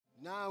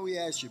Now we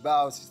ask you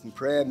about some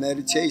prayer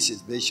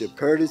meditations. Bishop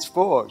Curtis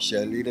Ford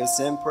shall lead us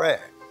in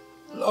prayer.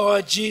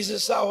 Lord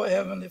Jesus, our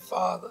Heavenly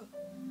Father,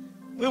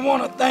 we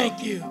want to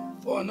thank you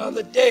for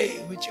another day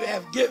which you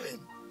have given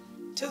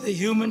to the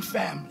human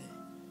family.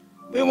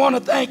 We want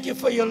to thank you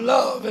for your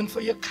love and for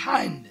your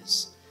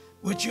kindness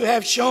which you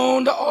have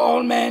shown to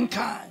all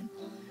mankind.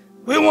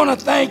 We want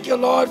to thank you,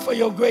 Lord, for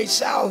your great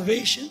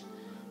salvation,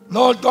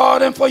 Lord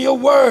God, and for your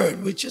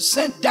word which is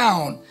sent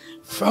down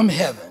from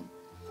heaven.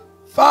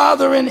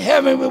 Father in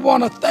heaven, we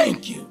want to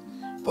thank you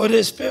for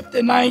this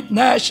 59th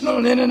National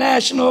and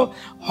International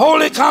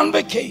Holy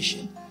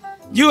Convocation.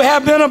 You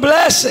have been a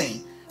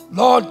blessing.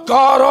 Lord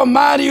God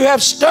Almighty, you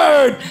have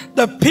stirred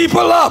the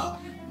people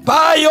up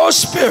by your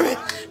Spirit,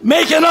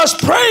 making us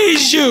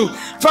praise you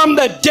from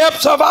the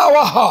depths of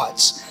our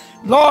hearts.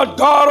 Lord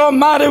God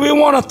Almighty, we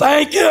want to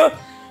thank you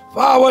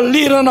for our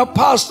leader and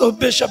apostle,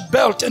 Bishop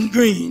Belton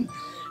Green.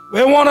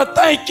 We want to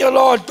thank you,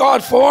 Lord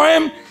God, for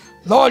him.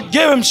 Lord,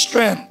 give him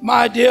strength,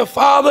 my dear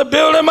Father.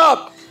 Build him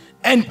up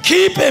and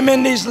keep him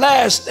in these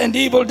last and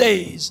evil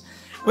days.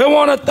 We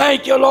want to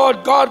thank you,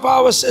 Lord God, for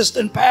our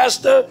assistant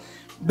pastor,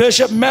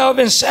 Bishop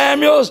Melvin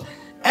Samuels,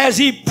 as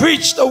he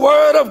preached the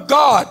word of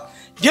God.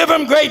 Give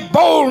him great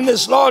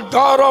boldness, Lord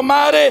God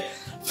Almighty.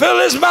 Fill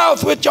his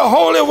mouth with your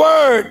holy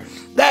word,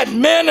 that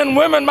men and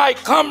women might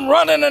come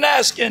running and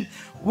asking,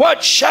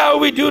 what shall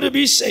we do to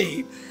be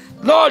saved?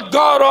 Lord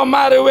God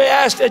Almighty, we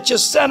ask that you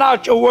send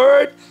out your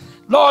word.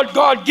 Lord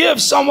God,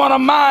 give someone a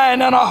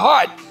mind and a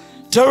heart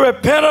to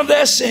repent of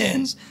their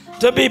sins,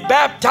 to be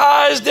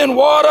baptized in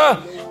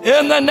water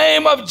in the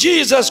name of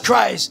Jesus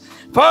Christ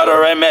for the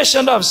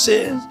remission of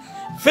sins.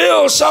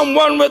 Fill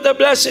someone with the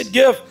blessed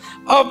gift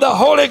of the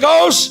Holy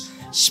Ghost,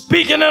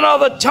 speaking in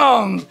other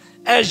tongues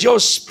as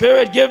your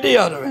Spirit give the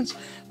utterance.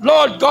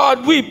 Lord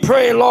God, we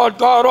pray, Lord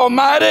God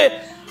Almighty,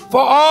 for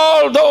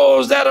all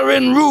those that are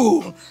in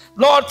rule,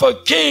 Lord, for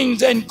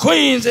kings and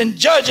queens and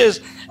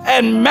judges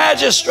and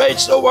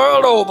magistrates the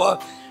world over.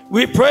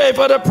 We pray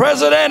for the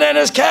president and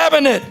his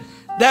cabinet,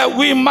 that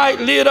we might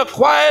lead a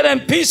quiet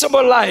and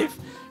peaceable life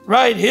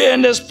right here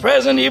in this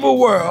present evil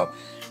world.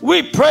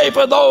 We pray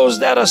for those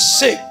that are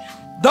sick,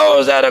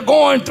 those that are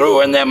going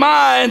through in their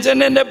minds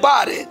and in their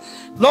body.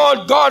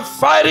 Lord God,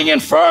 fighting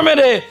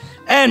infirmity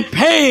and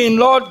pain,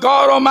 Lord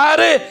God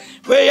Almighty,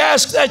 we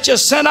ask that you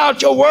send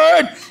out your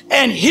word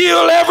and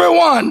heal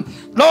everyone.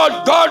 Lord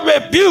God,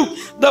 rebuke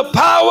the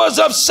powers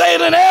of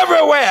Satan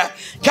everywhere.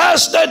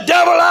 Cast the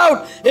devil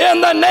out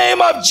in the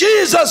name of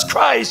Jesus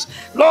Christ,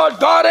 Lord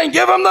God, and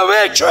give him the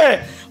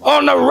victory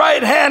on the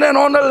right hand and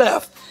on the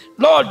left.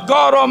 Lord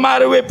God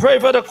Almighty, we pray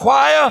for the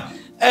choir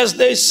as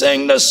they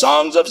sing the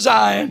songs of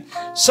Zion.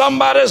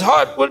 Somebody's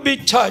heart would be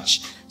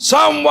touched.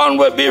 Someone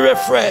would be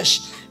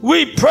refreshed.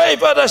 We pray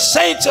for the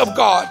saints of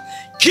God.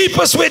 Keep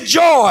us with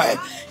joy.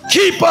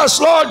 Keep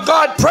us, Lord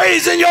God,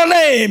 praising your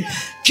name.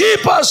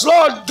 Keep us,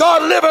 Lord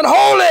God, living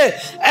holy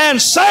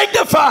and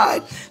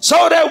sanctified,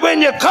 so that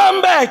when you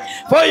come back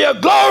for your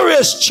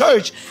glorious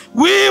church,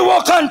 we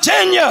will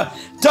continue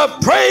to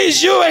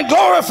praise you and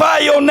glorify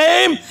your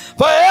name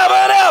forever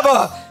and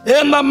ever.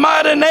 In the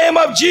mighty name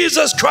of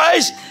Jesus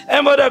Christ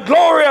and for the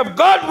glory of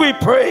God we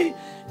pray.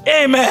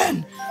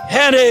 Amen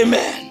and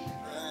amen.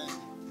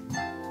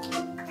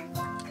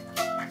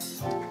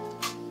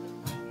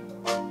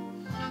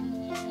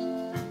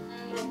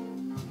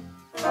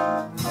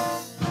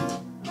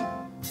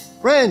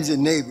 Friends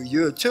and neighbors,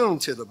 you're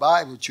tuned to the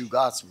Bible True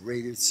Gospel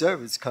Radio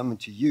service coming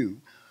to you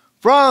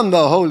from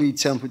the Holy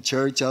Temple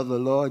Church of the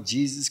Lord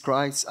Jesus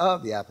Christ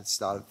of the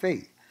Apostolic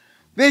Faith.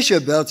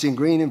 Bishop Belton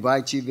Green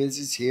invites you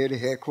visitors here to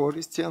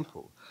Headquarters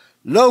Temple,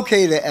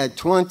 located at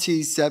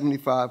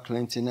 2075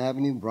 Clinton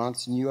Avenue,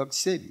 Bronx, New York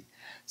City.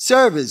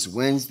 Service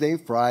Wednesday,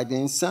 Friday,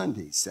 and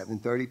Sunday,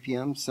 7:30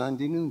 p.m.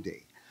 Sunday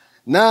noonday.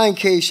 Now, in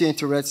case you're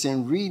interested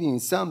in reading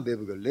some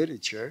biblical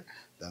literature,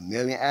 the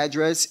mailing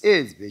address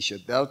is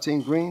Bishop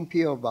Belton Green,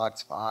 P.O.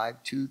 Box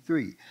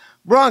 523,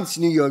 Bronx,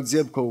 New York,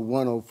 zip code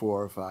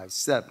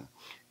 10457.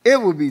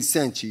 It will be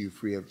sent to you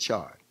free of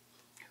charge.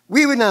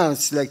 We will now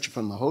select you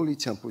from the Holy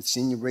Temple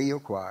Senior Radio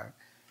Choir,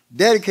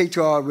 dedicated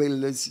to our radio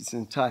listeners,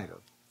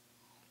 entitled,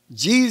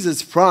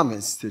 Jesus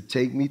Promised to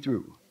Take Me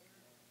Through.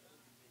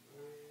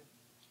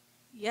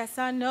 Yes,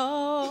 I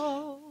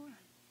know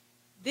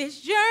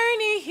this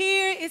journey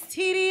here is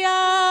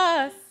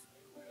tedious,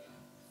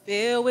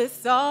 filled with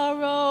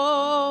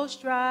sorrow,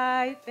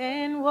 strife,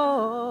 and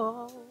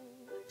woe.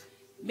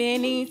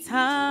 Many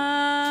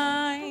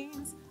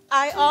times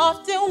I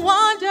often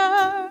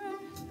wondered,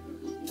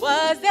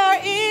 was there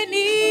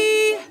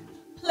any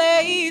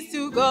place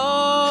to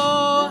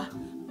go?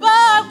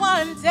 But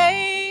one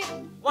day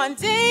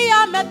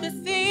I met the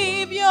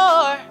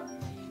Savior,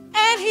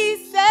 and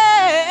he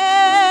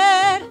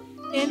said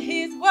in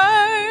his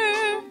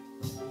word,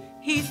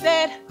 he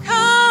said,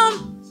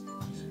 come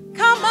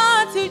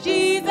on to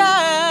Jesus,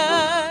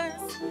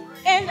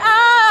 and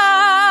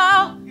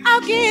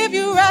I'll give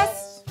you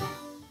rest.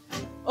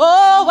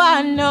 Oh,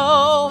 I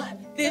know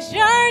this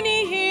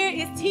journey here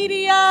is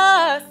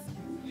tedious,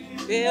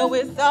 filled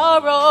with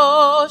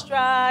sorrow,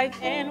 strife,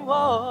 and woe.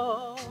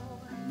 whoa.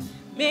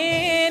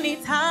 Many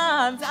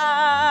times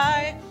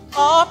I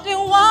often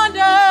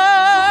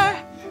wonder,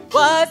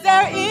 was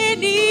there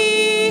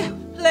any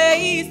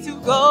place to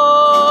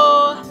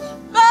go?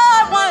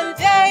 But one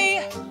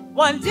day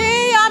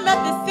I met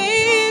the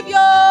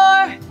Savior,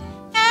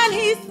 and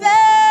he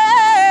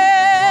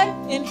said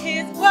in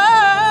his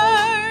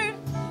word,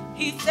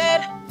 he said,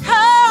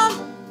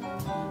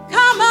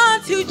 come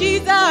unto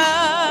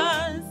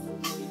Jesus,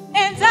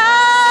 and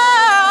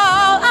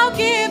I'll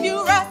give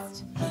you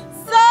rest.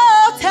 So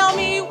tell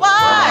me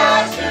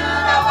why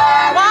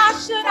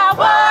should I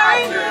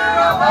worry?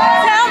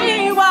 Tell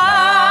me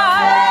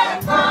why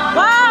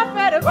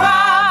fret or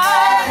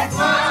cry?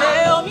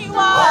 Tell me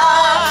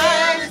why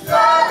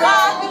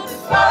feel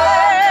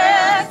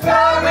discouraged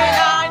when I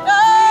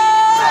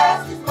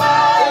know the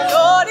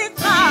Lord is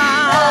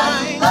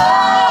mine. No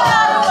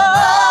matter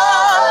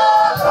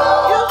what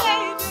you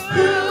may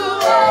do,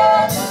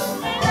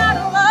 no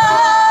matter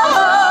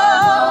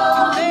what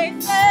you may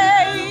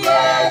say,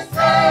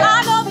 I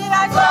know that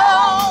I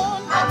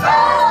don't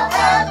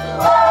have to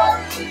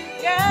worry.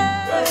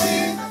 Yes,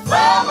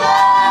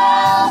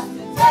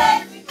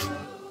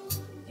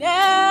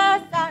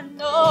 yes, I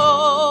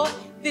know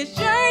this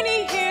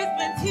journey here's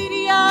been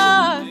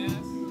tedious,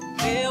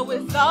 filled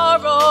with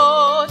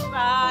sorrow,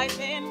 strife,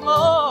 and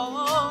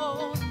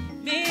woe.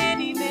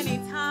 Many, many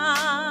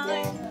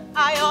times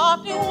I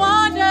often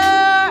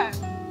wonder,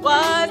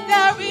 was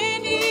there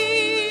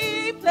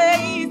any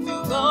place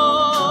to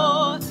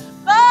go?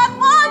 But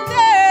one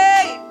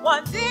day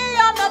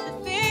I met the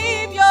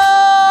Savior,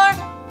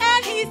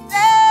 and he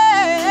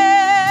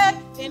said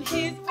in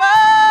his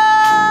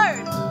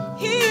word,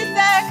 he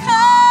said,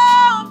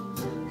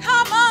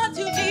 come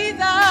unto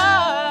Jesus,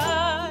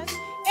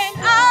 and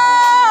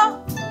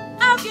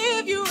I'll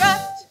give you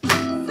rest.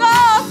 So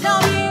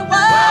tell me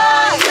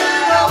why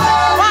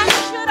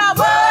should I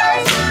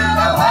worry?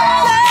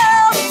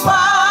 Tell me why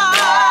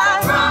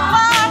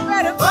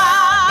fret or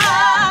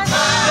cry?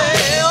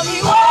 Tell me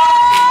why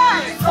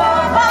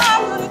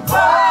would it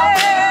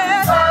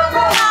cry?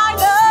 When I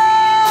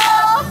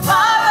know,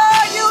 Father,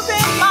 you've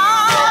been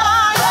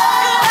mine.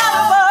 In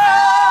other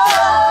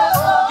words,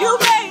 you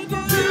may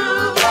do.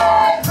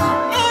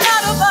 In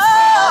other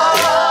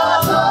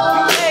words,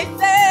 you may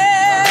say,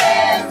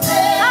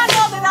 I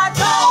know that I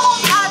don't.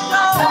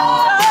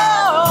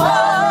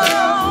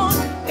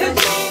 It's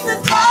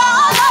Jesus'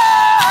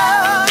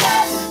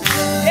 promise.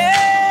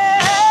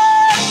 Yeah,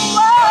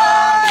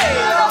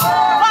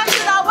 why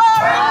should I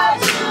worry?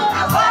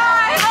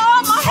 Why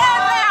hold my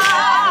head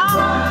down?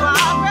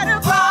 Why fret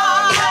or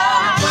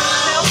cry?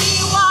 Tell me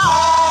why.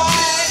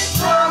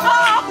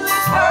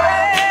 Please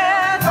hurry.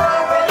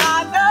 When I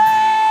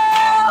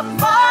know,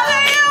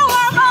 Father, you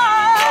are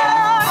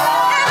mine.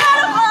 In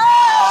other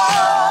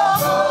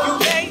words, you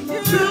may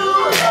do.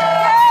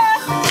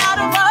 Yes, in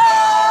other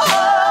words,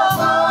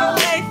 you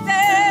may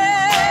say,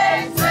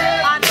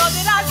 I know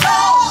that I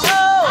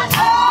don't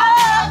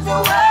have to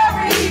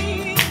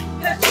worry,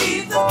 'cause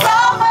Jesus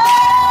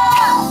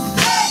promised.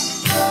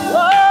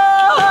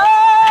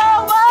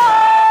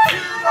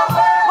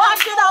 Why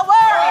should I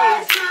worry?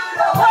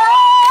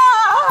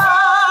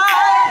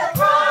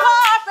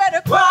 Why fret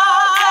or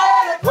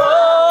cry?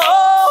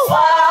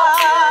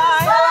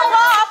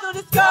 Why feel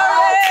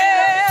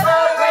discouraged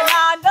when I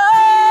know,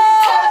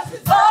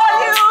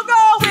 you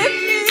go with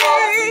me?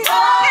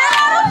 In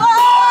other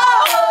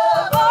words,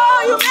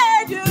 you may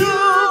do.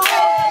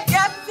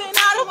 Yes, in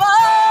other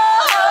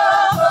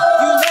words,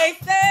 you may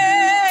say,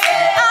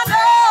 I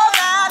know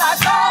that I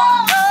don't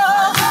know.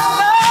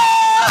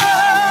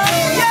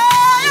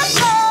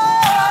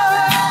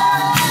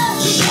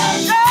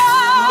 Yes,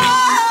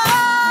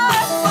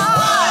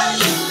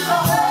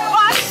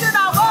 why should I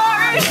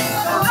worry?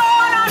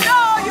 Lord, I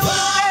know you're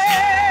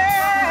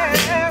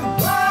there.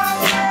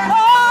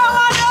 Oh,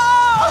 I know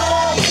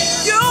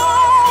you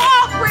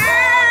walk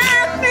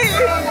with me.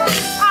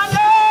 I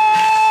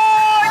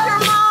know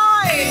you're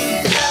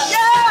mine.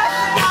 Yes,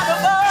 in other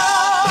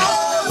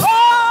words,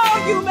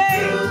 oh, you may.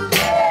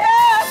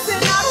 Yes,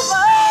 in other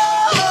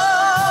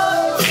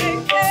words, you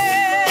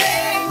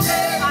may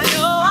say, I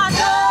know I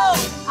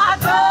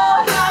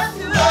don't have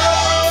to.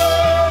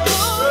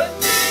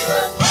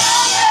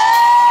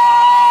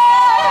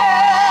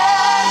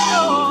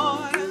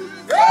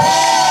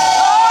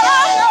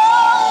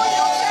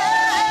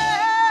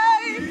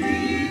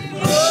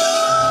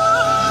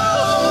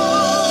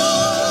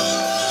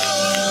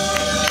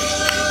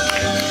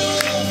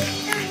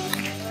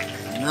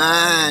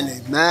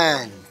 Amen,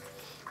 amen.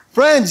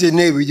 Friends and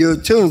neighbors, you're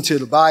tuned to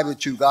the Bible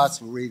True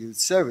Gospel Radio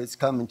service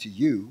coming to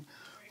you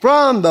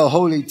from the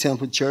Holy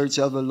Temple Church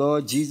of the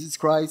Lord Jesus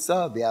Christ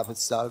of the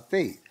Apostolic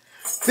Faith.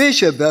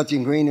 Bishop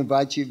Belton Green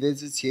invites you to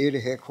visit here, the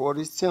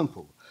headquarters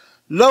temple,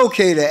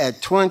 located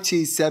at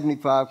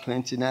 2075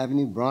 Clinton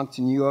Avenue, Bronx,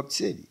 New York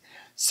City.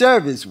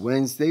 Service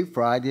Wednesday,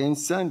 Friday, and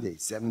Sunday,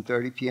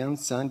 7:30 p.m.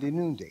 Sunday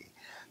noonday.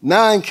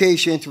 Now, in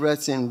case you're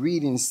interested in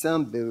reading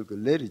some biblical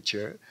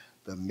literature,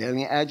 The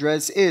mailing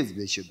address is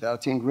Bishop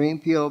Belton Green,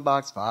 P.O.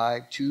 Box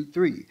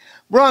 523,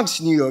 Bronx,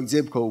 New York,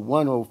 zip code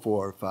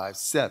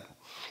 10457.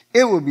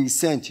 It will be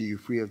sent to you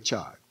free of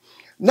charge.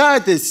 Now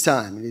at this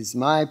time, it is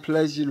my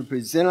pleasure to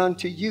present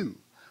unto you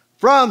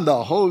from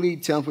the Holy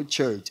Temple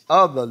Church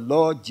of the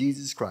Lord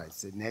Jesus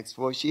Christ. The next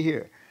voice you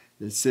hear,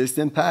 the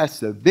Assistant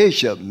Pastor,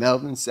 Bishop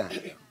Melvin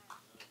Samuel.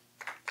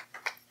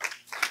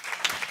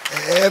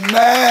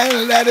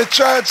 Amen. Let the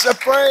church say,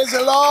 praise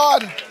the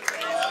Lord.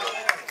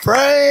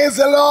 Praise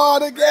the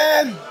Lord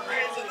again.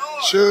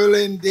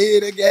 Surely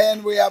indeed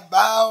again we are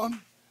bound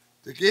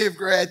to give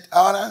great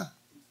honor,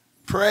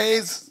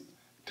 praise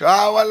to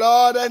our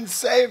Lord and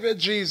Savior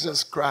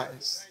Jesus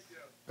Christ,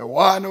 the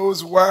one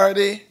who's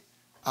worthy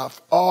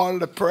of all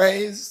the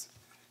praise.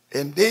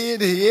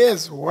 Indeed, he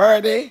is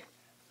worthy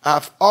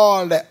of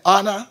all the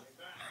honor,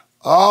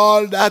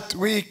 all that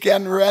we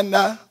can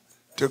render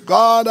to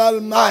God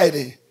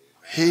Almighty.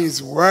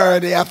 He's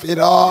worthy of it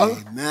all.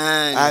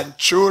 Amen. And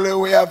truly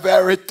we are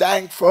very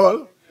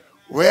thankful.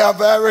 We are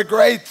very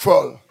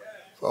grateful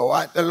for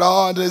what the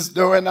Lord is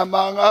doing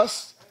among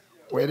us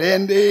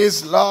within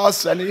these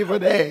lost and evil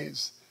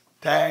days.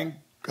 Thank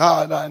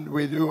God, and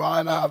we do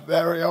honor our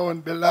very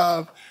own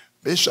beloved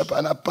Bishop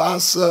and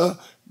Apostle,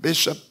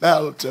 Bishop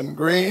Belton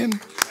Green.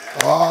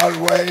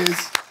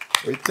 Always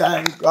we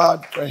thank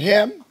God for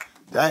him,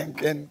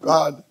 thanking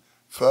God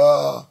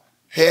for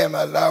him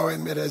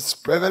allowing me this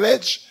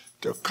privilege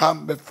to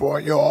come before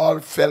you all,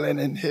 filling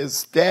in his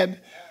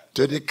stead,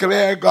 to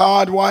declare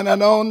God one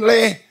and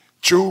only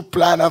true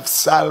plan of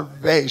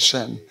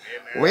salvation.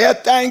 Amen. We are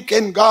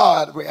thanking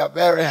God. We are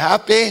very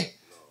happy,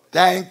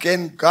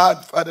 thanking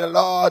God for the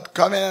Lord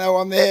coming in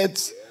our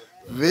midst,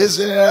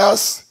 visiting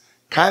us,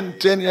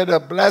 continue to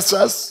bless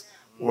us.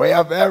 We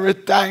are very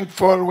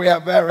thankful. We are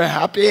very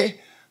happy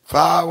for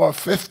our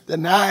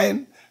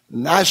 59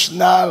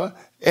 national,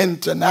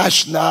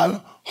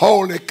 international,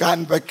 holy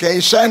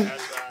convocation.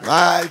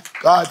 My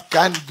God,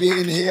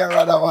 convene here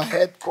at our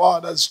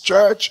headquarters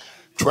church,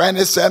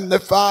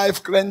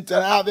 2075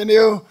 Clinton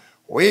Avenue.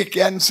 We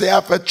can say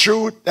of a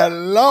truth, the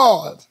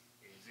Lord.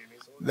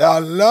 Yes,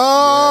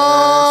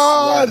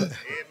 amen.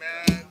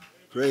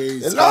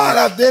 Praise the Lord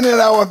has been in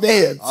our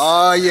midst.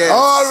 Oh, yes.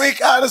 All we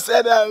gotta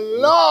say, the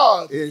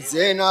Lord is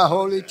in our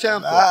holy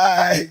temple.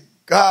 My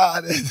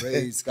God.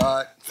 Praise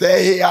God.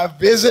 Say he have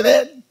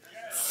visited.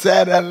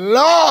 Say the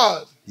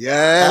Lord.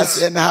 Yes.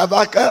 That's in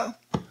Habakkuk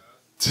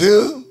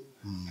 2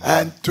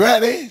 and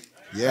 20.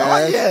 Yes.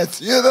 Oh,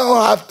 yes. You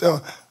don't have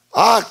to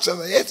ask him.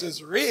 It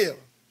is real.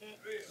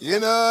 You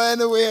know,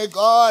 anywhere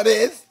God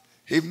is,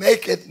 he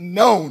make it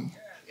known.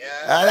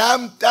 And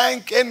I'm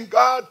thanking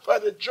God for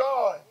the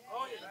joy.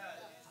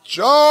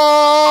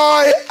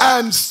 Joy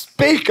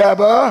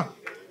unspeakable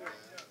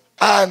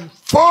and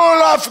full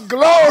of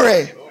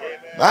glory.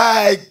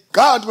 My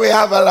God, we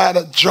have a lot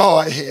of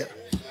joy here.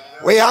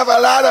 We have a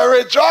lot of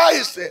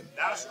rejoicing.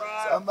 That's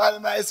right. Somebody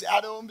might say, I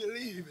don't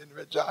believe in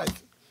rejoicing.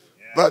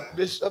 But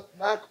Bishop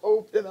Mac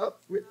opened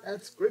up with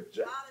that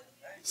scripture.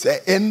 Say,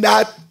 in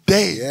that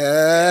day.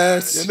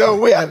 Yes. You know,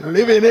 we are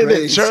living in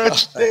Praise the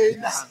church God. day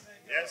now.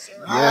 Yes,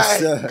 sir. Yes,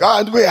 sir. My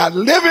God, we are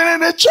living in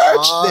the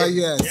church Oh, day.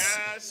 yes.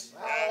 Yes.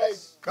 My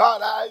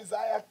God,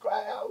 Isaiah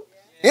cry out.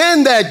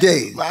 In that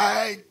day.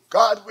 My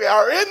God, we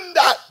are in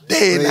that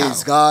day now.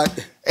 Praise God.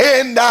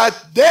 In that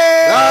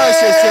day. God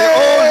should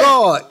say, oh,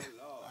 Lord.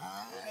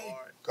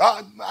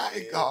 God,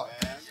 my God.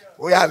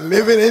 We are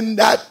living in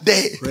that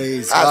day.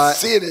 Praise I God.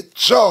 see the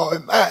joy.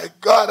 My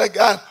God, I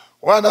got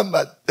one of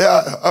my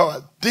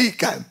our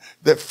deacon.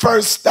 The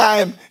first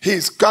time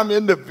he's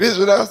coming to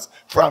visit us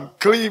from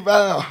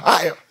Cleveland,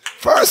 Ohio.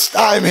 First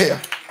time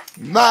here.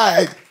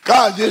 My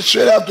God, you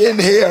should have been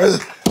here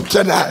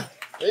tonight.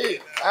 He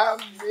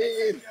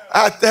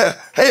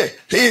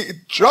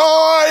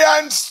joy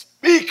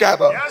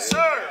unspeakable. Yes,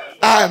 sir.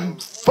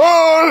 And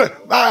full.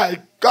 My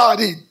God,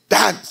 he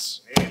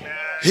danced. Amen.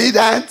 He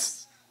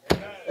danced.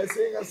 I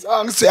sing a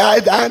song, say I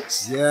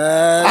dance.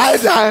 Yes. I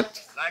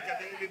dance. Like a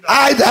David.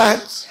 I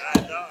dance.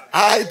 I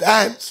I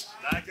dance.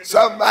 Like a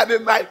Somebody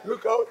might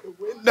look out the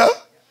window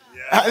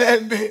and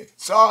then be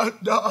Saul's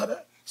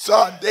daughter.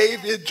 Saw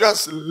David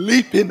just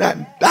leaping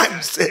and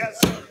dancing.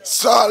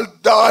 Saul's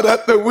daughter,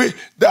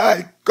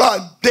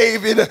 God,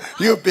 David,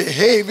 you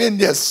behaving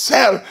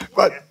yourself,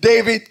 but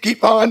David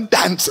keep on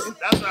dancing.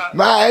 That's right.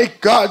 My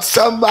God,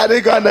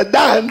 somebody gonna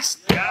dance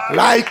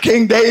like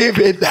King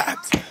David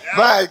danced.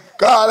 My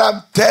God,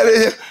 I'm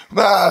telling you,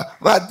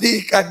 my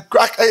deacon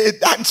Cracker, he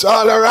danced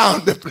all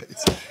around the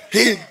place.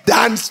 He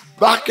danced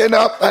backing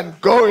up and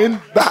going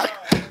back.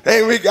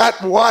 And we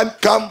got one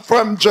come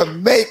from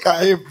Jamaica,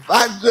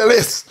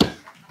 evangelist.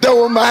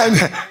 The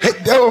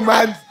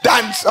man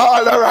dance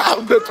all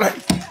around the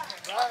place.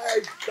 My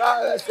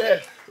God, I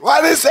said,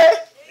 what is it?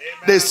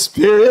 The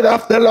Spirit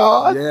of the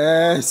Lord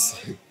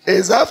Yes.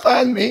 is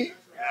upon me.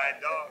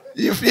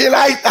 You feel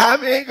like I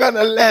ain't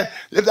gonna let.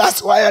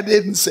 That's why I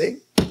didn't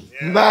sing.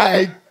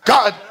 My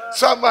God,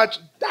 so much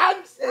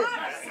dancing,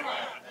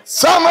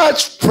 so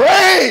much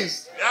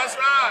praise. That's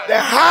right. The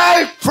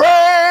high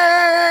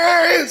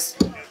praise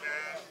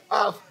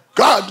of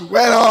God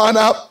went on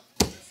up.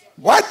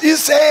 What you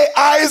say,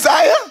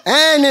 Isaiah?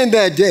 And in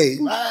that day,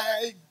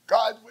 My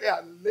God, we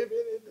are living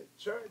in the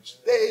church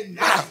day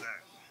now.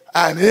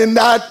 And in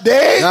that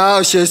day,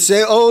 thou shalt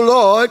say, O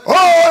Lord,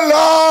 oh Lord,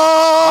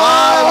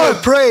 I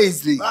will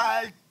praise thee.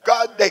 my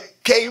God, they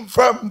came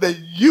from the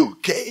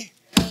UK.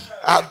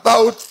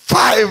 About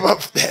 5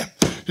 of them.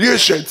 You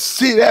should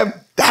see them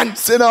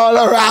dancing all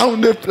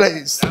around the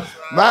place.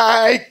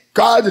 My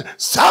God,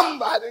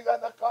 somebody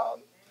gonna come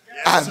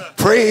and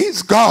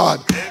praise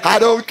God. I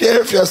don't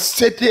care if you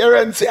sit here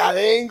and say, I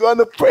ain't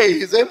gonna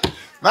praise him.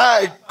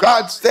 My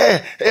God,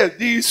 say, if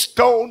these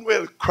stones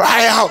will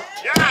cry out,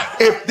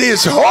 if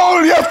these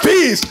hold your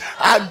peace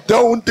and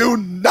don't do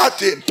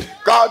nothing,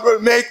 God will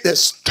make the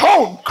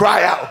stone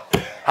cry out.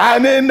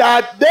 And in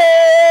that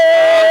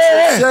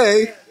day,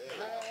 Say,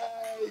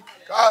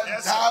 God,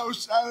 thou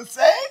shalt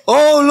say,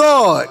 O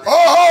Lord,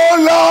 oh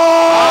Lord,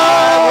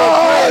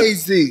 I will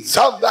praise thee.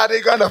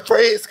 somebody gonna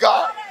praise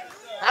God.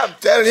 I'm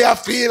telling you, I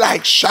feel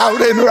like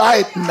shouting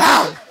right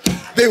now.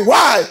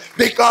 Why?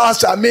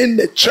 Because I'm in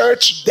the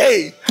church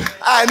day.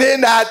 And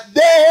in that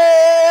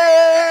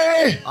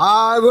day,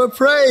 I will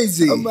praise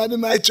thee. somebody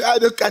might try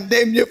to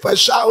condemn you for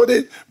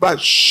shouting,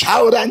 but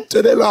shout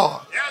unto the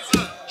Lord.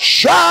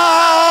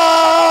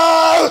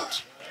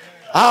 Shout!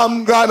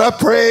 I'm gonna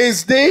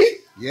praise thee.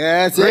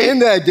 Yes, and in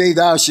that day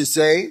thou shalt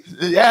say,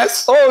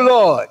 Yes. O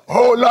Lord,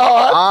 Oh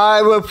Lord.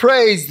 I will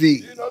praise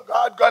thee. You know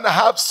God gonna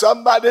have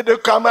somebody to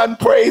come and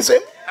praise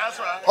him? That's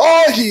right.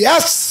 Oh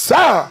yes,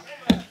 sir.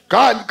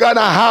 God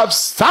gonna have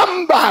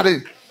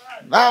somebody.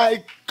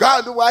 My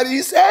God, what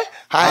he say?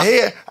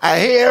 I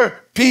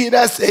hear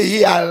Peter say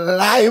he a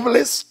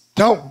lively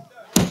stone.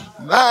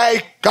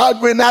 My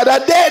God, we're not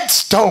a dead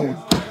stone.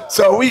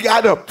 So we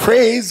gotta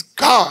praise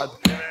God.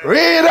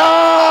 Read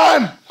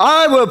on.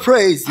 I will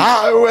praise thee.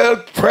 I will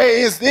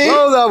praise thee.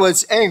 Though thou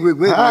wast angry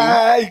with me,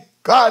 My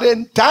God,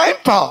 in time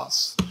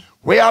past,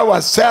 we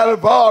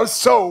ourselves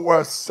also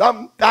were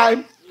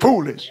sometimes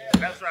foolish,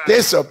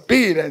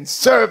 disobedient,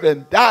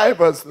 serving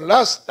divers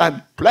lust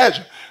and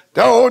pleasure.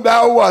 Though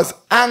thou was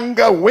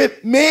anger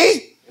with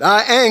me,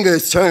 thy anger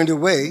is turned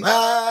away.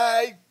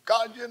 my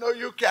God, you know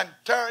you can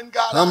turn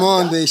God. Come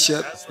on,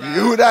 Bishop.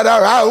 You that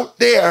are out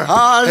there,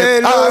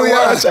 Hallelujah. if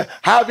I was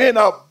having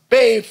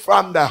obeyed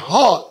from the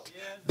heart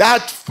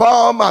that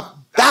form of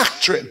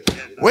doctrine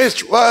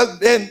which was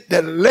then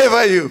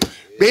deliver you,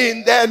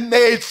 being then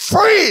made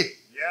free.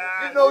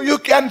 You know you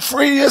can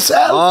free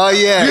yourself. Oh,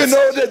 yes. You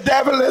know the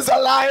devil is a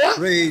liar.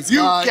 Praise you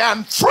God.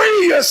 can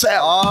free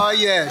yourself. Oh,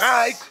 yes.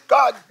 My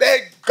God,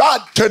 beg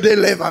God to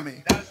deliver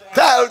me.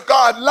 Tell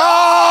God,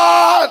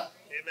 Lord,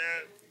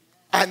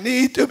 I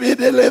need to be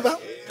delivered.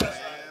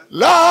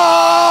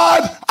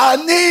 Lord, I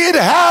need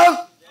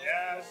help.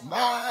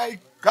 My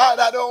God,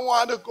 I don't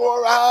want to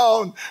go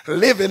around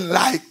living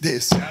like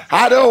this.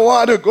 I don't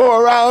want to go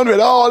around with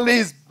all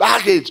these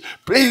baggage.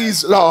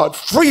 Please, Lord,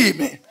 free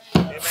me.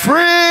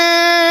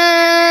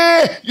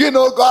 Free. You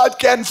know God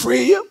can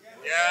free you.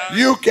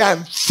 You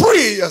can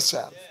free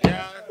yourself.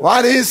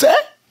 What is it?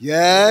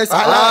 Yes,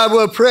 I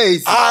will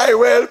praise thee. I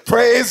will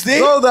praise thee.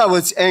 Though thou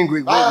wast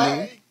angry with me,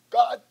 My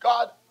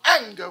God,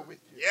 anger with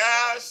you.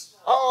 Yes.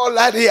 All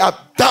that he have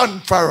done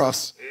for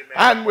us.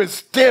 Amen. And we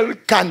still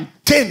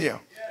continue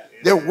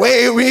the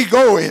way we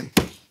going.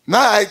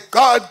 My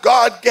God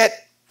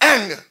get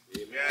anger.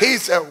 Amen. He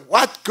said,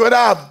 what could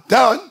I have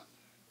done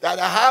that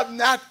I have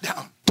not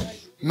done?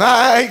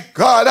 My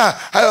God,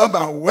 I am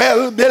a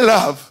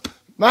well-beloved.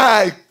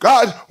 My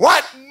God,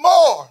 what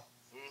more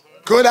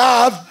could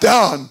I have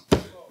done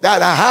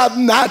that I have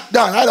not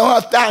done? I don't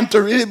have time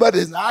to read it, but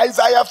it's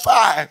Isaiah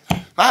 5.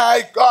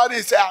 My God, he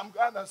said, I'm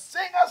going to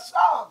sing a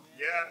song.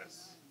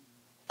 Yes.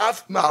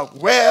 Of my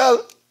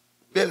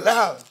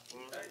well-beloved.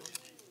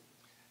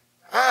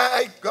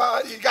 My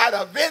God, he got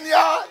a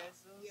vineyard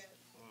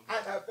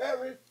and a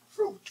very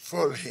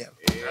fruitful hill.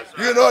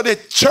 You know, the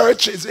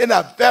church is in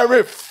a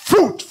very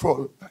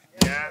fruitful.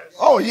 Yes.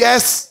 Oh,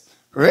 yes.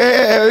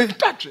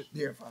 Touch it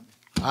there for me.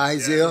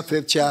 Isaiah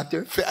 5th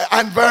chapter.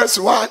 And verse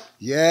 1.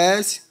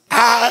 Yes.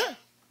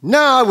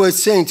 Now I will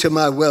sing to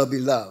my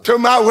well-beloved, to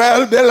my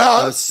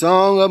well-beloved, a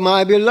song of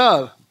my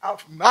beloved,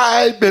 of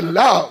my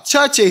beloved,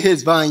 touching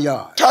his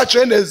vineyard.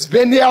 touching his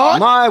vineyard.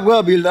 My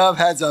well-beloved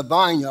has a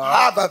vineyard.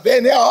 Have a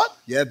vineyard.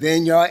 Yeah,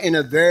 vineyard in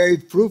a very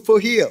fruitful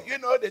hill. You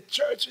know, the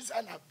church is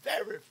on a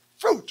very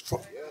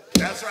fruitful.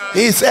 That's right.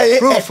 He said,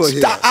 Fruitful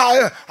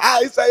hill.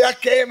 Isaiah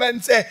came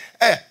and said,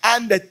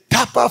 on the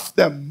top of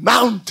the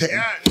mountain.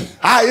 Yes.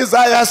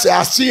 Isaiah said,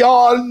 I see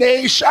all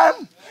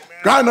nations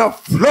gonna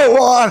flow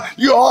on.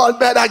 You all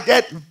better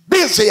get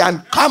busy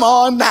and come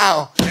on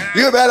now.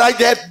 You better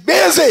get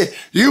busy.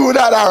 You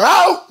that are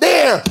out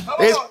there.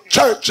 This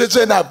church is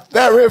in a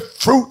very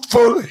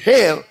fruitful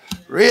hill.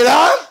 Read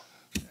on.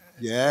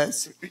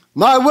 Yes.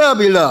 My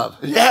well-beloved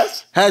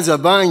Yes. has a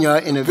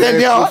vineyard in a very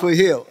Vineyard fruitful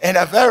hill. in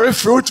a very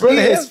fruitful He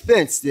hill. is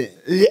fenced in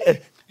Yeah.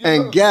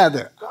 and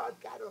gathered. God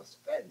got us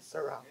fence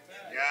around.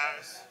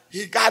 Yes.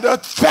 He got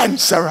us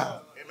fence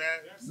around. Amen.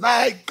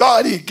 My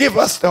God, he give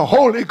us the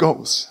Holy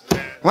Ghost.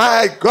 Amen.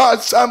 My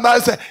God,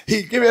 somebody said,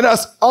 He given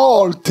us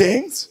all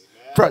things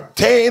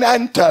pertain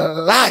unto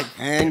life.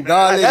 And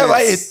godliness.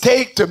 Whatever it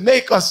takes to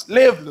make us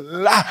live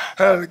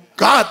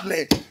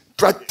godly,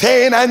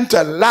 pertain unto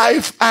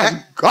life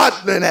and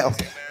godliness.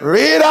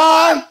 Read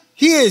on.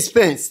 He has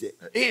fenced it.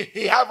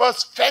 He have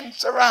us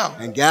fenced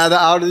around. And gather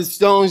out of the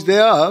stones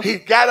thereof. He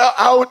gather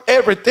out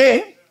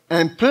everything.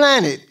 And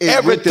planted it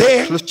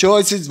Everything. with the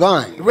choicest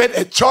vine. With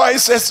the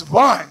choicest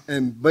vine.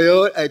 And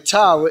built a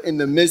tower in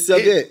the midst of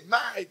it.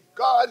 My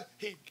God,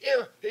 He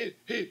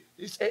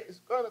said it's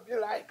going to be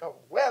like a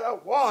well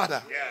of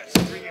water.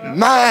 Yes.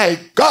 My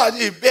God,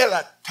 He built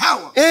a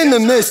tower. In the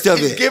midst of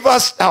He it. give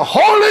us the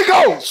Holy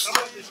Ghost.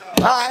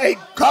 My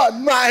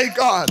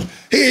God.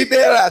 He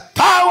built a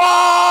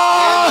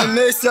tower. In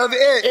the midst of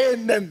it.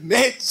 In the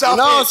midst of And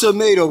it. also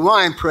made a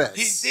wine press.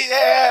 He did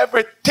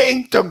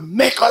everything to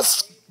make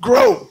us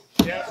grow.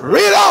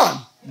 Read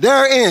on.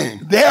 Therein.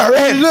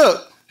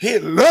 He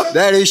looked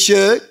that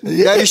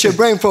it should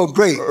bring forth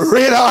grapes.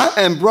 Read on.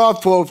 And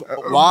brought forth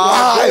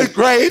wild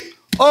grape.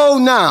 Oh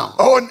now.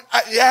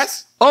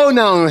 Yes. Oh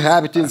now,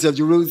 inhabitants of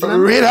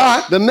Jerusalem. Read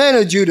on. The men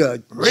of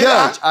Judah,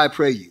 judge, I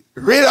pray you.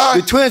 Read on.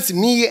 Betwixt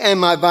me and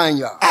my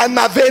vineyard. And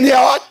my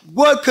vineyard.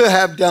 What could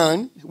have been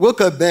done?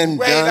 Wait a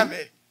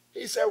minute.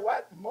 He said,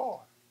 what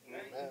more?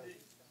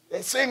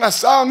 They sing a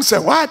song, say,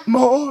 what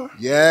more?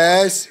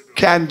 Yes.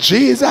 Can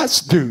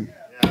Jesus do?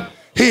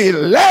 He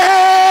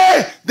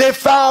laid the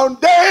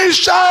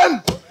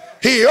foundation.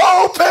 He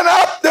opened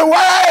up the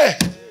way.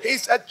 He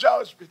said,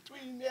 judge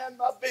between me and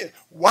my vineyard.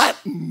 What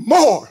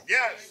more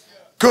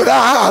could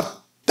I have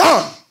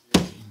done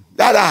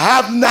that I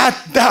have not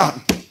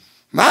done?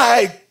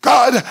 My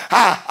God,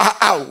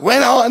 I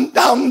went on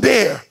down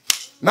there.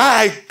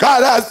 My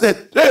God, as the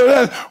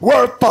children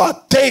were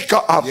partaker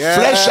of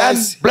flesh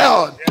and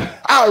blood,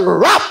 I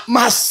wrapped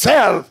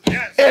myself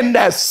in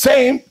the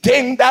same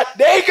thing that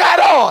they got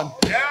on.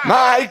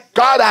 My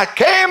God, I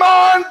came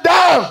on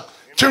down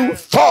to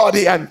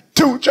 40 and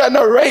 2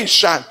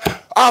 generations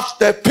of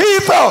the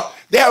people.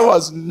 There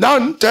was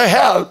none to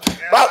help,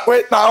 but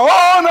with my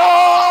own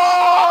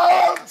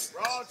arms,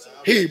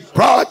 He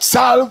brought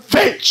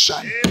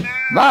salvation.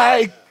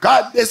 My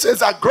God, this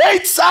is a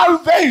great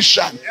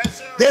salvation.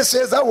 This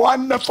is a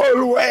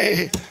wonderful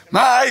way.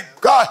 My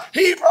God,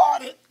 He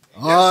brought it.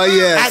 Oh,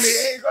 yes. And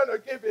He ain't going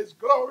to give His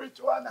glory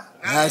to another.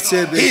 That's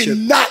it, Bishop.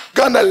 He's not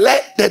going to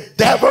let the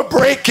devil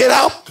break it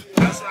up.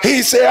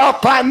 He said,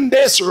 upon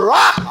this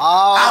rock,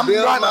 I'm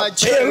going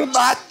to build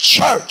my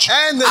church.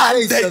 And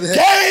the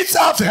gates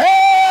of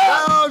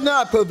hell shall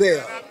not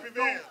prevail.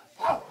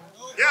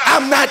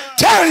 I'm not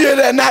telling you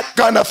they're not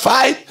going to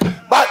fight,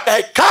 but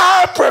they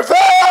can't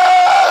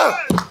prevail.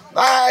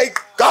 My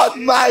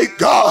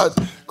God.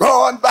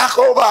 Going back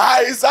over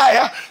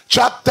Isaiah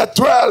chapter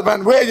 12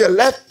 and where you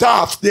left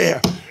off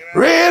there.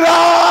 Read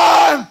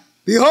on.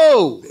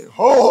 Behold,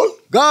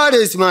 God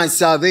is my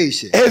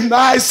salvation. In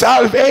my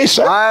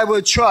salvation. I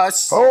will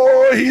trust.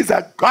 Oh, He's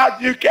a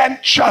God you can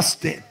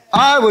trust in.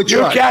 I will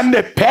trust. You can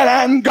depend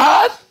on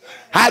God.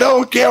 I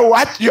don't care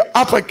what you're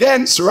up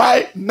against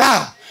right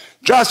now.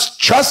 Just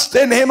trust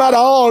in Him at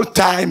all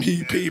time,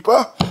 He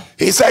people.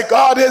 He said,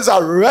 God is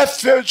a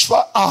refuge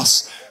for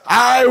us.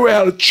 I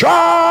will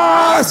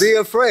trust. Be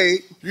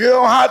afraid. You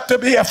don't have to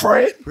be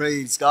afraid.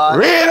 Praise God.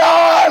 Read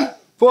on.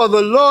 For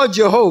the Lord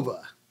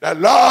Jehovah. The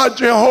Lord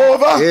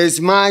Jehovah is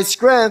my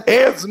strength.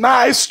 Is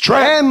my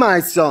strength. And my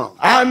song.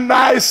 And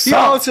my song. He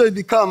also has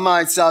become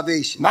my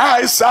salvation.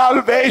 My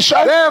salvation.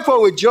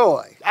 Therefore with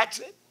joy. That's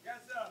it. Yes,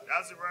 sir.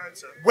 That's the right,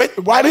 sir. With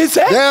what is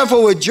it?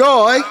 Therefore with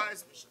joy.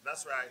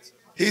 That's right, sir.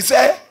 He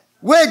said.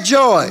 With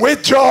joy.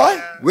 With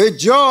joy. With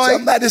joy.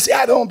 Somebody say,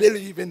 I don't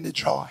believe in the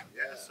joy.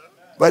 Yes, sir.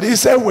 But he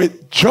said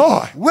with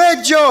joy.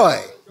 With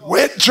joy.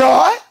 With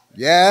joy.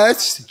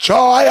 Yes.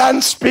 Joy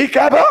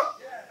unspeakable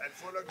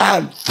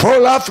and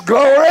full of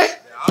glory.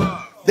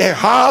 The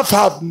half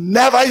have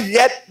never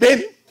yet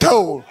been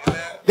told.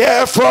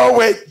 Therefore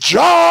with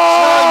joy.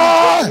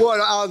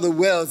 Water out of the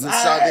wells of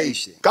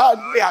salvation. God,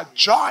 we are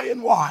joy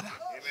in water.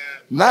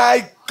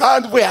 My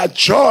God, we are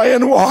joy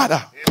in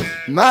water.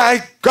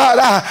 My God,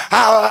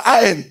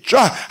 I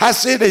enjoy. I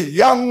see the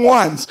young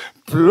ones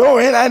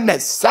blowing on the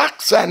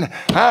saxon.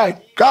 My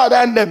God,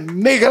 and the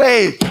middle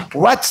age.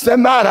 What's the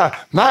matter?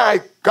 My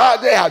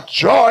God, they are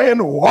joy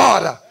in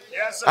water.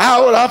 Yes,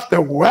 out of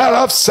the well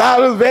of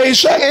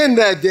salvation. In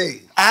that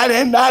day. And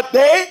in that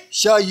day.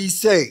 Shall ye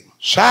say.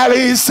 Shall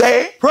he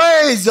say.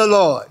 Praise the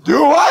Lord.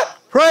 Do what?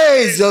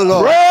 Praise the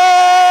Lord.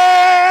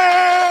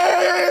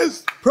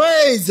 Praise.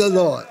 Praise the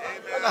Lord.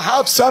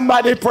 Have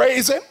somebody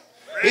praise Him.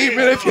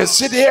 Even if you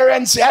sit here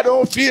and say, I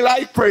don't feel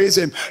like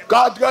praising Him,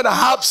 God's going to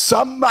have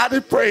somebody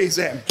praise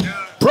Him.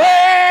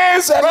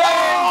 Praise the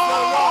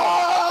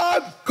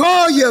Lord.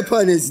 Call you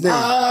upon His name.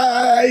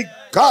 My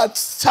God,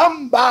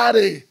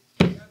 somebody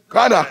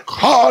going to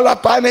call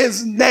upon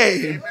His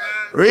name.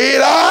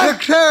 Read on.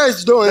 Declare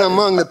His doing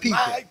among the people.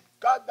 My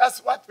God,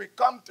 that's what we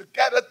come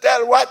together,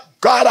 tell what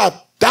God has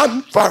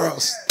done for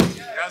us.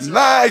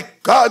 My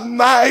God,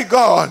 my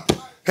God.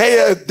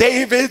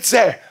 David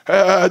say,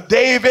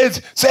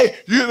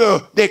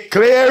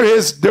 declare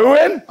his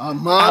doing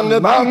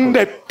among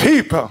the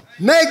people.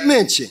 Make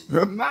mention.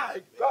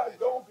 My God,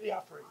 don't be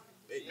afraid.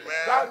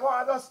 God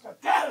wants us to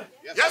tell it.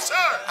 Yes,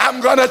 sir. I'm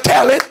going to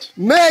tell it.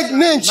 Make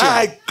mention.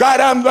 My God,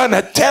 I'm going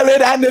to tell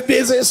it on the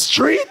busy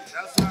street.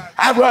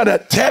 I'm going to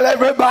tell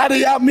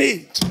everybody I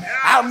meet.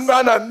 I'm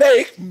going to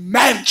make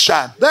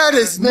mention. That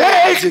is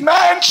make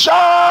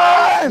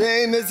mention.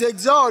 Name is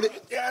exalted.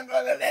 You ain't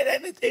going to let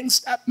anything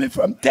stop me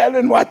from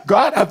telling what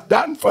God have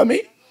done for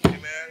me.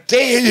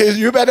 David,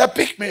 you better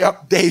pick me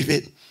up,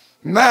 David.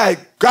 My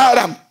God,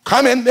 I'm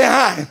coming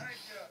behind.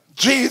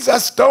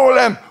 Jesus told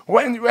him,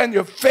 when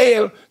you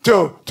fail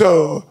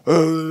to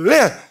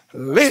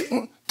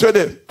listen to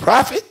the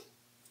prophet,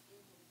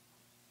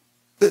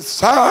 the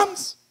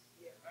Psalms,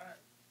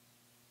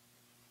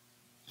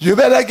 you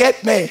better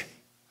get me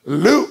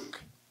Luke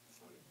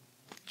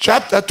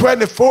chapter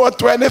 24,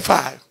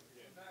 25.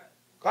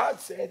 God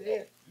said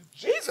it.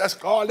 Jesus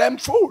called them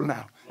fool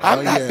now.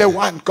 I'm not the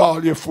one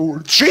call you fool.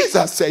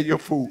 Jesus said you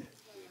fool.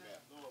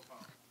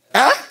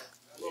 Huh?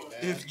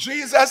 If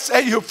Jesus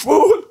said you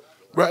fool,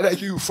 brother,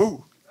 you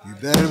fool. You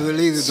better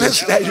believe it.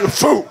 Sister, you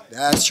fool.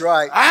 That's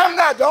right. I'm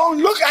not, don't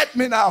look at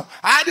me now.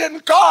 I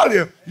didn't call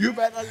you. You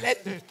better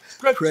let the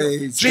scripture.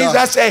 Praise Jesus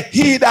God. said,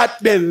 he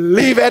that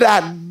believeth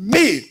on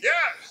me,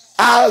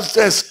 as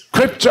the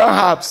scripture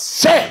have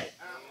said.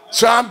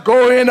 So I'm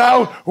going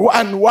out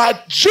on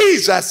what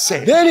Jesus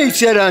said. Then he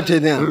said unto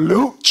them,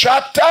 Luke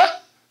chapter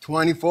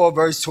 24,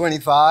 verse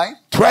 25.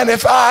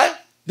 25.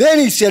 Then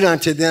he said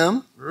unto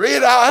them,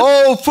 Read on.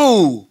 O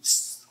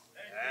fools.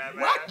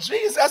 What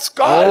Jesus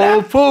called them?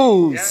 O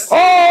fools.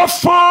 Oh,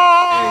 fool!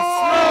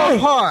 Slow of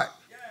heart.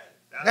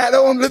 Not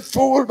only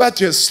fool, but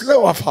you're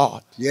slow of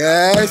heart.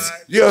 Yes.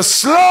 You're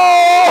slow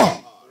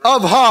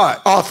Of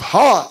heart. of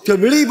heart. To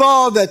believe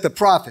all that the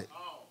prophet.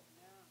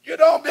 You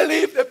don't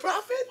believe the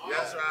prophet?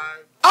 That's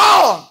right.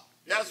 All.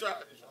 That's right.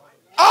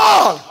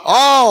 All.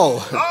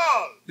 All.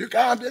 Oh, You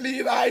can't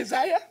believe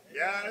Isaiah?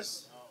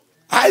 yes.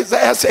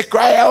 Isaiah said,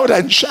 cry out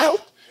and shout.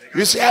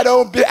 You see,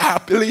 I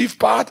believe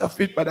part of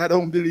it, but I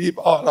don't believe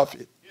all of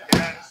it.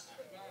 Yes.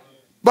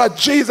 But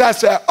Jesus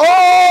said,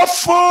 oh,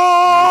 fool!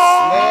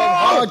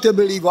 Hard to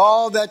believe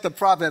all that the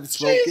prophet has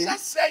spoken.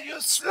 Jesus said,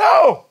 you're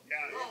slow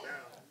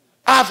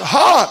of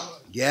heart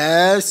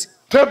Yes.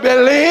 to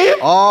believe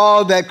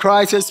All that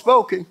Christ has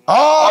spoken.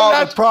 all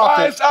the that prophet.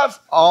 Christ has.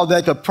 All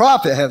that the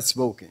prophet have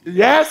spoken.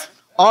 Yes,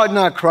 Ought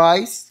not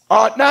Christ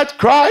ought not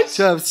Christ.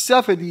 to have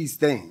suffered these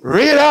things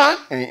Read on,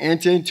 and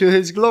enter into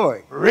his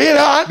glory? read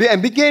on.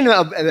 And beginning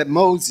at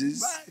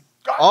Moses,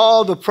 God,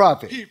 all the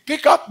prophets. he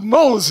pick up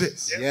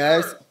Moses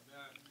Yes.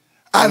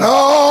 and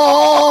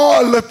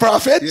all the He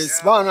prophets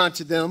expound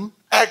unto them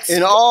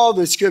in all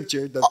the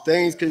scripture the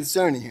things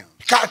concerning him.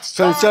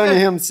 Concerning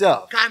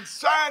himself.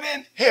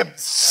 Concerning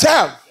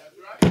himself.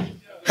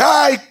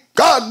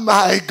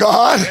 My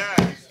God,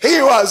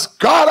 he was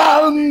God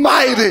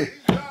Almighty,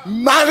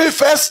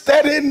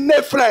 manifested in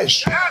the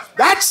flesh.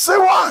 That's the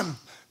one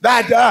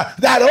that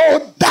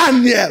old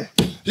Daniel.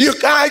 You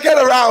can't get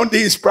around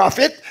these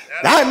prophets.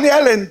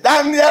 Daniel in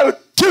Daniel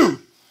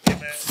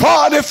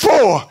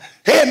 2:44.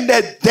 In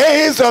the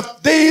days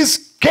of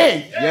these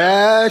kings.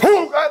 Yes.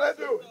 Who gonna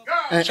do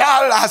it?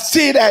 Shall I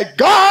see that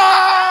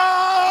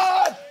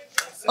God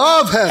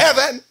Of heaven.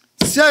 heaven,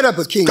 Set up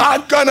a kingdom.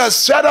 God gonna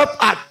set up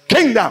a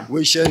kingdom.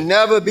 We shall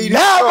never be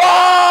destroyed.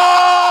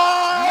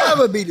 Never.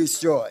 Never be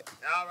destroyed.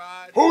 All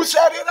right. Who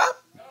set it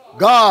up?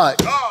 God.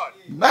 God.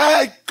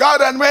 My God,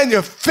 and when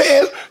you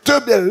fail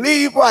to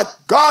believe what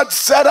God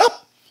set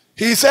up,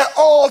 he said,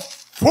 oh,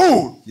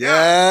 fool,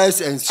 Yes.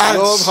 And and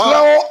slow of heart.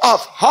 slow of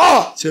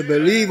heart. To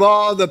believe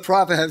all the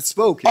prophet have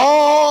spoken.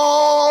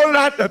 All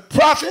that the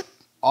prophet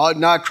Ought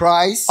not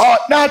Christ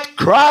ought not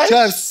Christ. to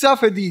have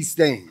suffered these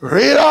things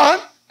Read on.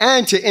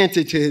 and to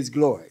enter to his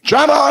glory?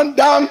 Jump on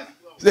down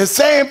the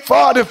same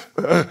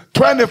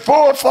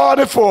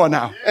 24:44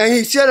 now. And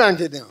he said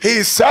unto them,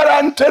 He said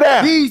unto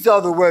them, these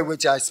are the words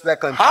which I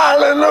spake unto you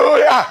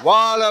hallelujah.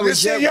 while I You was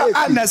see, yet your with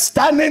you.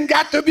 understanding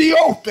got to be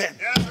open.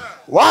 Yes, sir.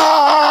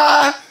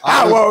 Why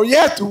I was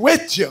yet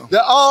with you.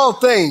 That all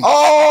things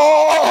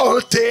All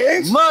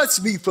things.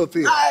 must be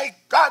fulfilled. My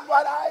God,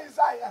 what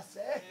Isaiah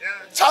said.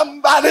 Yes.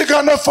 Somebody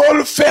gonna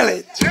fulfill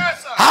it.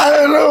 Yes, sir.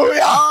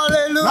 Hallelujah.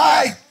 Hallelujah.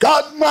 My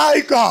God,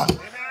 my God.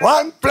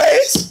 One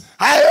place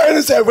I heard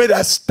it say, with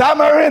a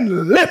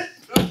stammering lip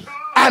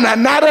and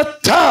another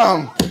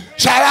tongue.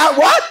 Shall I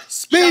what?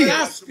 Speak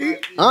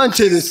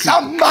unto this people.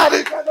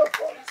 Somebody gonna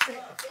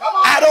fulfill.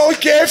 I don't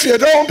care if you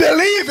don't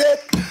believe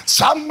it.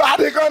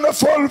 Somebody gonna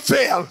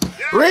fulfill.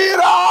 Read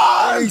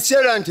on. He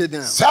said unto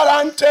them, Said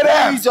unto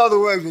them, these are the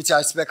words which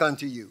I spake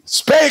unto you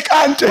spake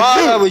unto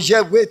while I you. was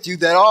yet with you,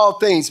 that all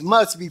things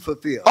must be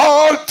fulfilled.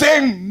 All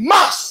things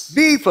must.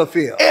 Be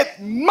fulfilled. It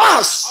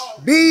must.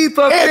 Be It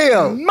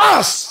fulfilled.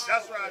 must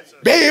That's right, sir.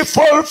 be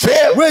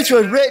fulfilled. Which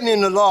was written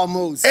in the law of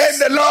Moses. In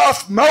the law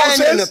of And in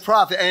the Moses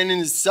prophet and in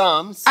the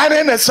Psalms and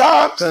in the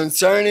Psalms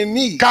concerning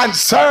me.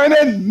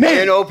 concerning me.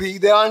 And open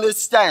their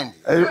understanding.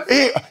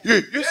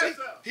 You see,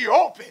 He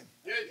opened.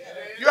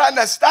 You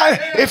understand?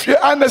 If you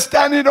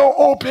understand, you don't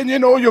open,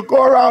 you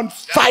go around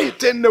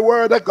fighting the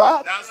word of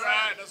God. That's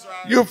right. That's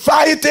right. You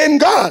fighting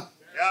God.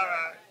 Yeah,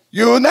 right.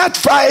 You're not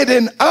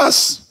fighting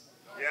us.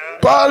 Yeah.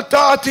 Paul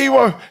thought he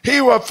was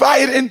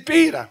fighting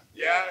Peter.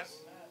 Yes.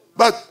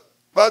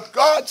 But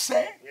God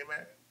said,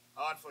 Amen.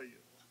 Hard for you.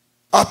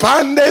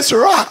 upon this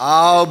rock,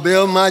 I'll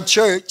build my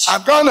church,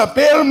 I'm going to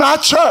build my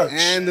church.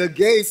 and the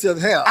gates of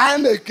hell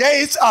And the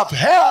gates of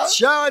hell,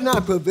 shall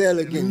not prevail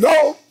against it.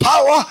 no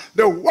power.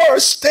 The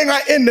worst thing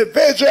an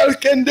individual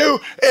can do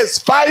is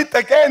fight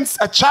against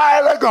a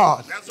child of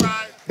God. That's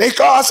right.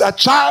 Because a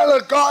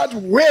child of God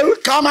will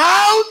come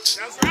out.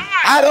 That's right.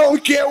 I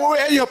don't care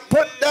where you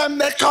put them,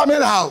 they're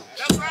coming out.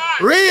 That's right.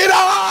 Read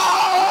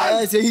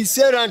on. As he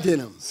said unto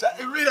them,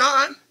 Read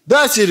on.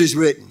 thus it is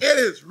written. It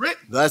is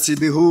written. Thus it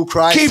behoove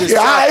Christ. Keep to your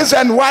suffer. eyes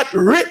on what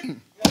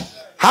written.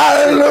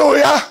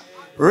 Hallelujah.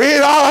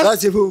 Read on.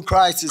 Thus it behoove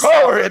Christ to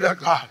suffer, Glory to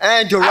God.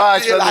 and to I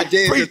rise feel from like the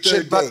dead the preaching,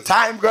 third but day.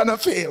 time gonna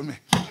fail me.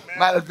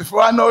 But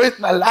before I know it,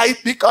 my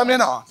light be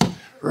coming on.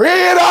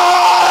 Read on.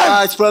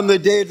 Rise from the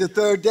dead the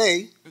third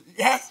day,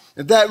 Yes.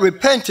 and that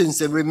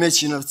repentance and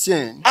remission of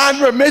sin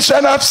And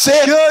remission of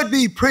sin. should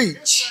be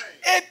preached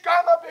It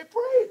gonna be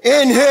preached.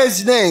 in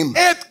his name.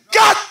 It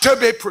got to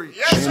be preached.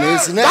 Yes, In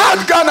his sir. name.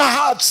 God's gonna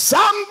have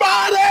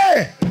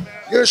somebody.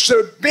 You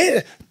should be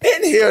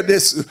in here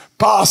this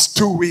past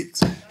 2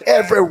 weeks.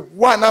 Every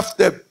one of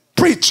the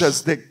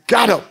preachers, they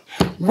got up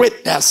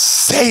with the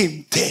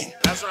same thing.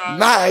 That's right.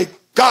 My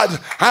God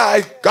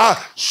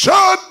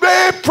should be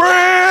In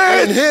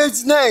preached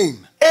his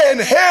name. in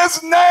his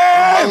Among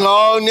name.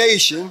 all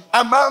nations.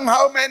 Among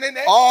how many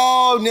nations?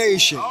 All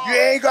nations. You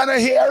ain't gonna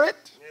hear it.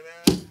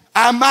 Amen.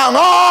 Among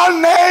all All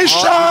beginning at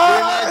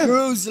nations.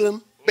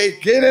 Jerusalem.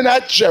 Beginning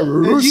at And ye are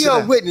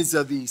Jerusalem. witness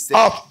of these things.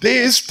 Of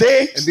these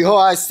things. And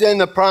behold, I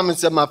send the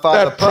promise of my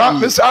Father The upon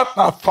promise you. of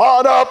my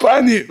Father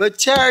upon you. But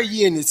tarry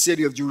ye in the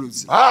city of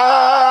Jerusalem,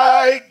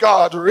 My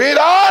God, read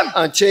on.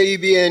 until ye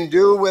be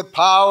endued with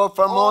power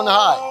from on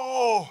high.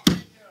 Oh,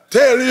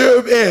 till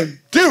you've been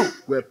due.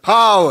 With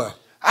power.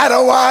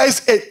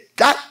 Otherwise, it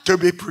got to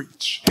be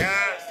preached.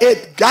 Yes.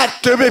 It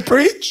got to be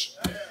preached.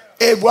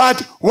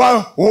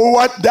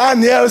 What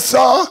Daniel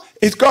saw,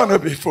 it's going to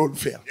be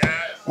fulfilled. Yes.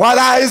 What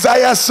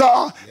Isaiah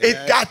saw,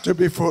 it got to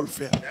be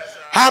fulfilled.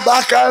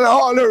 Habakkuk and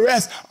all the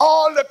rest,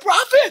 all the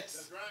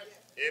prophets.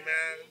 Amen.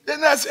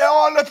 Didn't I say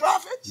all the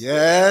prophets?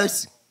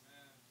 Yes.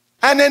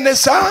 And in the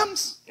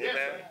Psalms, Amen.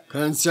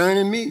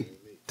 Concerning me.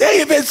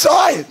 David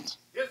saw it.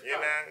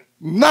 Amen.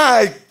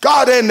 My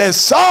God, in the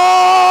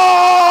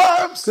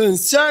Psalms,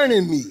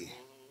 Concerning me.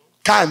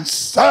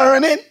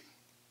 concerning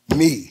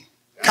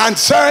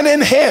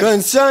him.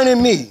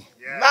 Concerning me.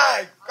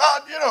 My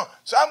God,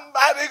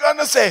 somebody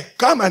gonna say,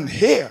 come and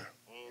hear.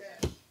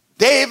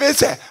 David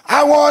said,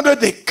 I want to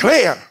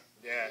declare.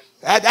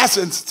 Yes. That's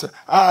in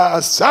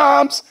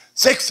Psalms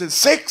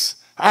 66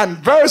 and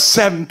verse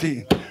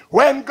 17.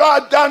 When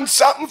God done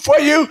something for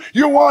you,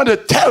 you want to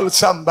tell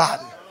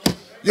somebody.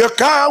 You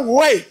can't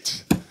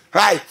wait.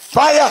 Like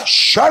fire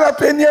shut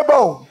up in your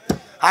bone.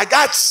 I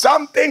got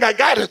something I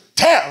got to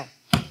tell.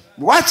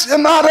 What's the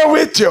matter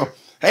with you?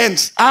 In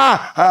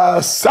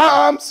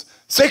Psalms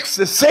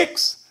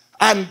 66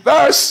 and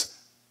verse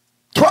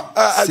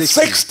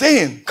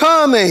 16.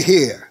 Come and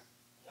hear.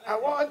 I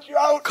want you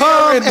out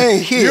Come there.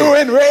 and hear. You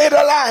in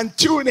Radar Land,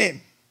 tune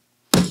in.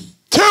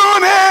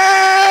 Tune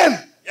in.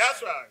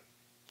 That's right.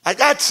 I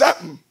got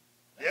something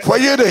for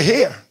you to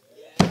hear.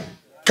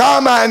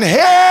 Come and hear.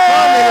 Come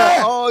and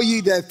hear, all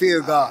ye that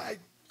fear God.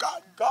 My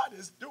God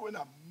is doing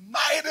a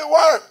mighty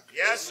work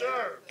Yes,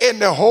 sir. in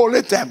the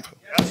holy temple.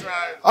 That's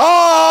right.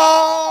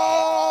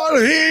 All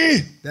he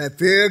That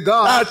fear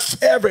God.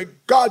 that's every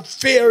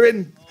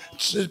God-fearing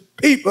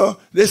people,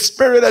 the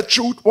spirit of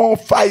truth won't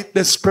fight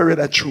the spirit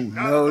of truth.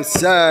 No,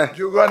 sir.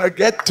 You're going to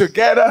get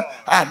together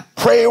and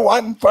pray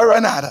one for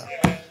another.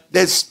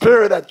 The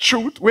spirit of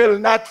truth will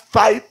not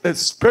fight the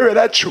spirit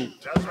of truth.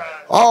 That's right.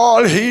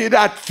 All he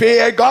that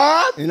fear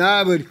God, And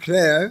I will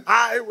declare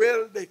I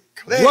will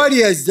declare. what he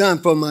has done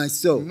for my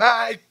soul.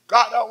 My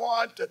God, I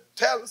want to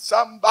tell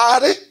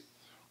somebody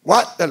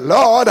what the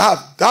Lord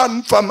have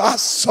done for my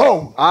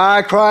soul.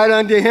 I cried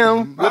unto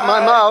him with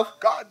my mouth.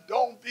 God,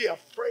 don't be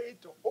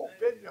afraid to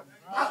open your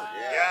mouth.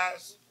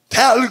 Yes.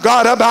 Tell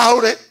God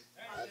about it.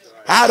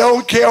 I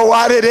don't care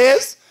what it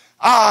is.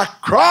 I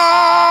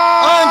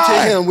cry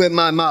Unto him with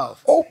my mouth.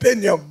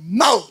 Open your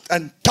mouth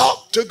and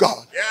talk to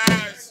God.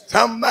 Yes.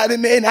 Somebody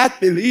may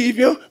not believe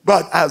you,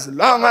 but as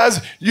long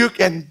as you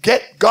can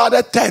get God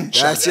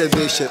attention. That's it,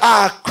 Bishop.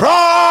 I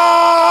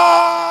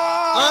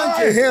cry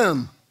Unto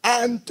him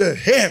unto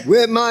him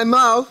with my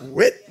mouth.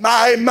 with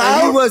my And he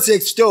mouth. was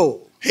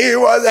extolled He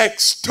was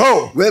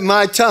extolled with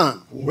my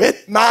tongue.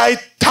 with my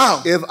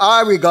tongue. If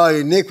I regard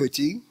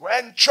iniquity,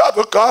 When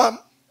trouble comes,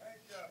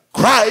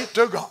 cry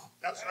to God.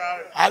 That's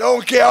right. I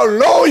don't care how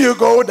low you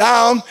go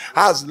down,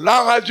 as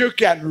long as you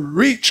can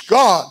reach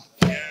God,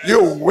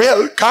 you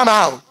will come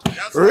out.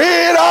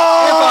 Read If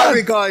I on.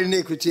 regard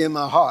iniquity in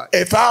my heart,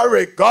 If I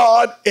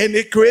regard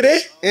iniquity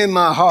in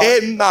my heart,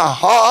 in my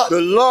heart,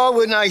 the Lord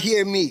will not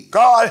hear me.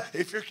 God,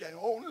 if you can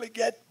only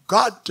get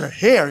God to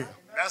hear you,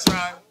 That's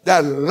right.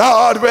 the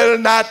Lord will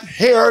not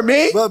hear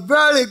me. But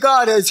verily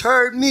God has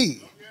heard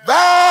me. Verily.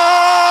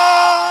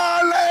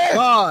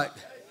 God.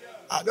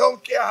 I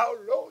don't care how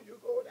low you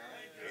go down.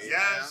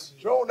 Yes.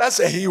 Jonah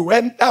said he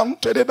went down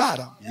to the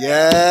bottom.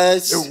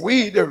 Yes. The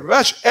weed, the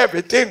rush,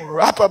 everything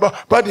wrap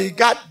up, but he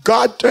got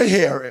God to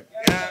hear him.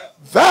 Yeah.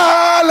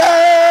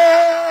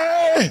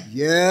 Valley.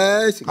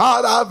 Yes.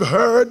 God have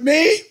heard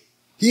me.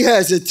 He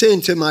has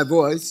attended to my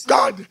voice.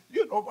 God,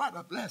 you know what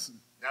a blessing.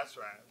 That's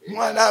right.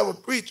 When I was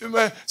preaching,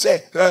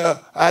 say,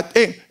 I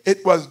think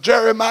it was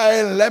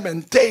Jeremiah in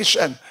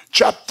Lamentation,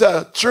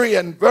 chapter 3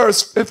 and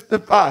verse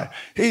 55.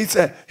 He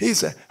said,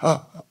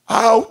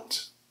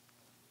 out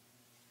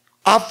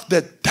of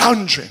the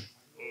dungeon.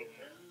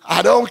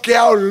 I don't care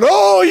how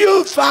low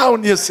you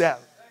found yourself.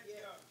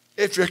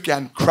 If you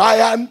can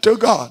cry unto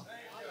God.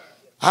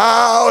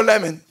 How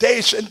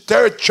Lamentation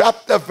 3rd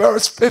chapter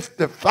verse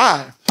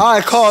 55.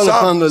 I call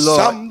upon the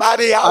Lord.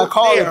 Somebody out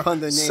call there,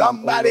 upon the name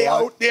somebody of the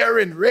Lord. out there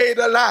in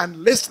Raider land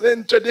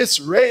listening to this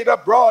Raider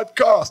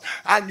broadcast,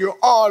 and you're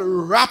all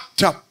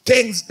wrapped up,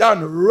 things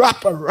done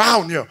wrap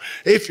around you.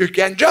 If you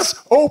can just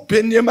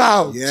open your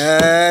mouth.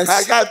 Yes.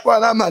 I got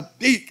one of my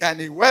deacon,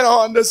 he went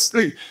on to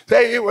sleep.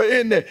 They were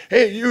in there.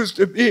 He used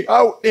to be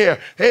out there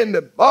in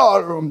the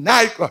ballroom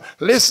nightclub,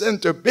 listen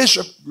to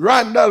Bishop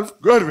Randolph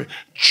Goodwin,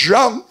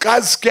 drunk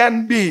as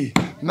can be.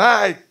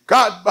 My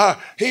God, but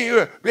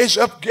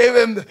Bishop gave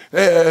him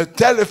the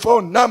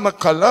telephone number,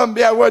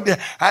 Columbia,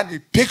 and he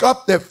picked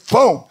up the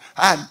phone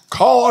and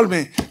called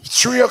me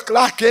 3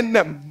 o'clock in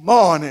the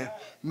morning.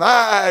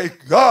 My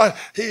God,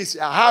 he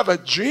said, I have a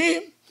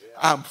dream.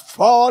 I'm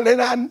falling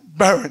and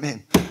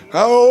burning.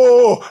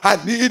 Oh,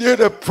 I need you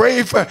to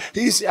pray for.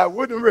 He said, I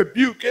wouldn't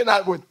rebuke him. I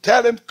would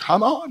tell him,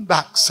 come on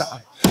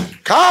backside.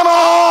 Come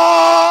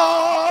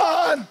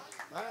on.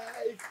 My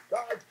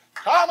God,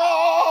 come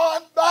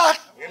on back.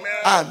 Amen.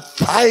 And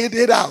fight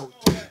it out.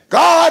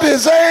 God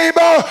is able.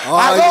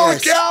 I don't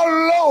yes. care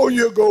how low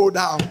you go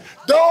down.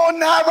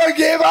 Don't ever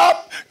give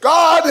up.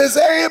 God is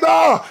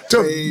able to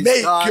Praise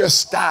make God. you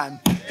stand.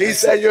 He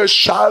said, you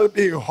shall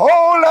be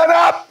holding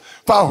up.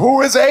 For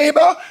who is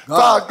able?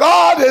 God. For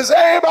God is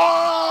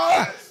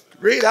able.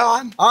 Read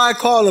on. I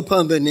call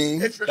upon the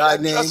name, If you thy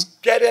can name.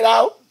 just get it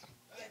out.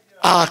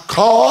 I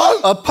call.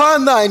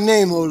 Upon thy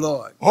name, O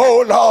Lord.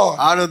 Oh Lord.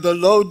 Out of the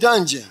low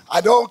dungeon.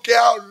 I don't care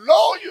how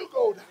low you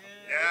go down.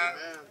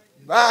 Yeah.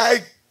 My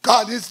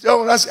God is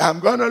telling us, I'm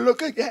going to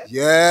look again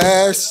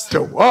Yes.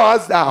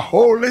 towards the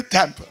holy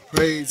temple.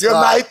 Praise You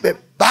God. might be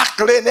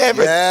battling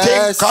everything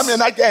Yes. coming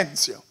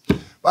against you.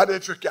 But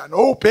if you can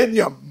open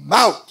your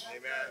mouth,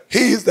 Amen.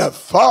 He's the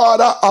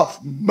Father of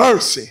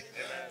mercy.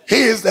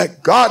 He is the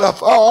God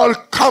of all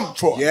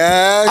comfort.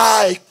 Yes.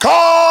 I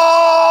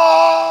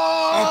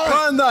call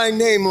Upon thy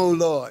name, O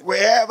Lord.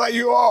 wherever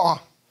you are,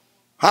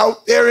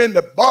 out there in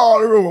the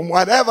ballroom,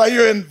 whatever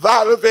you're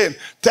involved in,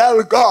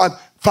 tell God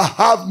for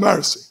have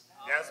mercy.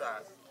 Yes, sir.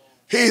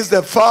 He's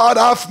the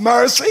Father of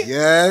mercy.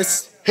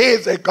 Yes. He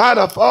is the God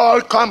of all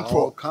comfort.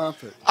 All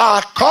comfort.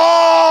 I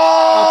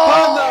call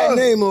Upon thy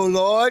name, O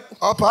Lord.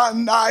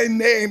 upon thy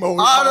name, O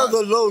Out of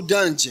Lord. the low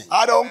dungeon.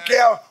 I don't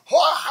care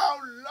how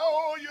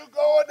low you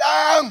go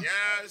down.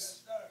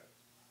 Yes.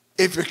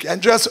 If you can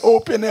just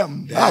open your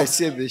mouth That's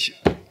it, Bishop.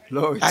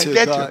 Glory and to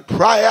get God. your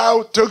cry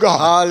out to God.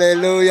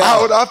 Hallelujah.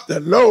 Out of the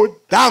low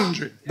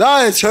dungeon. Thou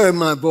hast heard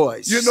my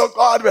voice. You know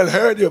God will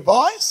hear your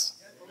voice.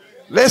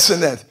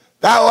 Listen it.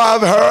 Thou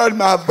have heard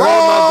my voice. Heard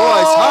my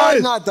voice.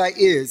 Hide not thy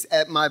ears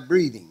at my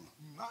breathing.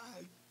 My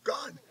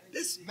God,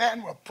 this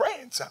man was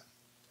praying something.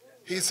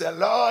 He said,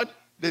 Lord,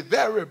 the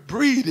very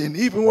breathing,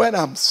 even when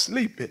I'm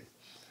sleeping,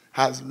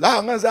 as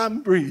long as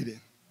I'm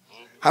breathing,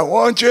 I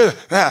want you,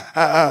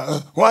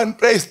 one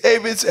place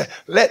David said,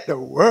 let the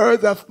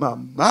words of my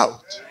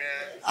mouth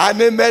and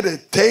the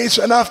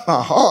meditation of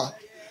my heart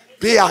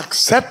be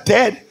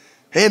accepted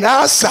in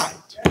our sight.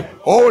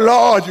 Oh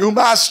Lord, you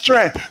my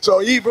strength.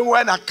 So even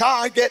when I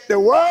can't get the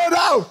word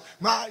out,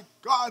 my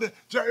God,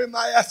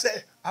 Jeremiah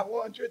said, I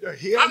want you to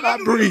hear my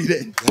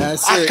breathing.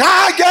 That's I it.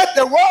 can't get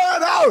the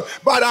word out,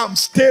 but I'm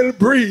still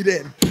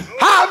breathing.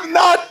 Have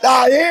not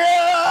thy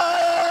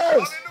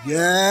ears.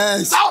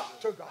 Yes. Talk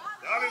to God.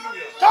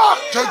 Hallelujah. Talk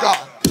to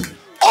God.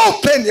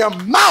 Open your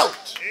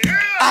mouth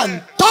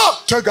and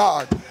talk to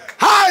God.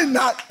 Hide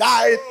not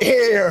thy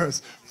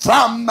ears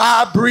from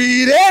my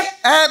breathing.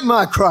 At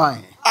my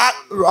crying.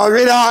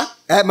 Read on.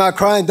 At my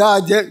crying,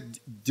 thou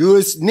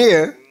doest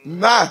near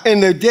My in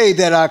the day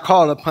that I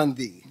call upon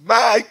thee.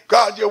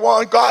 God, you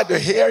want God to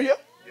hear you?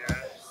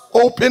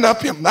 Open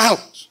up your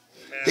mouth.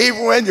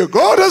 Even when you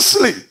go to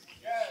sleep.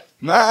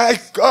 My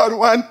God,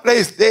 one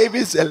place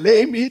David said,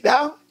 lay me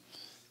down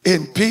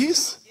in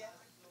peace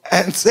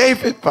and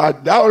save it, for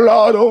thou,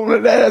 Lord, only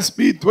let us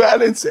be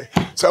dwelling.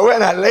 So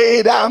when I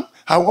lay down,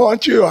 I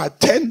want you to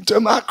attend to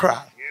my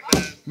cry.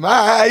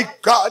 My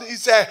God, he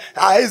said,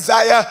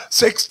 Isaiah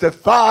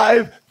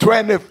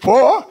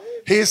 65:24.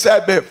 He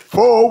said,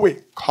 before we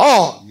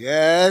call,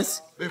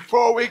 Yes.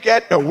 before we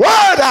get the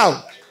word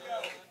out,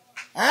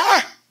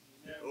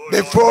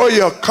 before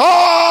you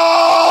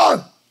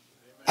call,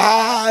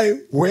 I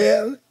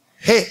will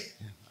hear.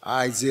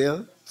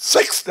 Isaiah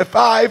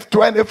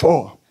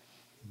 65:24.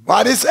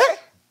 What is it?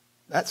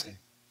 That's it.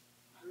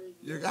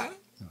 You got it?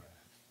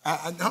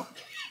 No.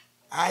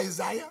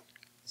 Isaiah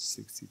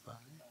 65.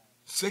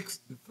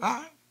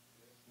 65.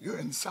 You're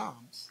in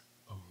Psalms.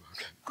 Oh,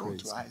 okay. Go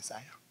Praise to God.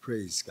 Isaiah.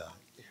 Praise God.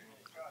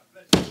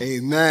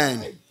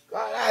 Amen.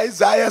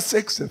 Isaiah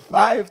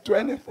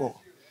 65:24.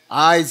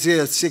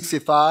 Isaiah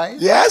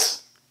 65,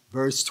 Yes?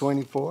 verse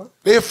 24.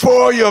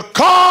 Before you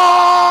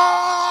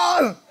call.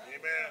 Amen.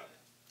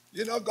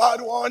 You know,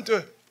 God wants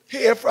to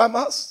hear from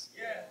us.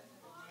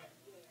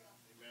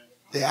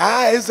 The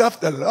eyes of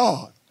the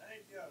Lord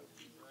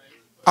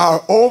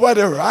are over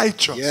the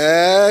righteous.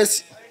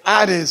 Yes.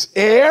 And his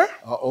ear,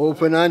 Are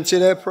open unto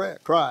their prayer.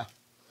 Cry.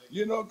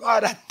 you know,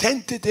 God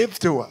attentive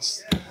to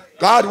us.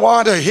 God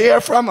wants to hear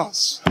from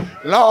us.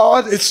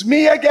 Lord, it's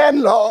me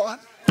again, Lord.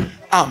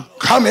 I'm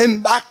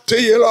coming back to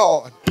you,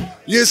 Lord.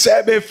 You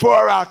said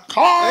before I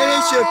call. And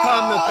it shall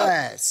come to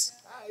pass.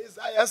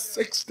 Isaiah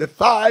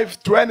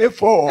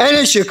 65:24. And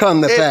it shall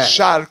come to It pass.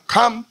 shall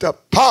come to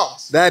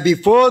pass. That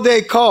before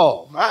they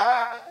call.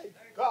 My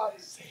God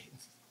says.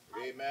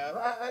 Amen.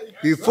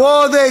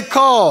 Before they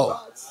call.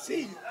 God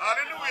see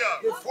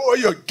Hallelujah. before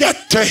you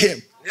get to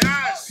him.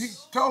 Yes. He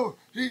told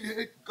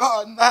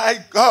God, my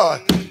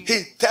God,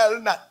 he tell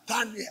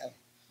Nathaniel.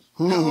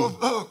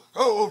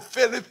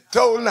 Philip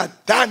told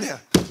Nathaniel,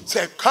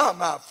 said,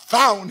 come, I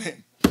found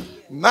him.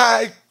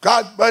 My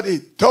God, but he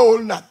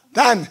told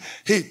Nathaniel,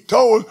 he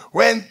told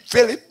when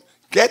Philip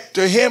get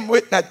to him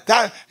with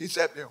Nathaniel, he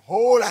said,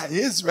 behold, an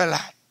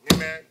Israelite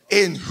Amen.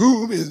 in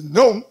whom is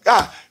known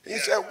God. He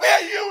said,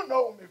 where you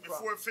know me from?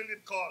 Before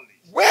Philip called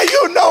thee. Where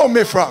you know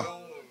me from?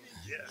 Oh,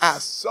 yes. I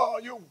saw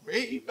you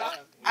way back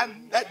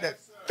under the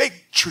fig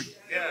tree.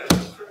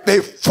 Yes.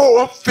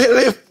 Before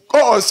Philip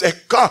goes,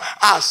 said, God,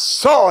 I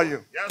saw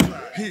you. That's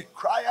right. He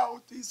cried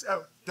out, he said,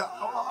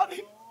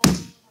 Lord,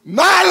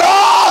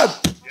 my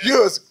Lord,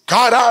 you is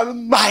God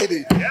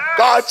Almighty. Yes.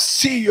 God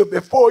see you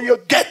before you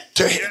get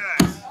to him.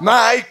 Yes.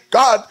 My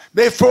God,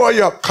 before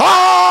you call.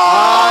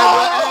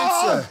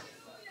 I will answer.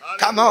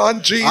 Come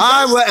on, Jesus.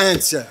 I will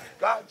answer.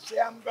 God say,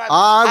 I'm going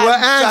I will to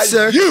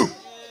answer answer. you.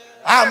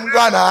 I'm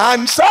going to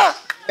answer.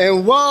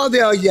 And while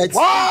they are yet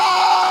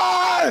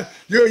While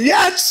you're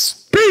yet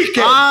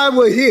speaking. I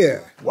will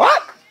hear.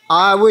 What?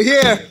 I will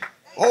hear.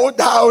 O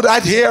thou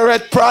that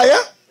heareth prayer,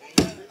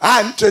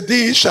 and to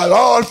thee shall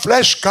all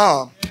flesh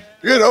come.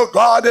 You know,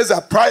 God is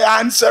a prayer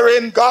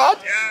answering God.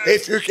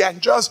 If you can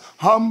just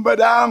humble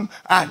down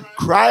and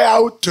cry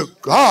out to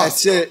God.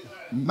 That's it.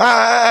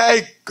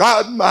 My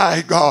God,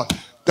 my God.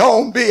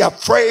 Don't be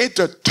afraid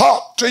to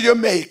talk to your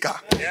maker.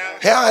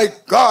 My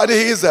God, he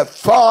is the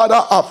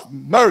Father of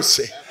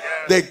mercy,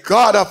 the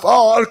God of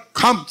all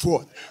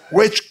comfort,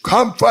 which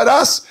comfort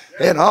us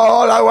in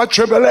all our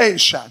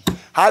tribulation.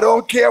 I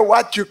don't care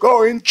what you're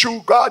going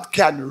through, God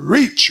can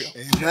reach you.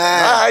 Amen.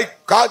 My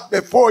God,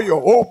 before you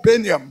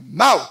open your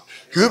mouth,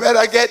 you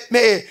better get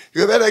me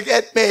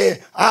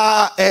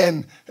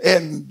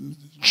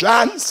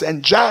in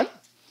St. John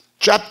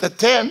chapter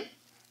 10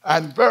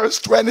 and verse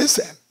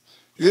 27.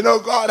 You know,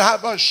 God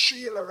have a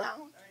shield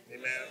around.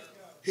 Amen.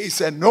 He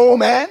said, no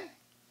man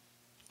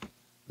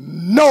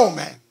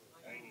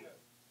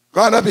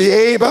gonna be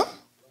able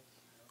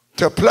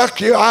to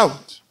pluck you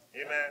out.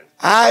 Amen.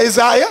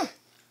 Isaiah,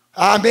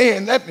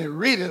 let me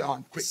read it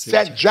on quick.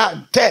 St.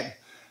 John 10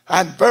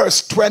 and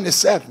verse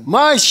 27.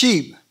 My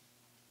sheep.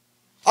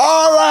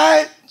 All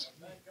right.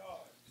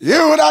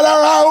 You that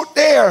are out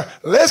there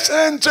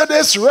listening to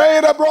this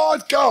radio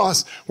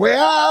broadcast,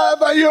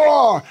 wherever you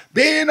are,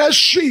 being a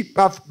sheep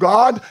of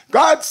God,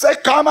 God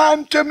said, come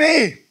unto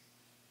me,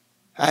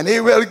 and he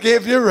will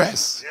give you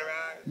rest.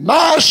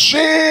 My sheep.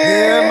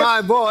 Hear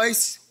my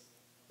voice.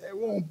 They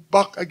won't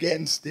buck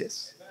against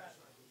this.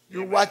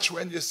 You watch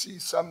when you see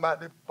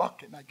somebody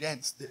bucking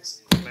against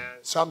this.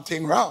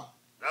 Something wrong.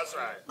 That's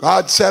right.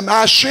 God said,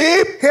 my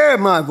sheep, Hear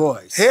my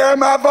voice. hear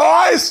my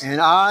voice. And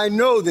I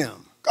know them.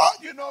 God,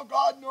 you know,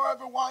 God know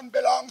everyone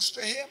belongs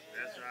to him.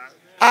 That's right.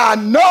 I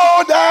know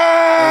And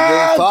they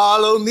that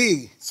follow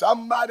me.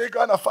 somebody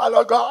gonna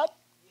follow God.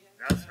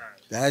 That's right.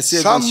 That's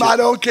it. Somebody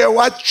don't care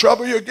what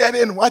trouble you get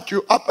in, what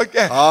you up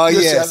against. Oh, you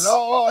yes. say,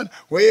 Lord,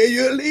 where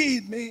you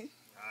lead me,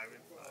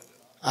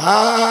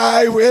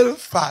 I will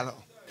follow.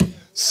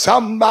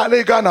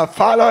 Somebody gonna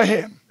follow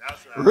him.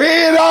 That's right.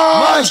 Read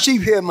My on.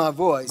 sheep hear my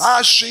voice.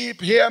 My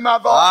sheep hear my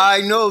voice.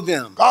 I know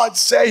them. God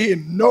say he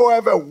know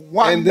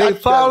everyone. And they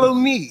that follow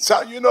does. me.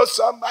 So you know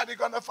somebody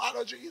gonna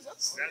follow Jesus.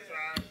 That's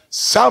right.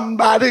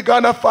 Somebody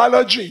gonna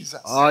follow Jesus.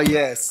 Oh,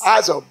 yes.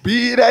 As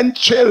obedient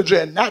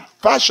children, not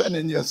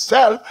fashioning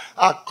yourself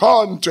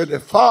according to the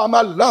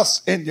former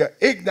lust in your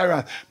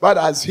ignorance. But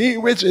as he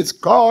which is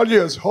called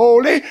you is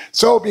holy,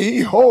 so be he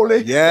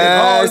holy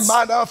Yes. in all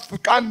manner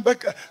of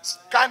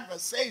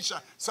conversation.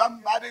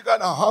 Somebody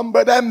gonna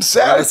humble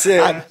themselves That's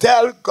it. and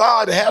tell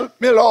God, help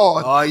me,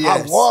 Lord. Oh,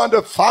 yes. I want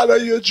to follow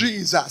you,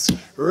 Jesus.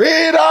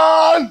 Read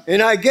on.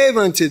 And I gave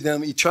unto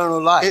them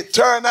eternal life.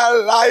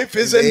 Eternal life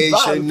is They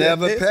involved shall in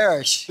never this.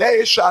 perish.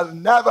 They shall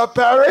never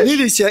perish.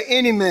 Neither shall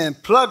any man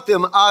pluck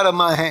them out of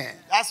my hand.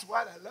 That's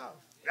what I love.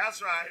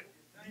 That's right.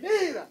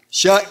 Neither.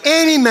 Shall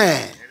any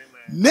man,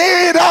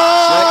 Neither.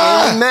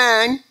 shall any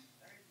man,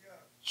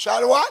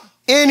 Shall what?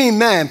 any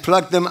man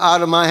pluck them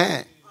out of my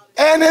hand.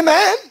 Any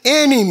man?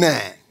 Any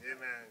man,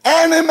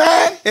 Any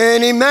man?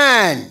 any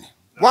man.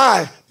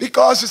 Why?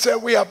 Because he said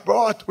we are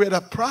bought with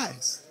a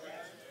price.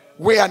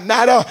 We are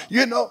not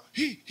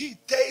he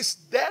tastes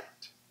death.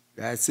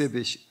 That's it,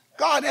 Bishop.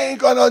 God ain't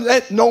gonna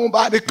let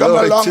nobody come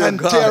Glory along to and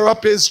God. tear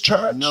up his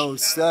church. No,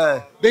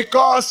 sir.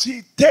 Because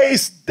he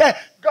tastes death.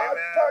 God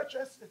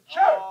purchased the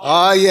church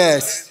Oh,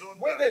 yes.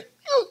 with it.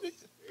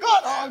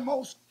 God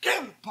almost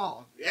killed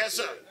Paul. Yes,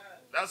 sir.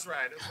 That's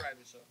right. That's right,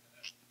 sir.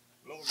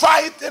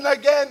 Fighting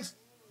against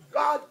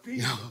God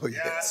people. Oh,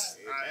 yes.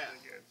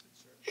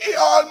 He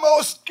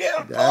almost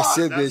killed That's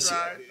Paul. it, That's Bishop.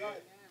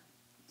 right.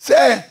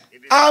 Say,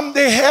 I'm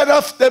the head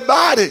of the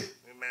body.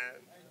 Amen.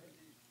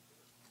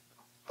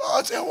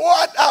 God said,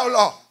 what thou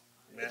Lord?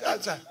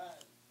 God said,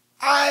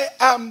 I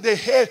am the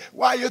head.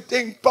 Why you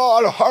think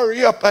Paul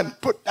hurry up and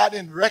put that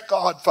in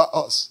record for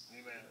us?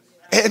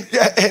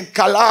 In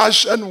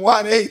Colossians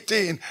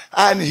 1:18.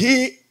 And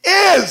he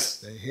is.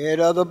 The head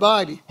of the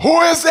body.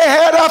 Who is the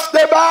head of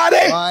the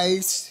body?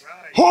 Christ.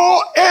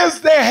 Who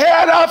is the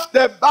head of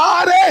the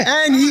body?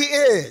 And he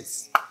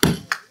is.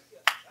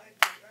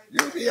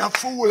 You be a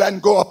fool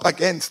and go up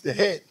against the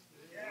head.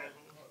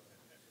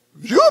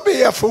 You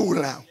be a fool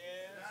now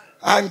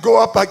and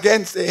go up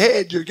against the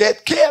head. You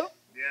get killed.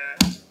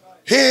 Yeah.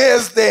 He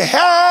is the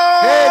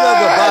head, Head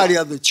of the body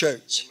of the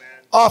church.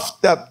 of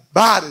the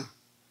body.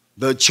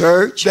 The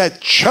church, The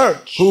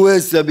church. who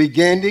is the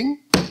beginning,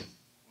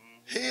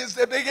 He is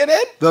the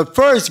beginning. the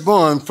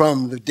firstborn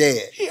from the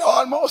dead. He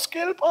almost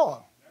killed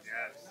Paul.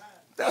 Yes.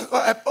 That's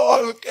why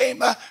Paul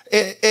came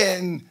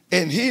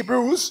in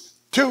Hebrews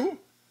 2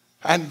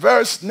 and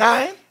verse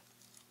 9.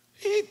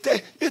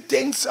 You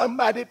think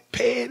somebody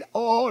paid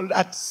all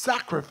that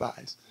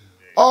sacrifice,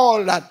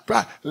 all that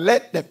price?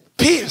 Let them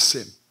pierce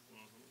him.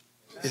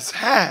 His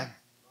hand,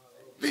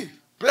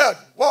 blood,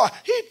 water.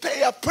 He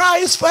paid a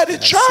price for the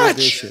That's it, church.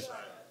 Bishop.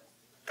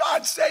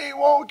 God say he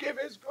won't give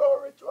his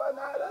glory to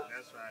another.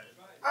 That's right.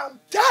 I'm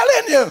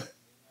telling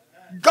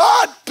you,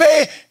 God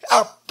paid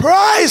a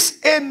price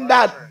in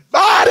that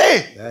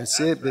body. That's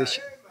it,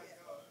 Bishop.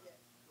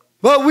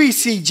 But we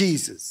see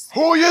Jesus.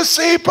 Who you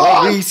see, But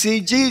Paul? we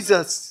see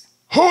Jesus.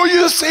 Who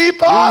you see,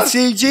 Paul? We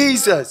see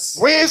Jesus,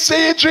 We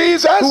see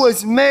Jesus. who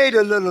was made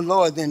a little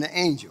lower than the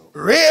angel,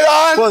 Read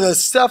on. for the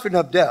suffering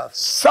of death,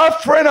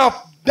 Suffering of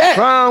death.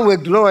 crowned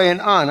with glory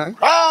and honor,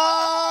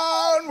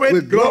 Crowned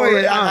with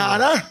glory and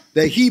honor.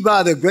 that he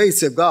by the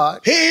grace of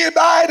God He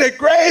by the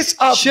grace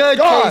of should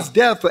God. taste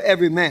death for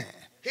every man.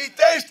 He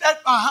tasted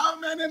for how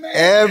many men?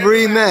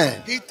 Every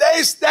man. He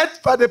tasted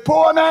for the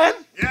poor man.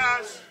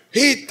 Yes.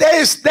 He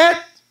tasted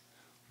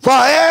for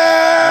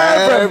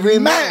every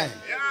man.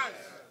 Yes.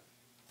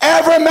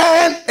 Every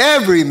man.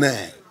 Every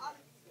man.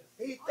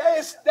 He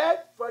tasted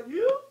for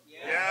you.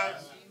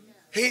 Yes.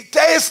 He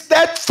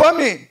tasted for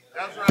me.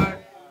 That's right.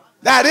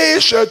 That he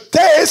should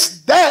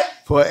taste death.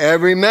 For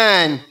every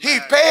man. He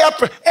pay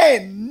up.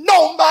 Ain't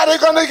nobody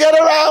gonna get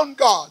around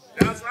God.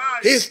 That's right.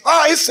 His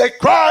voice said,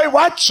 cry,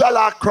 what shall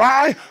I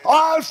cry?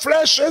 All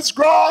flesh is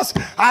grass,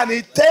 and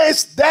he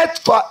tastes death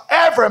for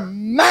every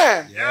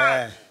man.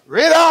 Yes.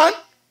 Read on.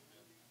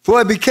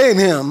 For it became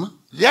him,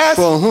 Yes.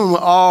 for whom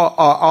all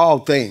are all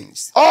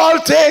things, All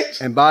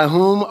things. and by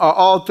whom are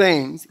all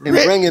things, in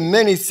Re- bringing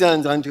many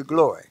sons unto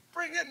glory.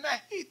 Bring it, man.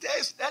 He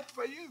tastes death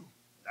for you.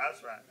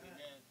 That's right.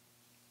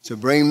 To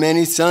bring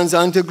many sons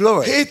unto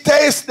glory. He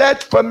tastes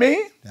death for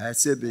me.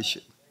 That's it,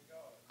 Bishop.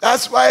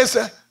 That's why I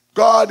said,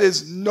 God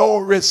is no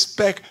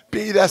respect.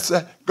 Peter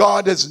said,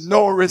 God is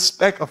no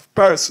respect of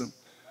person,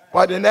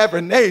 but in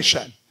every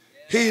nation.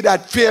 He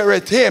that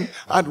feareth him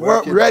and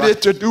work ready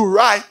to do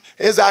right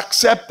is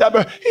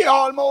acceptable. He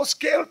almost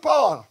killed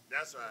Paul.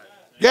 That's right.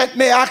 Get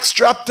me Acts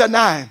chapter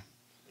 9.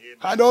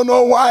 I don't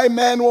know why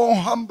men won't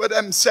humble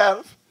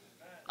themselves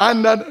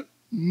under the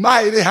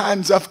mighty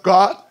hands of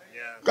God.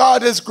 Yeah.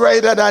 God is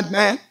greater than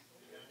man.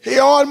 He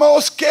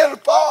almost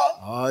killed Paul.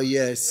 Oh,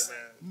 yes.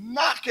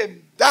 Knock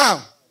him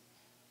down.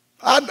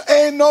 And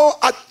ain't no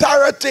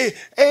authority,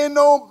 ain't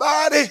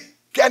nobody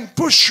can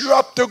push you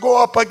up to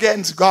go up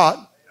against God.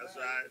 That's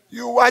right.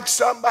 You watch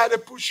somebody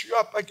push you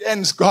up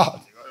against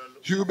God,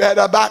 you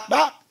better back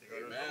back.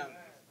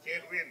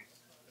 Can't win.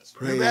 You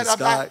Praise better back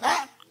God.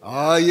 back.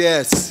 Oh,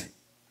 yes.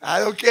 I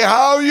don't care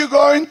how you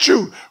going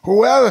through.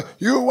 Whoever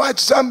you watch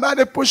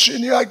somebody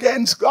pushing you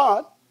against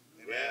God,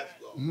 Yes.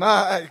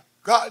 my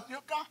God, you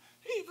got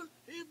even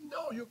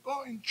though you're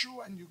going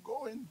through and you're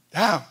going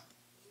down.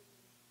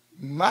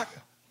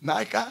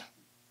 Micah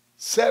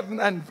 7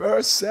 and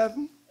verse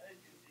 7.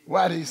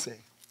 What did he say?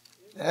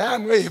 And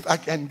I'm waiting if I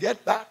can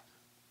get back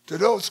to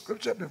those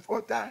scriptures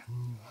before time.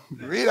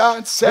 Read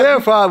on 7.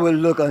 Therefore I will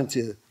look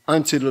unto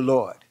the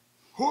Lord.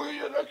 Who are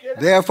you looking at?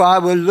 Therefore I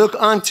will look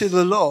unto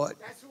the Lord.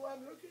 That's who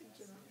I'm looking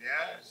to.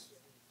 Yes.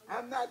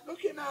 I'm not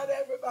looking at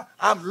everybody.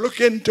 I'm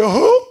looking to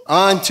who?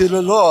 Unto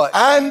the Lord.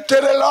 Unto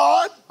the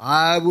Lord.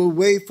 I will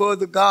wait for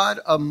the God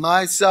of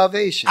my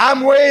salvation.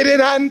 I'm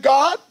waiting on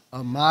God.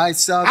 Of my I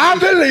salvation.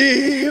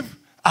 believe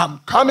I'm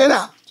coming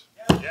out.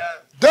 Yes.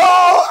 Though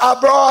I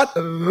brought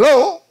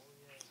low,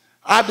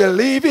 I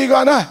believe He's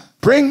gonna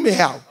bring me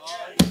out.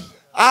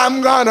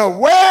 I'm gonna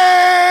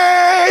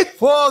wait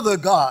For the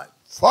God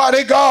for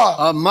the God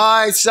of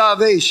my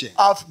salvation.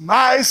 of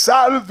my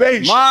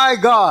salvation. My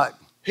God.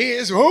 He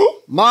is who?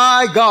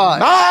 My God.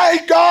 My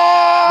Will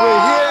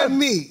God. hear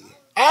me.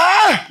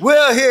 Ah,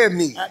 Will hear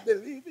me. I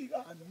believe He's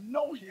gonna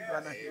know He's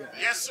gonna hear me.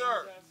 Yes,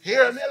 sir.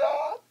 Hear me,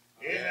 Lord.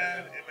 Amen.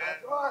 Amen.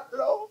 Brought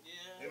low.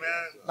 Amen.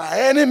 My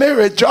enemy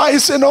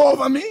rejoicing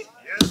over me.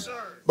 Yes, sir.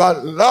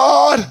 But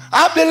Lord,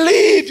 I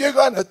believe you're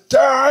going to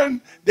turn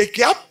the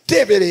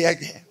captivity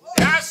again.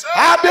 Yes, sir.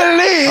 I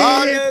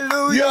believe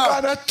Hallelujah.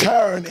 you're going to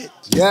turn it.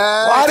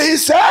 Yes. What did he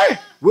say?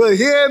 Will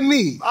hear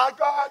me. My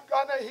God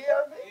gonna hear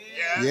me.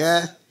 Yes.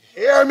 Yeah.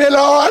 Hear me,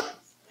 Lord.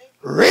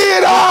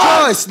 Read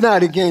on. Rejoice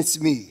not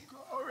against me,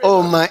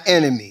 O my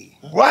enemy.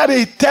 What did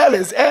he tell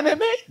his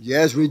enemy?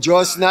 Yes,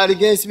 rejoice not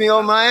against me,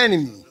 O my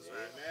enemy.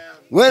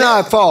 When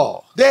I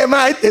fall. They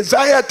might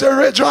desire to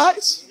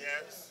rejoice.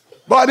 Yes.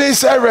 But he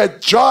said,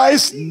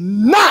 rejoice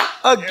not,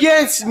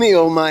 Against me,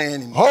 O my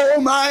enemy.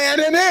 oh my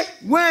enemy.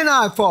 When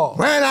I fall,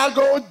 When I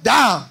go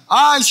down,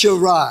 I shall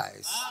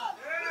rise.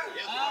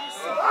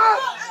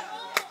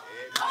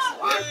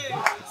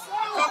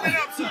 Coming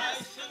up, sir.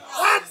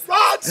 what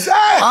God said.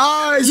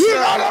 I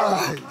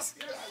shall rise.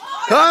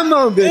 Come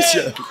on,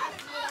 Bishop.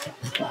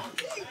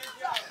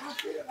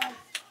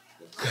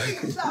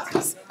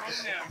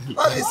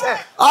 What he said?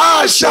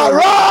 I shall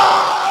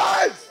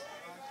rise.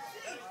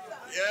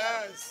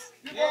 Yes.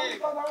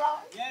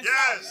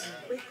 Yes.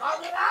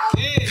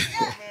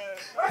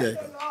 Okay.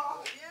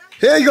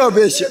 Here you go,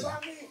 Bishop.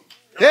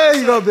 Here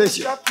you go,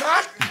 Bishop.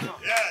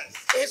 Yes.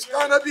 It's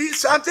gonna be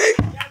something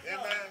Amen.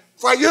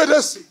 for you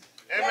to see.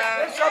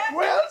 Amen. Bishop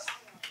Wills,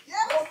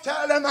 don't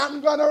tell them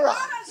I'm gonna rise.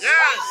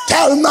 Yes.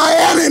 Tell my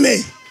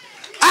enemy,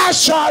 I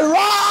shall rise.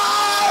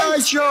 I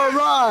shall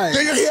rise.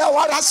 Do you hear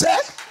what I said?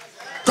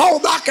 Go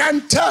back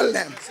and tell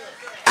them,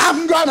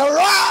 I'm gonna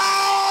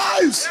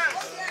rise.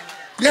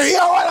 You hear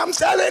what I'm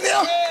telling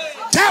you?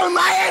 Tell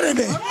my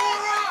enemy,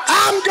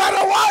 I'm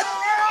gonna what?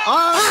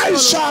 I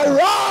shall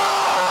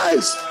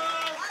rise.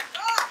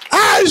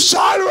 I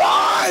shall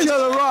rise.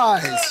 Shall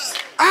rise.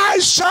 I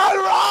shall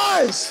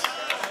rise.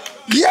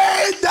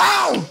 Yea,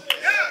 down.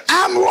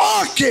 I'm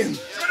walking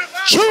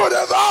through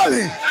the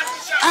valley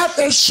at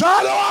the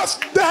shadow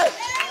of death.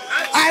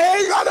 I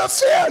ain't gonna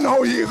fear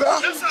no evil,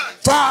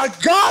 for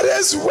God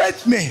is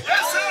with me.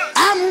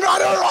 I'm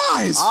gonna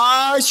rise.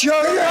 I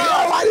shall You hear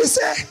rise. what he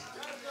said?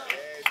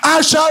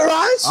 I shall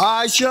rise.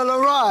 I shall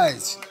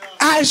arise.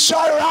 I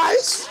shall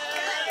rise.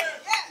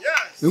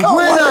 And Don't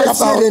when worry I about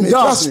sit in me.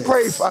 Just darkness,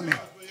 pray for me.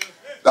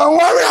 Don't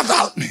worry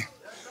about me.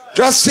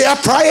 Just say a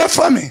prayer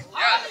for me.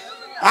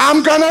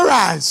 I'm gonna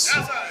rise.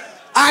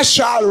 I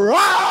shall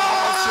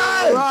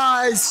rise.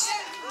 rise.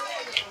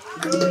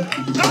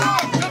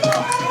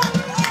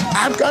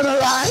 I'm gonna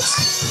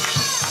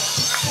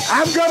rise.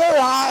 I'm gonna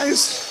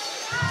rise.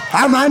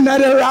 I'm under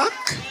the rock.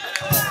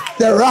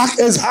 The rock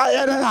is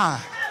higher than I.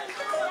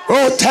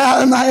 Oh,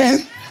 tell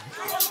my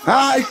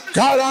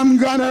God, I'm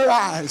gonna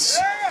rise.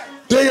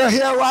 Do you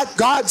hear what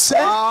God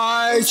said?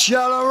 I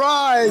shall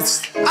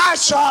arise. I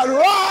shall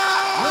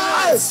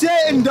I rise. sit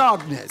in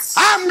darkness.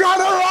 I'm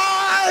gonna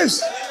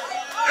rise.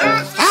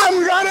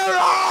 I'm gonna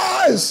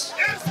rise.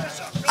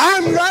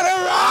 I'm gonna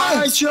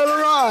I rise. shall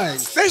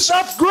arise.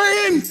 Bishop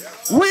Green,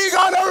 we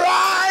gonna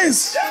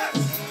rise.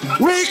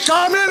 We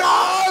coming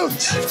out.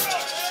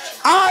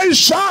 I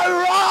shall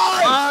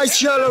rise. I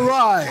shall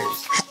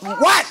arise.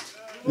 What?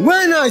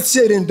 When I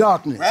sit in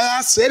darkness, When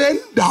I sit in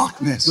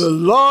darkness. the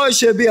Lord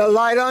shall be a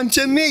light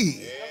unto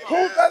me. Who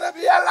gonna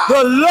be alive?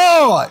 The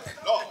Lord.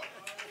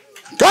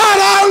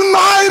 God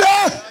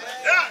Almighty.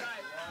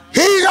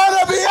 He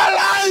gonna be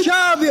alive.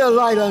 Shall be a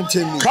light unto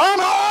me. Come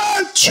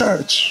on,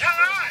 church.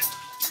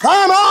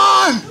 Come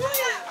on.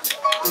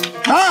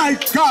 My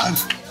God.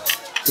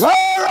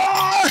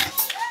 Lord,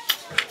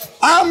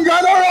 I'm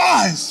gonna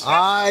rise.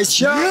 I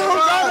shall You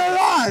arise. gonna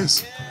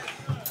rise.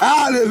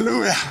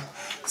 Hallelujah.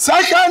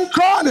 2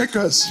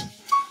 Chronicles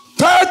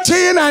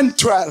 13 and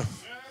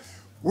 12.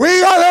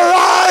 We gonna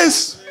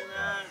rise.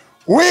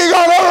 We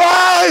gonna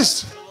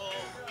rise.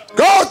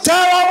 Go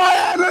tell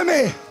our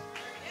enemy.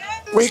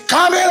 We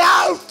coming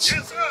out.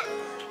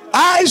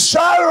 I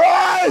shall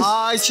rise.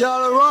 I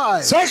shall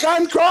arise.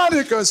 2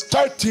 Chronicles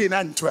 13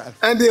 and 12.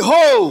 And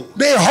behold,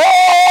 Behold,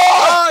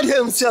 God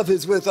himself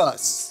is with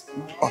us.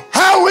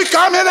 How we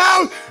coming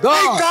out?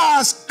 God.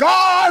 Because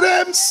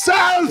God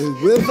himself,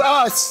 is with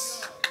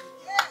us.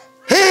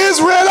 he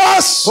is with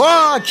us. For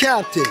our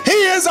captain He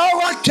is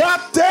our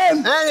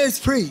captain and his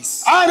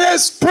priests, and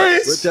his with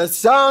priest. the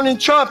sound and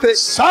trumpet,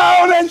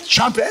 Sound and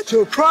trumpet.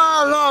 to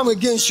cry alarm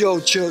against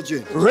your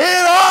children.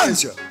 Read on.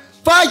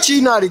 Fight ye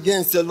not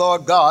against the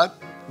Lord God.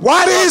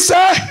 What he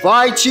said?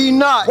 Fight ye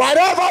not.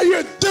 Whatever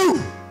you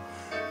do,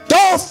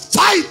 don't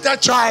fight the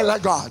child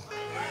of God.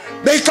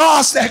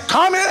 Because they're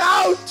coming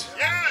out.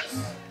 Yes.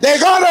 They're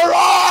gonna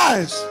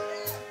rise.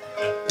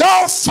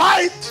 Don't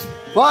fight.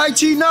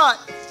 Fight ye not.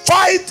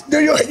 Fight.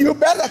 You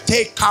better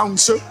take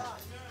counsel.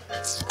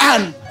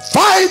 And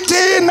fight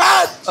ye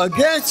not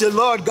Against the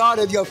Lord God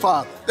of your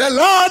father. the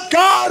Lord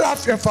God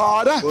of your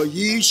father. For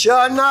ye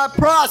shall not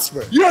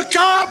prosper. You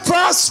can't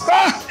prosper.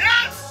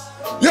 Yes.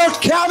 You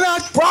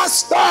cannot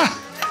prosper.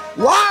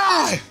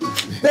 Why?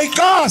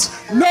 Because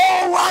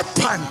no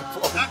weapon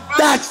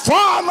that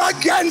form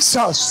against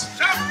us,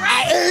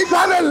 I ain't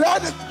gonna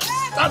let it.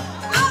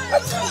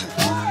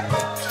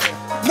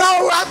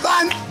 No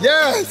weapon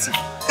Yes.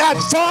 that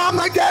form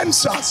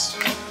against us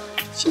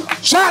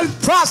shall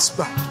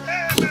prosper.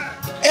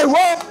 It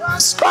won't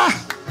prosper.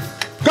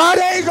 God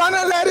ain't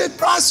gonna let it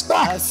prosper.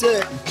 That's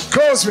it.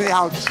 Close me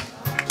out.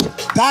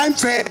 Time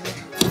fade.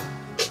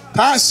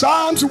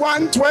 Psalms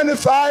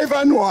 125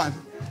 and 1.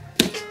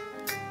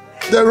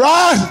 The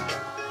rod.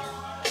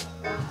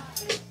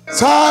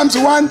 Psalms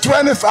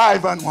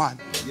 125 and 1.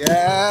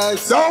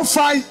 Yes. Don't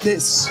fight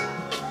this.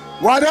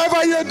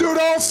 Whatever you do,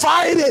 don't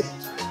fight it.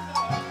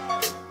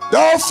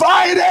 Don't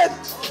fight it.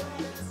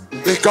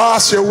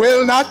 Because you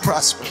will not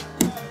prosper.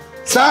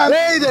 Psalm,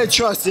 They that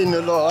trust in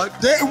the Lord,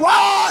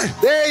 why?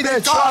 they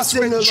that trust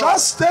in the Lord,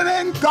 Trusting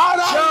in God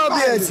shall be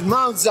Almighty. as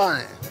Mount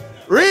Zion,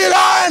 Read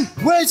on.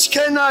 which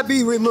cannot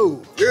be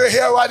removed. You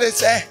hear what it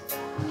say?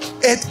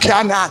 It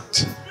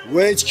cannot.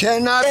 Which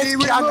cannot be It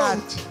removed. cannot.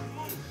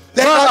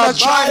 They're God gonna abide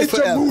try to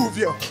forever. move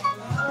you.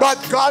 But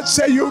God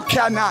said you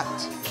cannot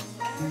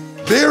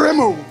be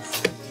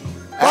removed.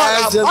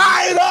 But As the-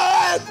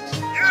 abide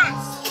Yes.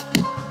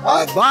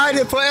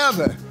 Abideth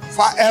forever.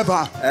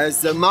 forever.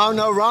 As the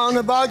mountain round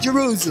about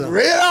Jerusalem,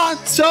 Read on.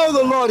 so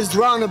the Lord is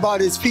round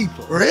about his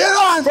people. Read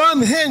on.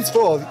 From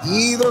henceforth,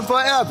 even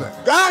forever.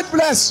 God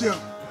bless you.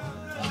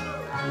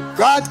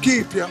 God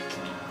keep you.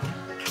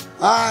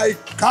 I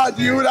God,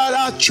 you that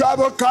are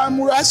trouble,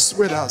 come rest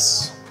with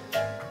us.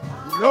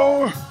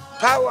 No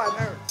power on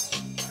earth.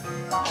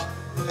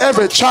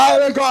 Every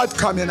child of God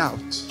coming out.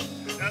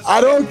 I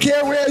don't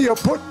care where you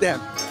put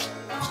them.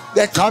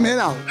 They're coming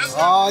out.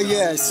 Oh,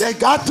 yes. They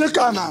got to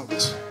come out.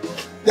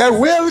 They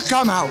will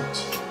come out.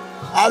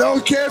 I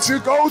don't care if you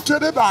go to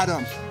the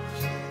bottom.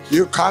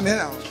 You're coming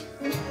out.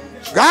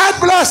 God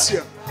bless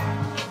you.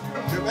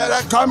 You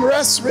better come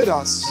rest with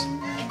us.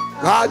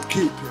 God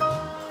keep you.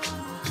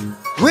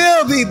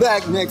 We'll be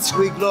back next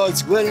week,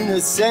 Lord's willing,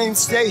 the same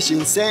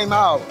station, same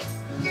hour,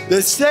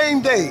 the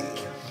same day.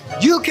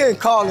 You can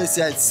call us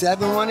at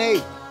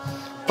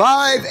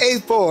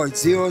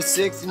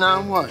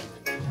 718-584-0691.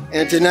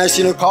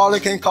 International caller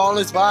can call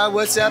us via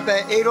WhatsApp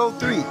at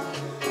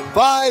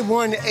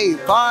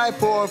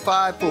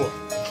 803-518-5454.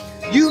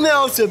 You may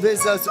also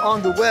visit us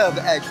on the web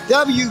at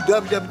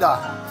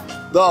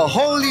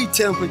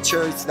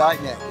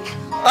www.theholytemplechurch.net.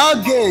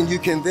 Again, you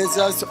can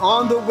visit us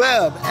on the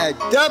web at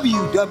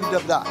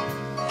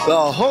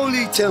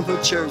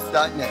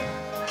www.theholytemplechurch.net.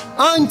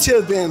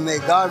 Until then, may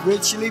God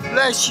richly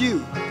bless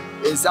you,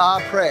 is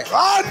our prayer.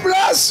 God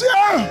bless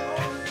you.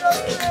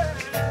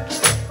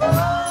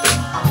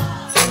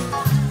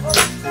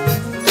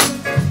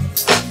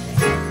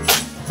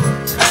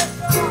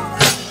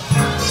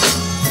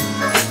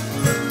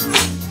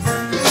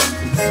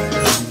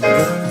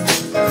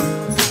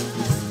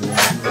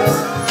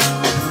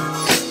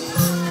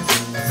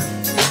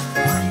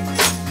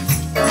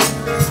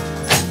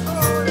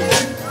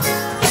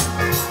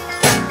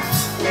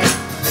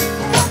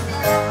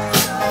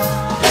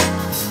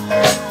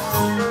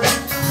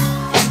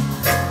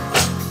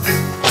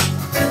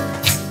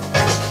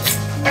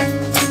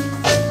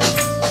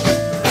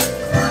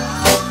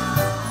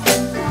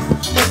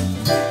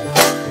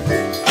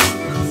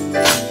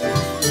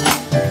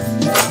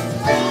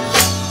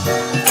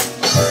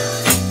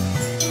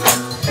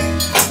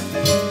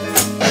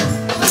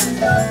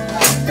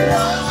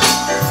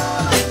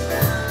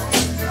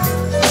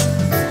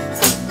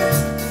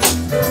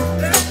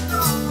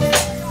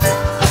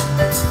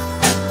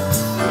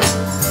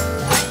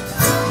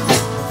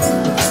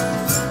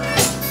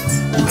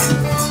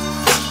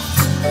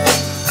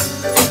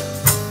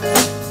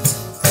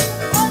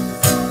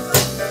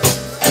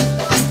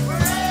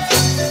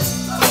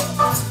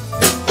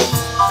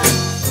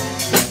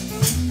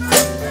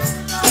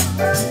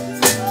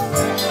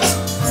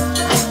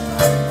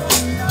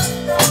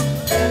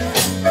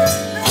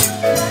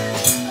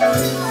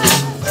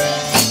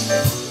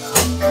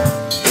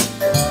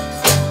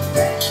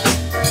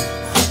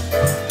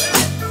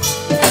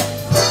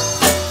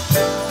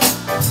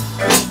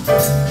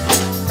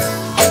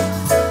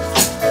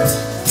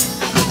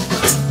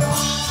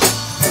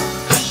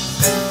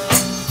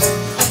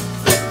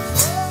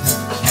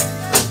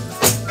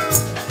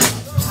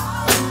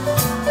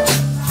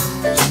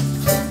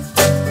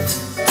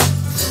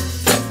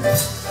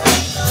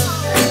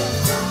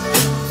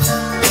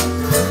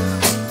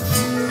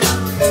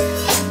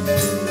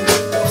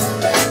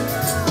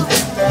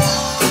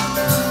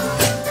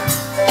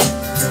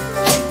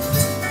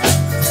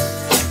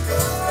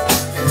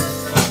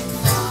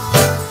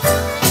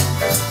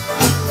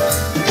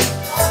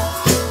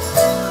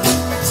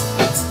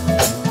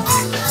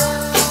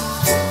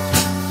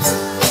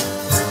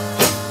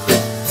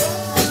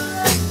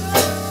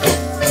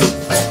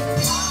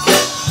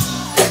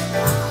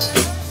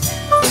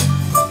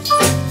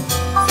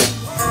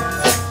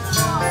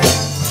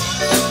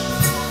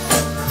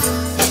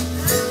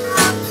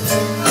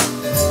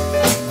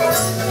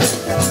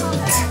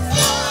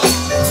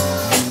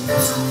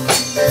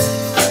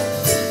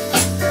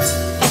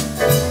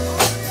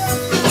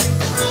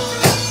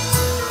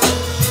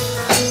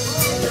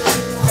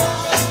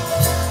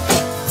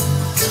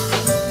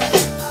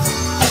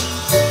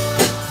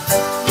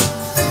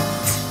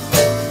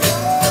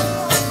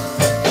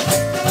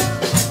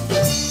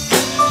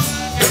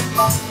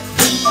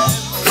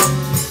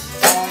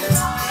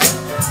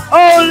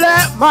 Oh,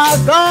 let my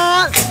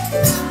God,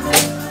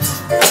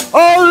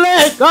 oh,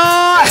 let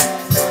God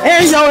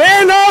and your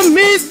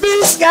enemies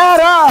be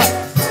scattered.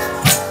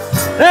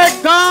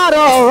 Let God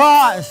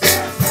arise.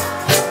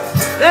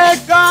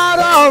 Let God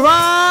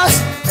arise.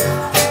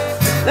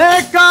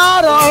 Let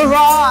God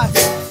arise.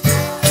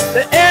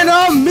 The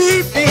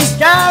enemy be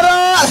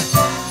scattered.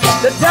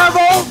 The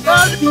devil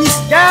must be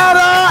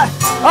scattered.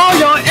 All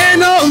your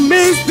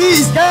enemies be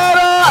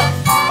scattered.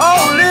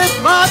 Oh,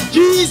 lift my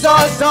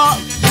Jesus up.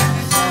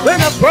 When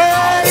the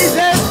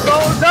praises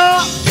goes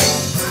up,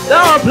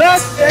 the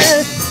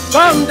blessings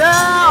come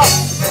down.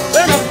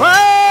 When the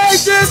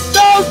praises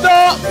goes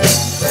up,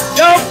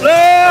 your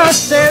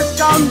blessings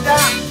come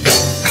down.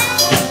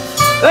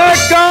 Let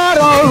God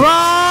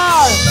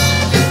arise.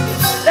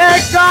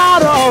 Let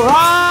God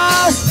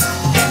arise.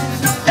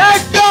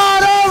 Let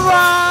God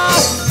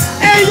arise.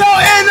 And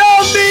your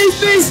enemies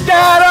be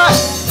scattered.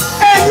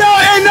 And your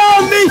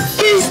enemies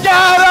be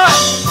scattered.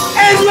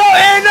 And your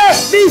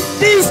enemies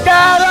be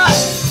scattered.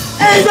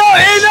 And your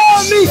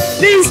enemies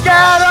be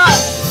scattered.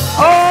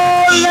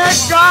 Oh, let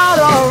God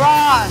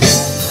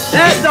arise.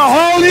 Let the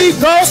Holy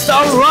Ghost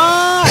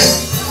arise.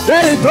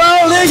 Let it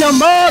dwell in your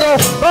mortal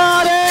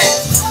body.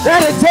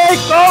 Let it take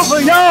over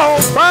your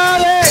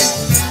body.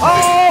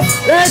 Oh,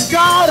 let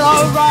God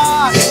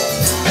arise.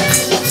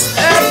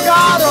 Let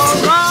God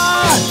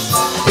arise.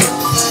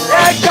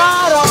 Let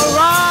God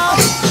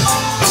arise.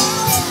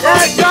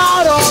 Let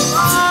God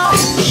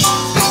arise.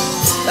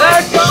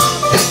 Let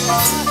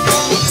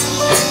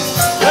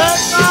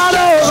God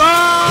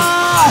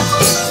arise.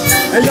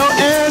 And your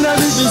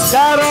enemies be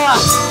scattered.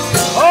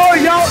 Oh,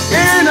 your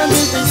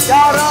enemies be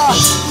scattered.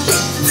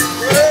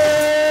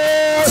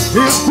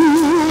 If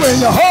you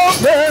and your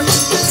hoping,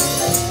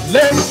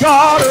 let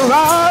God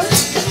arise.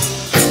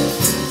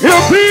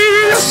 He'll be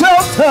your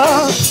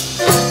shelter.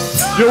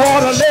 You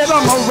ought to let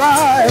him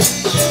arise.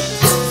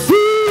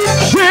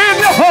 When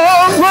you're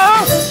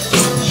hungry,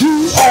 you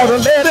ought to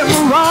let him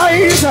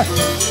arise.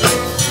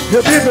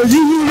 He'll give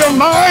you your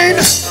mind.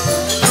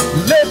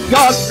 Let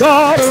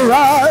God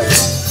arise.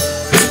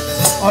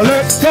 Oh,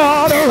 let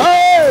God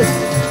arise.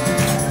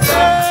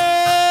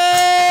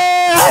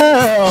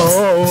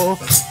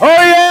 Oh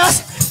yes.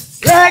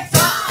 Let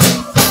God.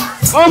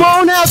 Come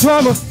on now,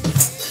 drummer.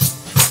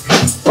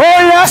 Oh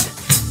yes.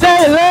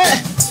 Say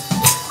let.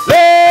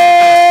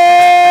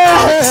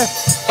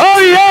 Oh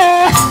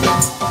yeah.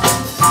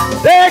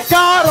 Let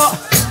God up.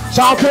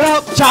 Chop it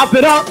up, chop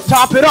it up,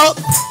 chop it up.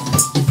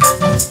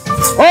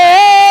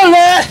 Oh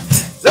let.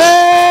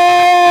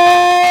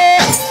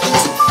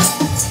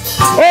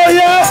 Oh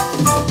yeah.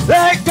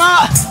 Let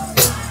God.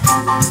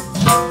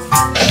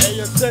 Pay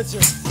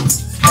attention.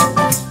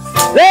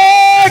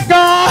 Let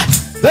God.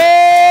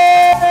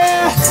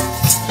 Let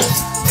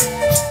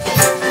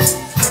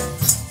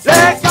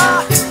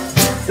God.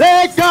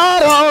 Let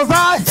God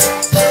arise.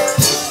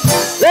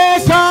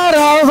 Let God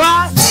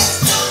arise.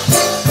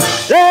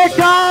 Let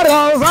God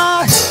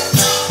arise.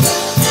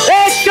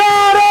 Let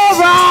God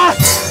arise.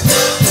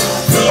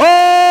 Oh,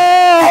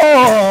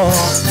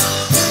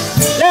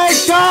 let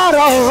God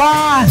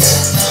arise.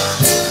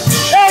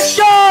 Let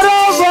God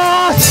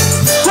arise.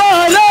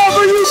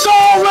 Whatever you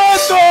going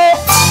through,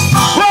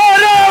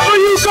 whatever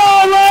you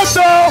going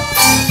through,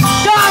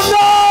 God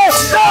knows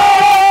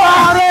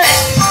about it.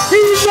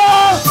 He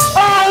knows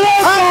all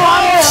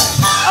about it.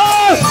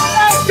 Oh,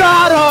 let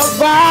God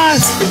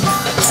arise.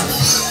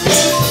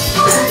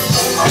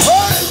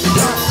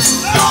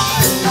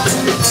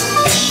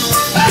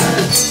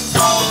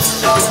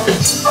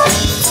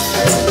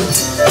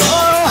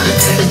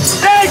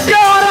 Let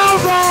God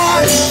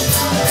arise.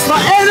 My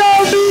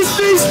enemies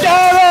be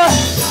scattered.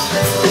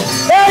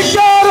 Let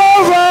God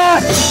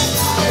arise.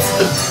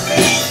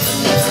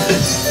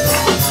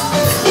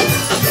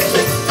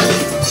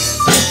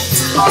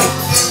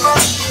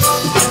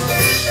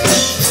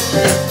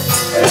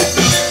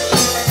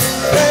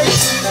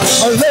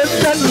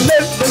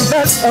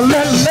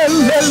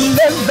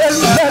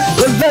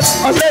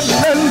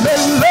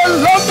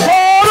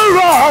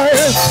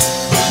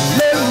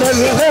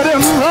 Let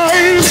him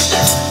rain.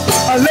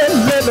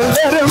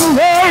 Let him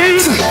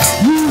rain.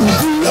 You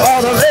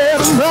ought to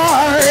let him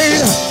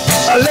rain.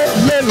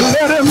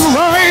 Let him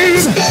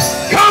rain.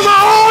 Come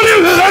on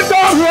and let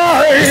God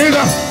rain.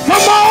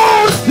 Come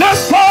on, let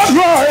God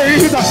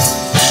rain.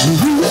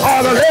 You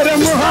ought to let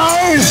him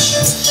rain.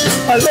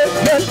 Let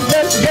God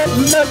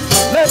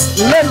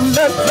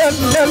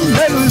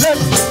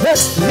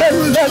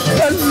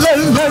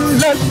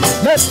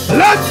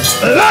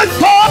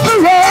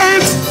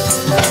rain.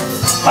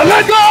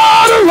 Let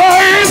God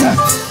rain.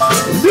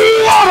 You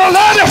ought to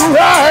let him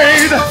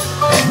rain.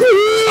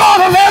 You ought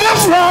to let him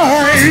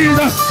rain.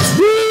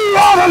 You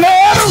ought to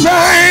let him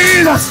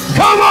rain.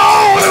 Come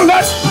on and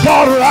let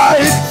God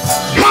rain.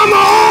 Come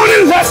on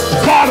and let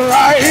God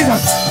rain.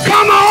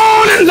 Come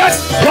on and let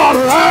God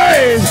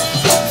rain.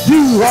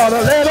 You ought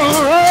to let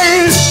him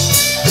rain.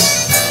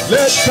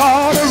 Let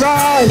God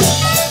arise.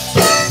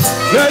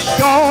 Let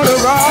God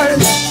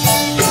arise.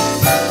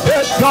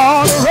 Let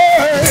God arise.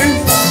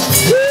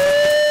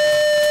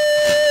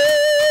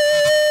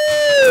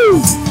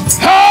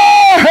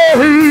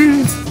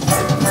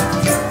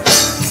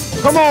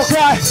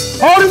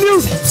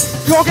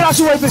 You gonna get out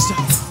your way, Bishop.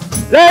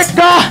 Let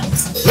God.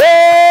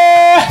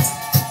 Yeah.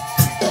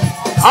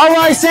 All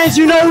right, saints,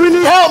 you know we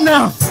need help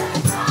now.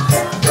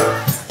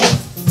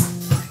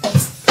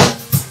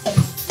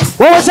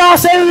 One more time,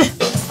 say it.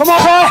 Come on,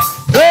 boy.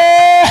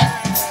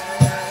 Yeah.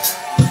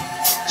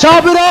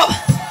 Chop it up.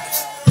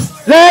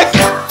 Let.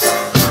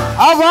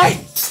 All right.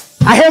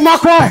 I hear my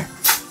choir.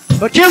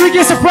 But can we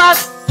get some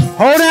props?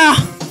 Hold down.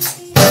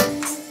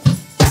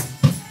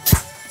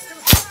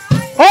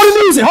 Hold the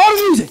music. Hold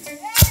the music.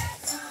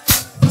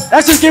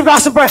 Let's just give God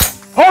some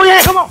breath. Hold your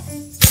hand. Come on.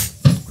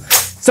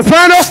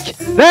 Sopranos.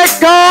 Let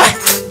God.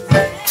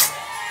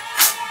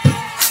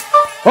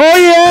 Oh,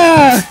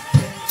 yeah.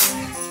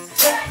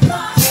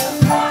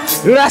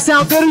 Do that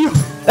sound good to you?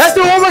 Let's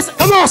do it one more.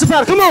 Come on,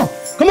 soprano. Come on.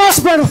 Come on,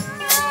 soprano.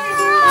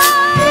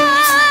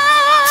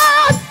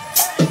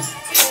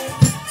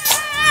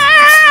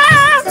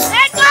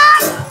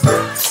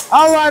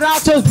 All right,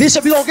 altos.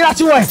 Bishop, you gonna get out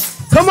your way.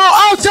 Come on,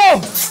 alto.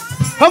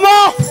 Come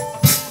on.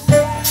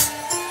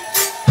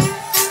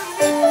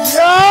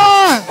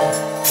 Yeah.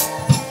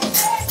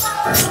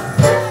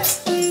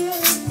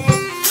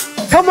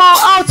 Come on,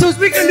 altos.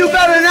 We can do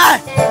better than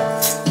that.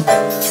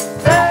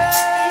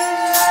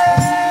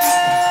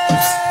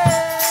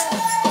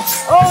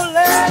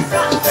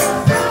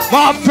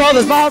 My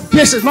brothers, my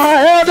bishops, my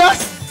elders,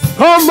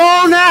 come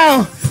on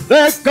now,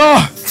 let's go.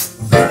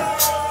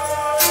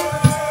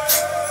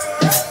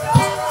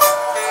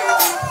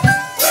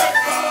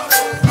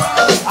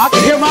 I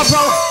can hear my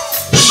brother.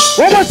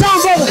 One more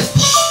time, brother.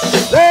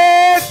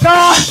 Let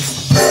go.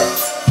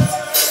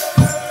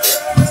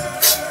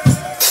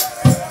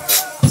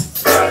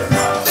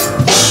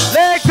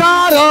 Let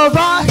God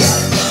arise.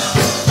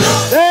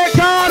 Let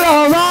God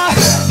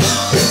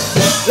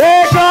arise.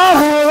 Let God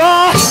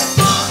arise.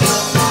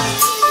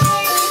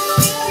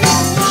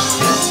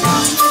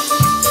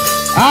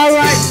 All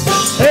right,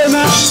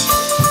 amen.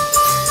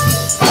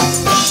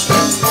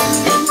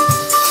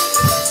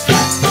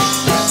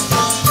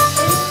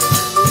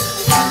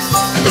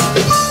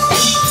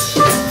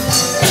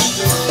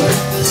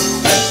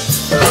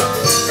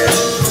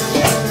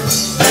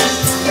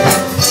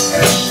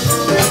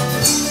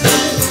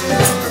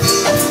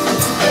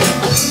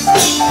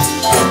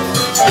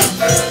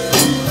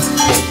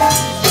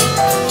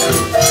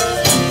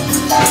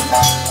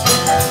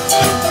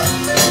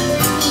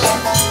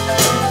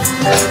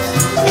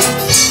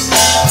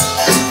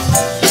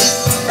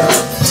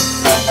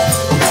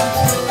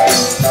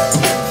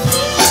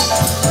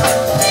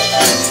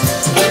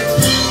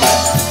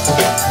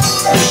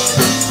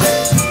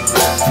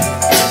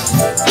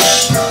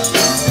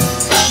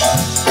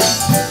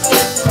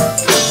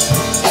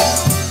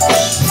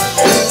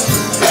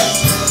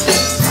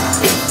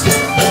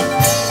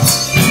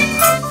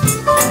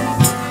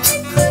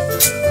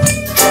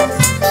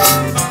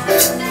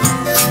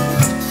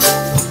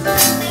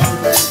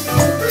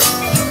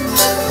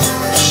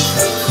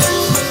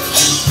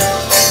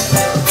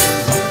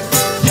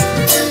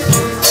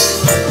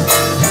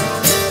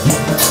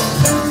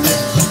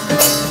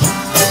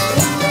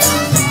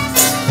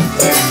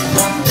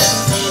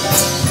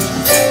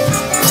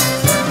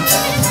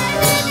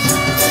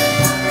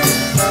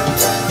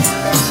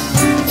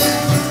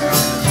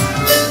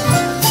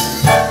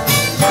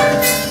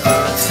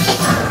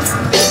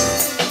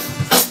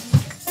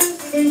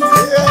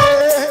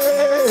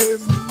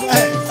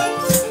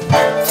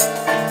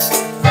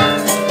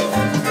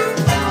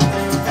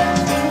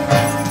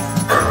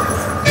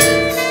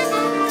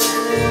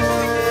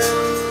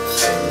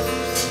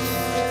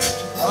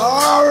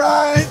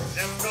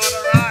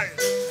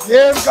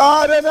 Give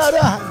God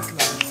another hand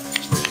clap.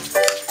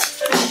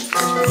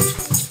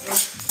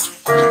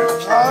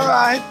 All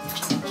right.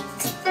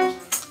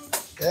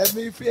 Let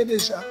me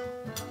finish up.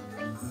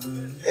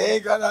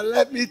 Ain't gonna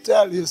let me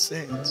tell you,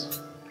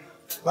 saints.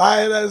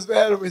 Might as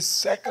well we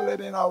settle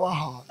it in our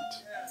heart.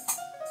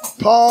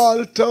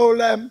 Paul told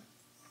them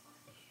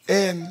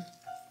in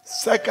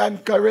 2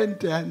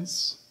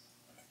 Corinthians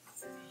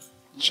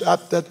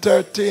chapter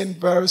 13,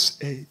 verse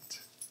 8.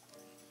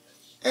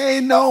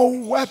 Ain't no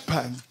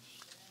weapon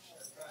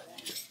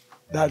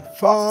that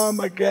form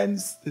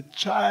against the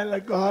child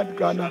of God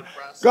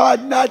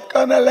God not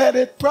gonna let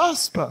it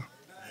prosper.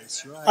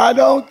 That's right. I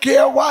don't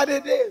care what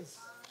it is.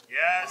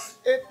 Yes.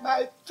 It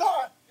might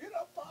thought,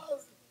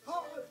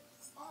 Paul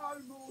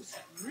almost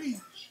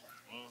reached.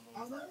 Am I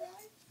right?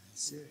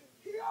 That's it.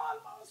 He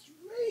almost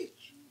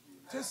reached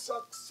to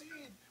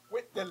succeed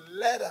with the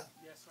letter.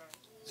 Yes,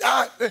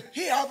 right.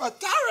 He have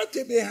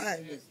authority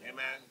behind him.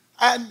 Amen.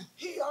 And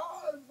he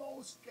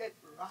almost get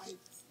right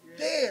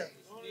there.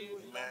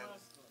 Amen.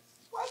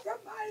 What a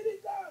mighty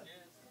God.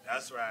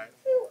 That's right.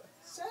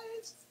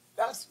 Saints,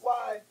 that's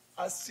why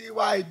I see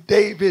why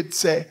David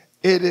said,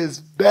 it is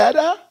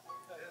better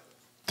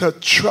to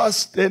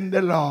trust in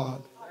the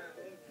Lord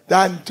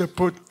than to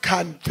put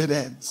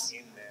confidence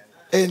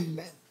in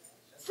men.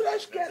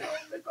 Flesh can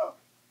only go.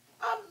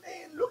 I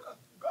mean, look,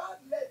 God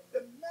let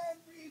the man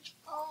reach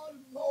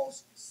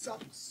almost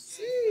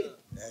succeed.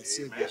 That's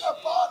it.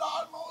 Paul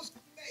almost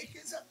make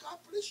his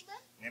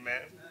accomplishment.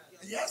 Amen.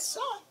 Yes, sir.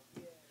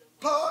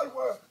 Paul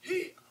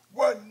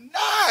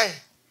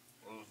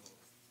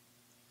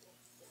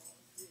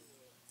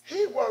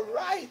were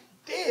right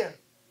there.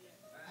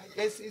 I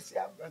guess he said,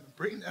 I'm going to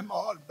bring them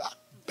all back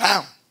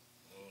down.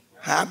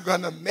 I'm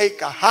going to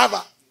make a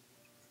havoc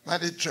by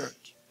the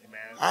church. Amen.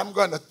 I'm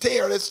going to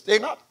tear this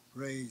thing up.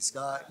 Praise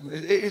God.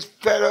 These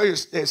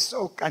fellows, they're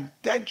so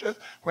contentious.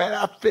 When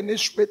I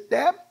finish with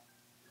them,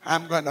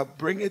 I'm going to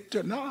bring it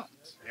to naught.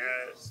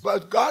 Yes.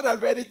 But God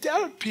already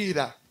told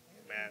Peter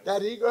Amen.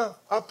 that he go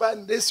up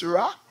on this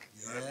rock.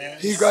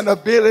 Yes. He's going to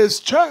build his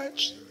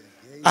church.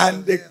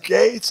 And the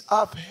gates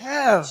of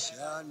hell.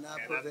 Shall not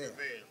prevail.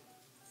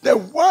 The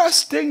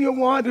worst thing you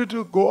want to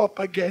do, go up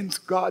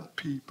against God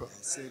people.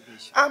 That's it,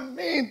 Bishop. I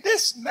mean,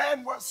 this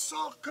man was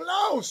so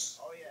close.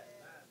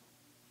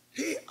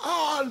 He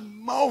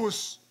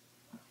almost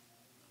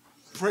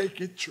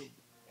break it through.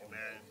 Amen.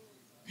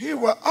 He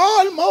was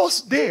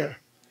almost there.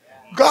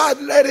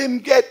 God let him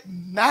get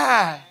 9.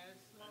 Right.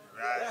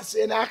 That's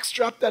in Acts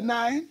chapter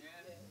 9.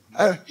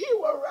 He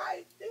was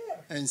right there.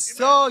 And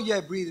so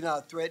you're breathing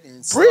out threatening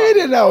and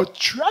Breathing out,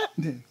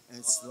 threatening.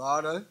 and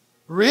slaughter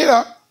Read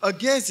on.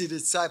 against the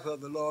disciple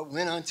of the Lord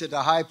went unto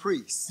the high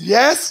priest,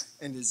 Yes.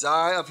 and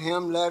desire of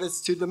him led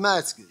us to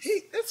Damascus.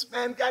 This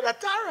man got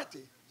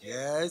authority.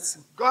 Yes.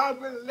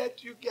 God will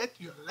let you get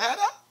your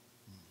letter.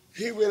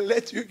 He will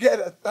let you get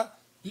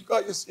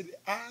because you see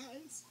the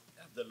eyes.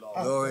 The Lord.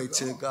 Glory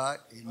to God. God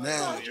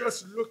Amen.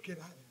 just looking at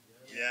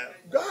him. Yeah.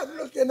 God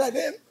looking at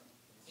him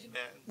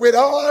Amen. with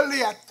all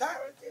the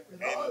authority,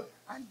 with all,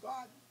 and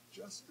God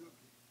just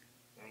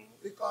looking.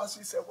 Because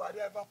he said,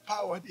 whatever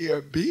power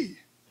there be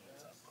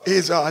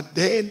is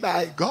ordained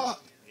by God.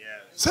 Yes.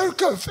 So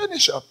come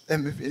finish up.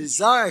 Let me finish.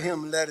 Desire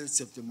him led us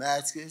to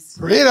Damascus,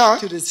 Read on.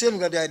 to the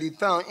synagogue that he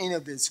found any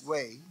of this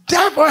way,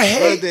 Devil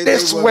hate whether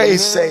this they were way, men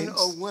saints.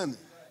 or women.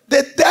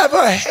 The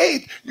devil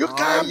hate. You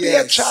can't be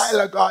a yes. child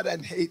of God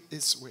and hate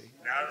this way.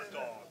 Not at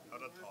all.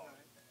 Not at all.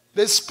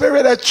 The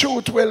spirit of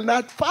truth will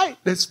not fight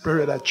the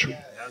spirit of truth.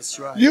 That's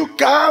right. You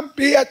can't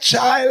be a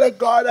child of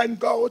God and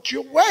go out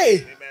your way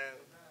Amen.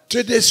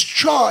 to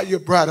destroy your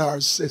brother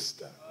or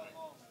sister.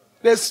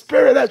 The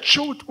spirit of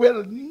truth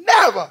will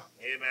never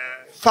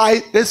Amen.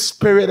 fight the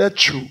spirit of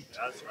truth.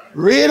 That's right.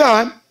 Read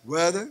on.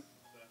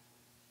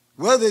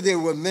 Whether they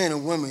were men or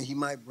women, he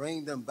might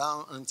bring them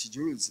bound unto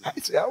Jerusalem. I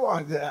say,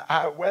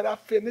 when I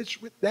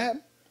finish with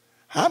them,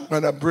 I'm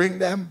going to bring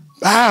them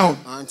bound.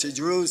 Unto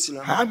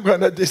Jerusalem. I'm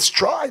going to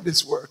destroy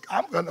this work.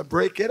 I'm going to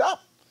break it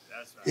up.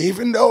 That's right.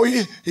 Even though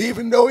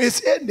it's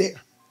in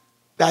there,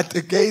 that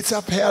the gates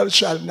of hell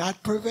shall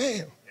not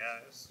prevail.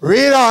 Yes.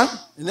 Read on.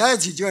 And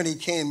as the journey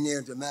came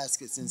near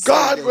Damascus, and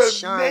God sun will did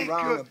shine make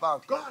round you. about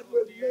him. God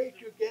will make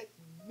you get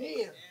near.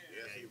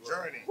 Yes.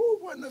 Journey. Who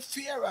wouldn't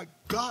fear a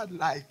God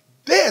like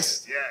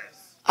this?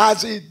 Yes.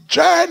 As he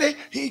journey,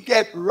 he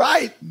get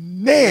right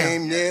near.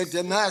 Came near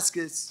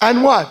Damascus,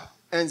 And what?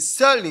 and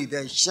suddenly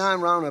there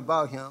shine round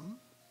about him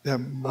The a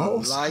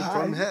most light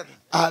high, from heaven,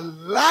 a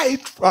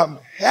light from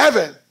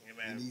heaven. and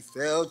Amen. he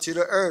fell to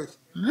the earth.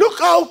 Look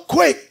how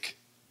quick,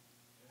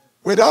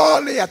 with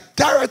all the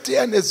authority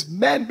and his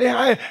men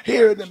behind,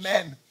 here the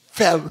man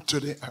fell to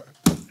the earth.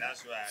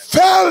 That's right.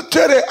 Fell to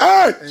the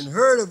earth. And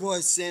heard a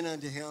voice saying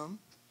unto him,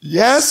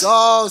 Yes.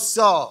 Saul,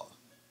 Saul,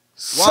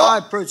 So-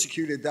 why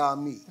persecuted thou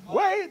me?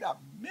 Wait a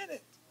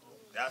minute.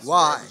 That's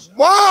Why right.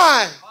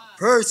 Why?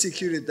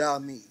 persecuted thou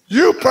me?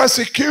 You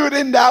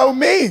persecuting thou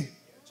me?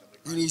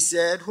 And he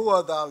said, Who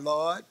art thou,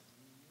 Lord?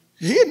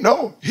 He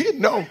know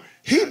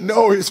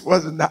it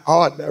wasn't an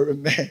ordinary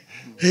man.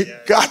 He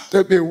got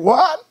to be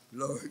one.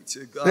 Glory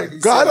to God. The He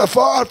God said, of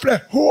all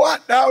flesh. Who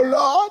art thou,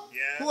 Lord?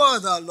 Yeah. Who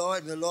art thou,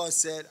 Lord? And the Lord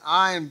said,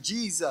 I am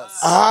Jesus,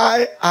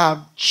 I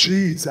am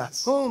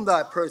Jesus. whom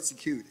thou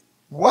persecuted.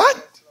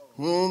 What?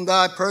 Whom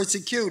thou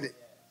persecuted.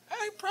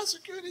 I ain't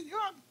persecuting you.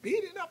 I'm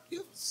beating up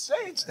you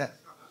saints.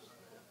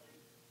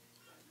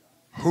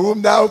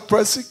 Whom thou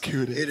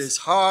persecuted. It is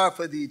hard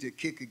for thee to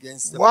kick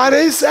against the What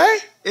did he say?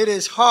 It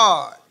is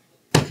hard.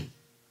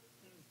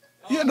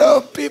 You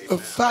know, people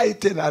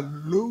fighting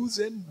and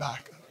losing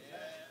battle.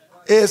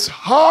 It's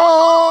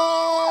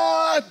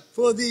hard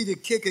For thee to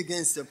kick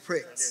against the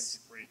pricks.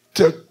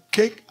 to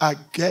kick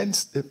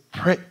against the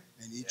prick.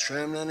 And he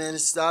trembling and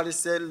started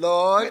said,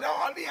 Lord, With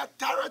all the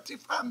authority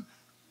from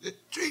the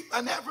chief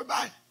and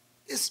everybody,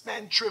 this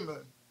man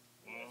trembled,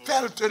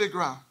 fell to the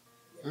ground.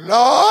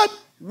 Lord,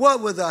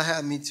 what would thou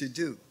have me to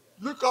do?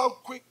 look how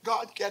quick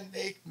God can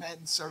make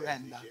men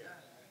surrender.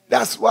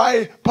 That's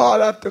why Paul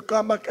had to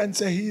come back and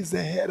say he's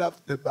the head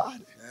of the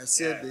body, That's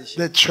it, Bishop.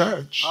 the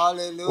church.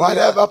 Hallelujah.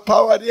 Whatever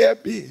power there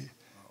be,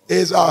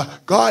 is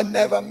God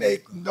never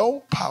make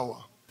no power.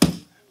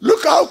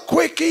 Look how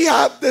quick he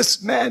have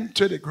this man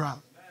to the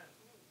ground.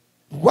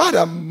 What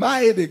a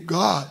mighty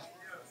God.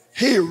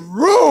 He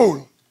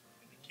ruled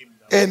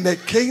in the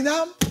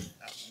kingdom.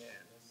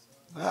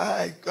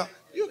 My God.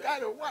 You got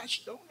to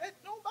watch. Don't let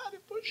nobody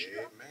push you.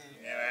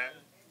 Amen.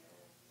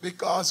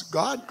 Because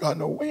God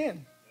gonna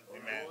win.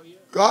 Amen.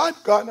 God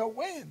gonna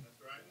win.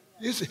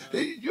 You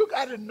see, you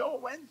got to know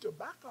when to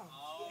back off.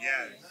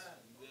 Yes.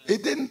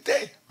 It didn't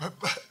take,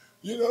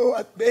 You know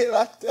what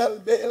Balak tell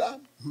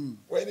Balaam?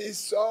 When he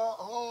saw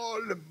all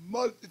the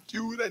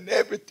multitude and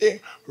everything,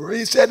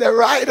 he said,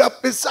 right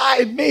up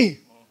beside me.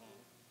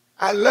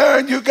 I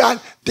learned you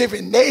got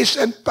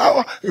divination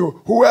power.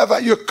 Whoever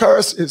you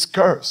curse is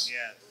cursed.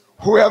 Yes.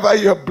 Whoever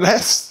you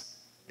bless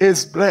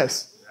is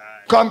blessed.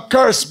 Right. Come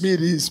curse me,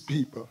 these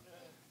people.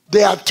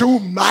 They are too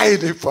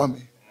mighty for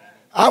me.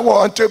 I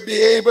want to be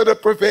able to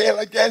prevail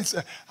against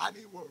them. And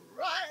he will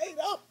right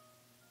up.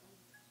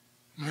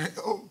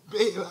 Oh,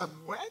 Balaam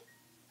went.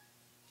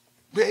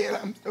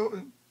 Balaam told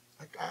him,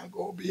 I can't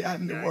go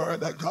beyond the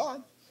word of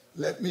God.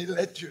 Let me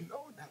let you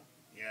know now.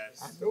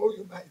 Yes. I know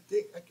you might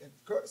think I can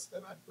curse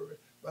them and pray,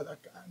 but I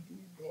can't do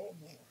no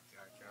more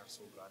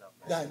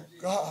than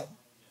God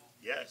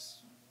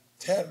Yes.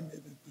 tell me to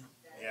do.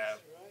 Yeah.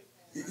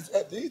 He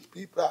said, these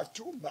people are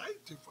too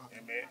mighty for me.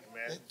 Amen.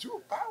 They're Amen.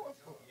 too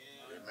powerful.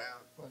 Amen.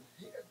 But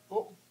here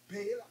goes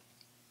Balaam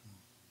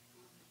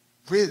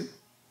with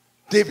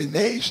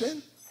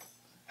divination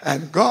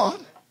and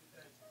God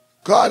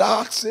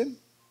asked him,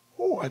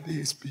 who are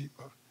these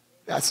people?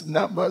 That's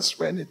Numbers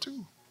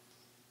 22.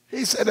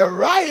 He said, they're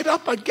right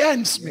up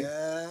against me.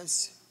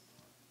 Yes.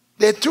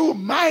 They're too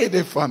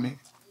mighty for me.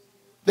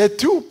 They're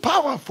too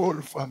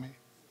powerful for me.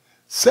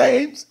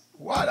 Saints,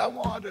 what I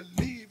want to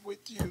leave with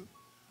you,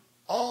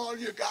 all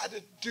you got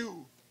to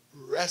do,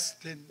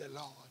 rest in the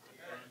Lord.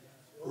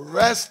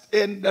 Rest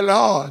in the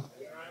Lord.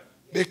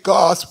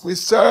 Because we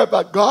serve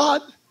a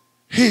God,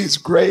 he's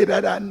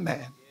greater than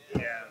man.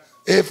 Yes.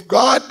 If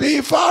God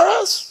be for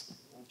us,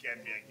 Who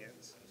can be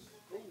against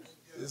us?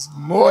 it's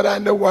more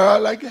than the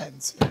world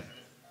against us.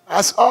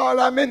 That's all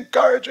I'm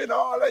encouraging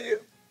all of you.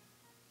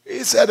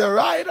 He said, they're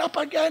right up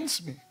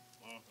against me.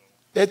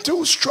 They're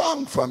too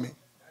strong for me.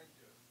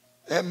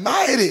 They're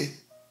mighty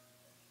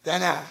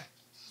than I.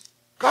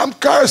 Come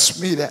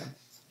curse me then.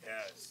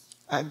 Yes.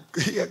 And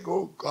here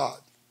go God.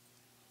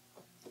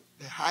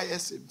 The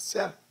highest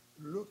himself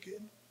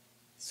looking.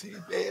 See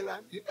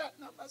Balaam. You got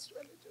Numbers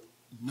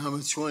 22?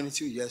 Number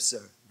 22, yes,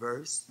 sir.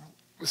 Verse.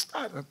 We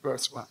start at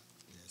verse 1.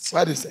 Yes.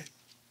 What is it?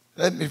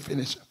 Let me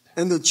finish up.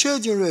 And the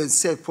children of Israel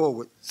set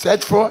forward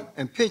Set forth?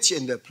 and pitched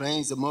in the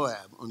plains of Moab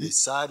on the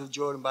side of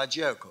Jordan by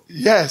Jericho.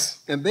 Yes.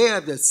 And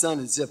Moab, the son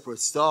of Zippor,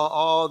 saw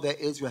all that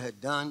Israel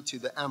had done to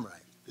the Amorite.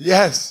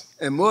 Yes.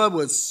 And Moab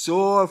was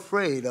sore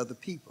afraid of the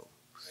people,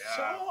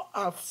 So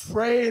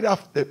afraid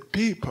of the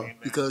people.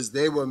 because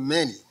they were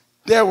many.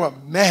 There were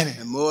many.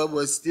 And Moab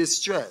was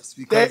distressed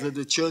because They- of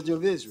the children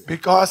of Israel.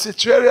 Because the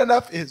children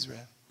of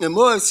Israel. And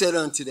Moab said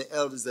unto the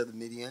elders of the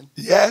Midian,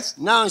 Yes.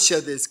 now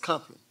shall this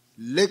company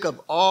lick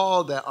up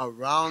all that are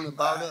round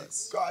about My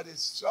us. God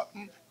is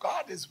something.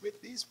 God is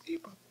with these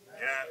people.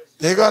 Yes.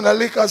 They're going to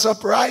lick us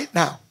up right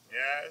now.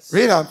 Yes.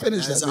 Read on.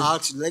 Finish As that. an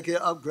ox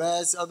licketh up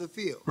grass of the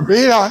field.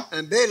 Read on.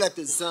 And Balak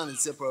the son of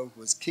Zippor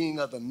was king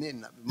of the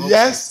Midianites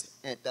Yes.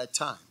 at that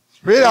time.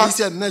 Read And on. he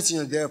said,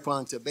 messenger therefore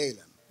unto Balaam,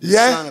 the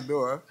Yes. son of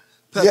Beor,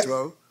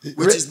 Petro, Yeah.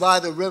 which is by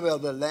the river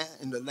of the land,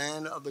 in the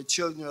land of the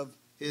children of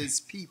his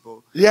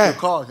people, Yeah. to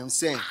call him,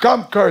 saying,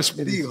 Come curse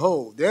me.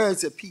 behold, there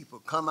is a people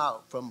come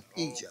out from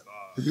Egypt.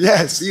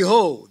 Yes.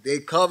 Behold, they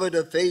cover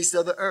the face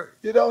of the earth.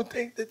 You don't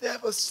think the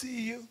devil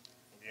see you?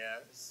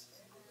 Yes.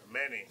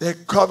 Many. They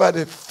cover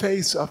the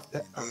face of the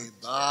They earth.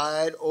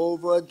 abide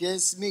over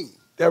against me.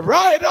 They're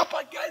right up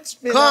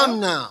against me. Come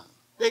now. now.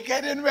 They're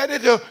getting ready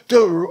to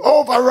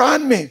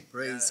overrun me.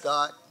 Praise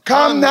God.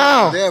 Come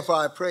now. Therefore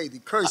I pray thee,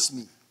 curse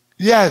me.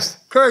 Yes.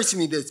 Curse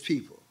me, this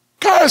people.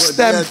 Curse For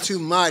they them. are too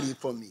mighty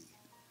for me.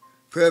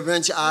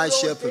 Peradventure I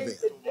shall prevail.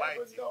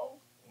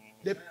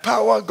 The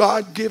power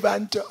God give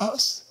unto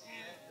us.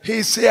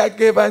 He said, I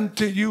give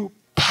unto you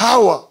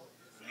power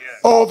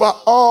Yes. over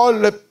all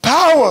the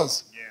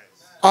powers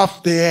Yes.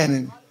 of the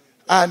enemy.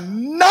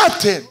 And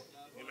nothing.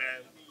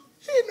 Amen.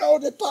 He know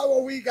the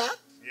power we got.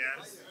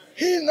 Yes.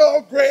 He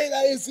know greater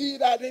is he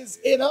that is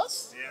in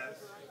us Yes.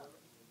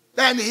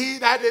 than he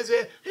that is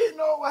in. He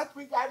know what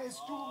we got is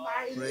too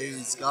mighty.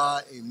 Praise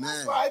God.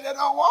 Amen. Why they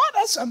don't want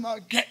us? I'm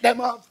going to get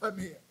them out from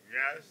here.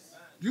 Yes.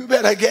 You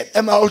better get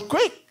them out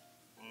quick.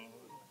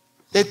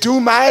 They're too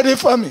mighty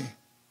for me.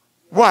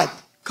 What?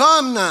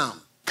 Come now.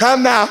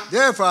 Come now.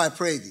 Therefore I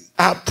pray thee,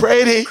 I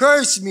pray thee.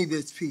 curse me,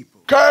 this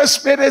people.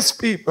 Curse me this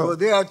For people.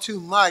 they are too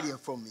mighty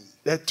for me.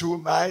 They're too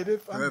mighty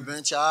for me.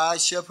 Peradventure I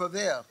shall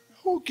prevail.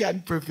 Who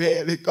can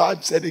prevail?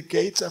 God said the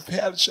gates of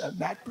hell shall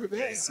not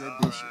prevail. Said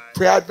Bishop.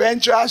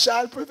 Peradventure I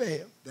shall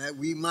prevail. That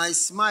we might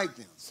smite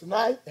them,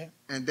 Smite them.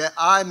 and that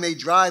I may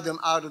drive them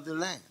out of the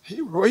land.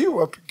 He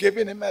were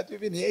giving him a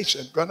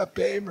divination, gonna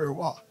pay him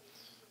reward.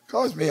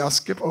 Cause me, I'll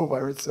skip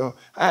over it. So,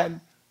 and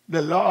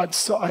the Lord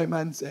saw him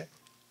and said,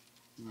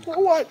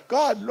 what?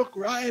 God looked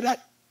right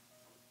at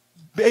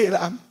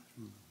Balaam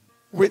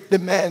with the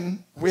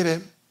men with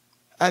him.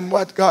 And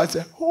what God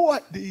said, who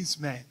are these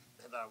men?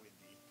 That are with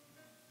thee.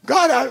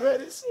 God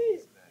already see.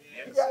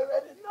 Yes. He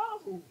already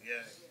know.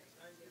 Yes.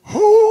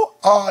 Who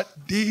are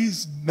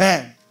these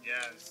men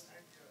Yes.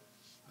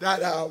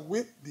 that are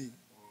with thee?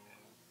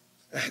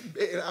 And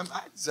Balaam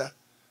answered,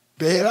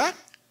 Balak,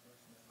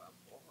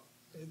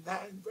 in 9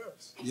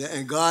 verse. Yeah,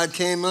 and God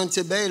came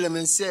unto Balaam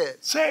and said,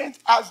 Saints,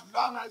 as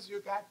long as you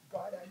got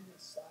God on your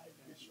side,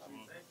 Bishop,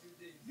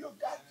 you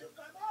got to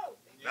come out.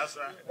 That's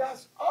right.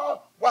 That's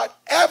all.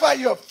 Whatever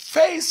you're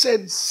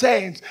facing,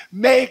 saints,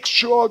 make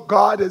sure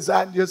God is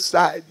on your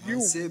side. You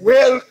That's it,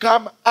 will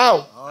come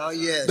out. oh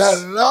yes,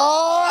 The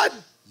Lord,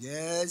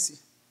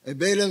 yes. And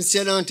Balaam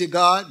said unto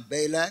God,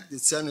 Balak, the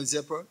son of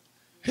Zippor,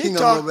 he king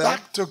of talked Moab,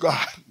 back to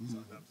God.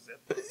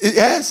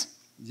 Yes,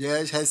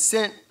 yes, has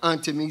sent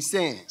unto me,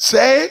 saying,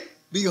 say,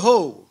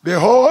 Behold,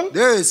 behold,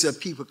 there is a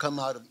people come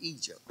out of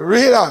Egypt,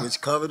 read on, which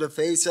cover the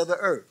face of the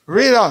earth.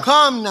 read on.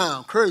 Come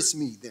now, curse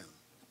me them.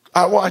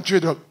 I want you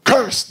to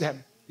curse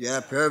them. Yeah,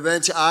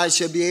 peradventure I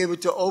shall be able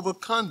to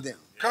overcome them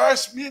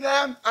Curse me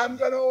them, I'm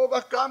going to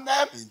overcome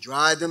them. and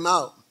drive them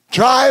out.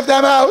 Drive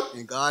them out.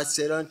 And God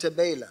said unto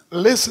Balaam,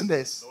 Listen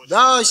this.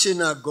 Thou shalt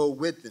not go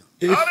with them.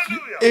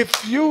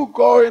 If you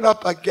going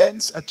up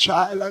against a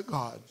child of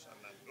God,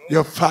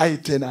 you're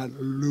fighting a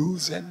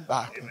losing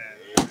battle.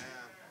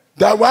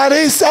 That what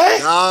he said?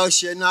 Thou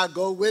shalt not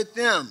go with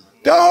them.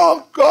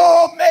 Don't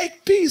go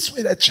make peace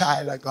with a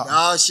child of God.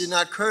 Thou shalt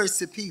not curse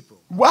the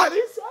people. What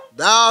he said?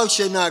 Thou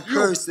shalt not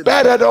curse the people.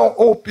 Better don't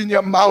open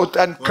your mouth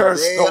and For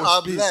curse they those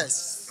are people.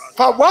 blessed.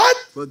 For what?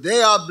 For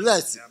they are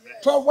blessed.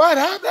 For what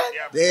happened?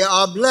 They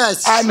are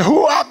blessed. And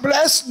who are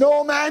blessed,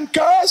 no man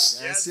curse.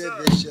 That's it,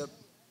 Bishop.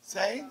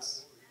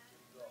 Saints,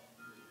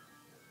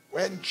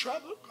 when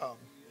trouble comes,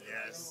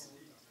 Yes.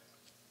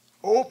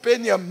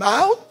 open your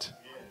mouth,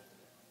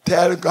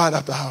 tell God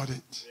about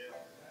it.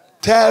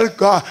 Tell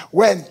God,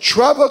 when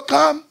trouble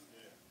comes,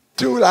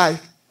 do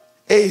like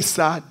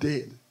Asa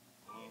did.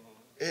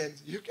 And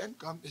you can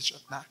come,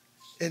 Bishop, now.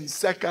 In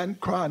 2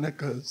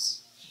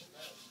 Chronicles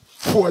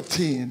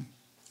 14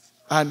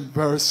 and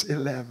verse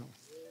 11.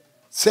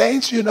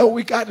 Saints, you know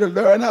we got to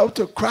learn how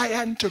to cry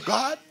unto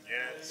God.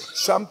 Yes.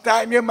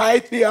 Sometime you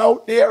might be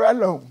out there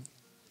alone.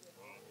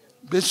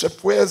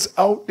 Bishop was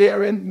out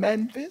there in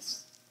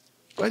Memphis,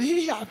 but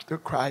he have to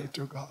cry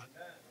to God.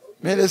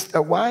 Minister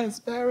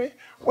Winesberry,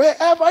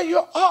 wherever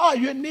you are,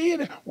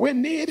 we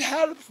need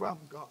help from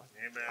God.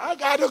 Amen. I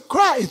got to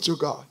cry to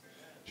God.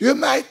 You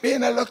might be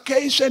in a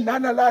location,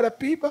 not a lot of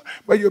people,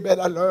 but you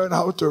better learn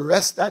how to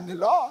rest on the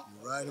Lord.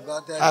 You're right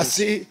about that. I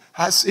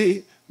Bishop.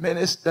 see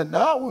Minister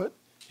Norwood.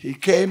 He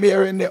came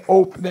here in the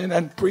opening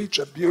and preached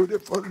a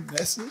beautiful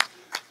message.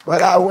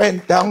 But I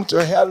went down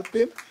to help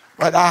him.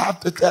 But I have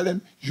to tell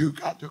him, you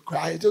got to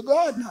cry to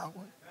God now.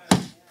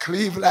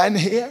 Cleveland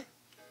here,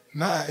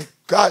 my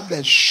God,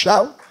 let's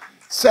shout.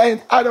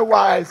 Saying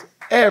otherwise,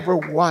 every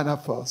one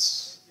of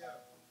us.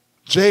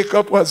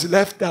 Jacob was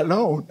left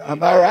alone.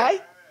 Am I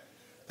right?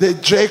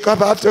 Did Jacob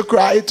have to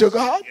cry to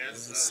God?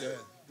 Yes, Yes, sir.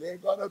 There's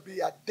going to be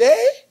a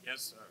day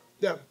Yes, sir.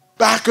 the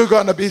back is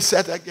going to be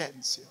set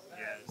against you.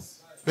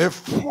 Yes.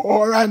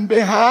 Before and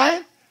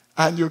behind.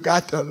 And you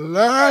got to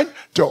learn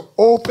to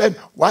open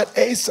what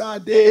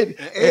Asa did.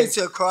 And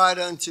Asa cried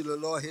unto the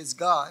Lord his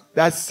God.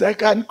 That's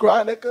 2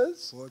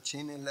 Chronicles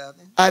 14:11.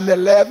 and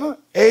 11.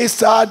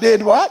 Asa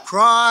did what?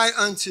 Cry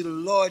unto the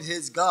Lord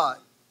his God.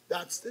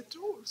 That's the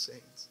tool,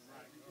 saints.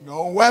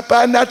 No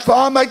weapon that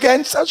form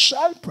against us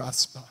shall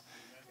prosper.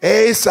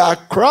 Asa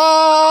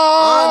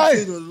cried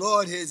Unto the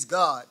Lord his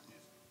God.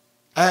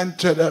 and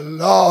to the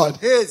Lord.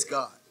 His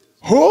God.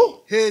 Who?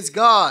 His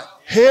God.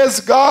 His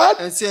God.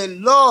 And said,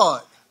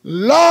 Lord,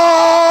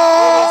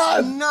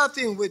 Lord.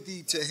 nothing with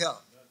thee to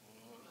help.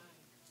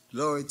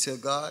 Glory to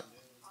God.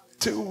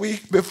 2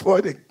 weeks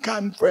before the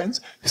conference,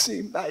 it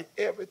seemed like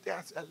everything.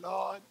 I said,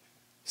 Lord,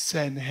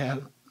 send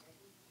help.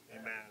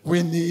 Amen.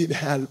 We need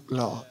help,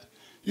 Lord.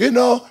 You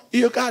know,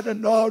 you got to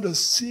know how to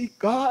seek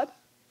God.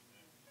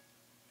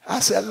 I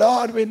said,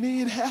 Lord, we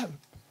need help.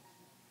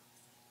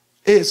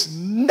 It's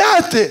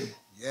nothing.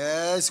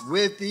 Yes,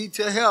 with thee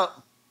to help.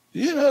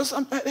 You know,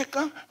 somebody they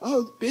come,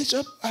 oh,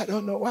 Bishop, I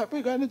don't know what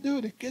we're going to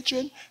do. The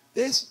kitchen,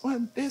 this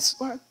one.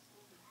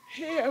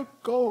 Here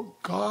go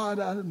God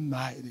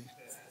Almighty.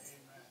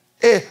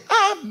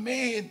 I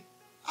mean,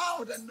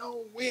 out of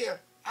nowhere,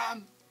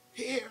 I'm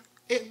here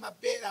in my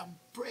bed. I'm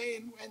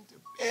praying, went to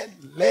bed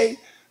late,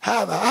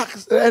 have an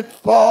accident,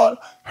 fall,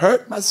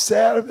 hurt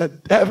myself. The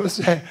devil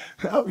said,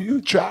 now you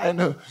trying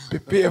to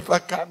prepare for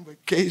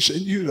convocation.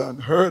 You done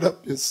hurt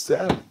up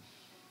yourself.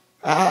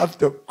 I have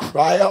to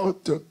cry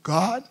out to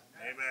God.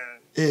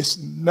 Amen. It's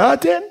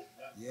nothing.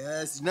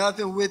 Yes,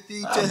 nothing with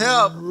thee to I'm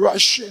help.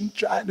 rushing,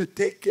 trying to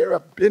take care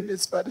of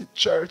business for the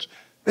church.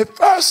 The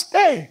first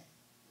day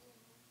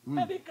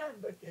at the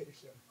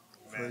convocation.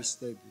 First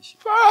day,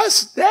 Bishop.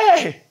 First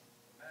day.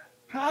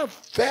 I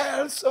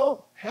felt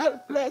so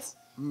helpless.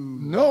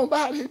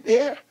 Nobody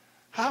there.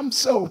 I'm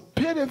so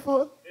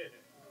pitiful.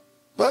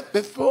 But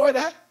before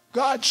that,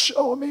 God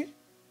showed me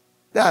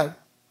that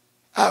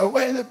I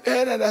went to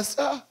bed and I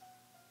saw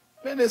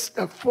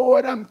Minister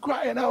Ford. I'm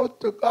crying out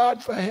to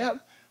God for help.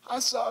 I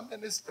saw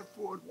Minister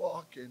Ford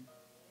walking.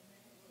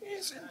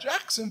 He's in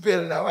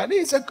Jacksonville now, and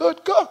he's a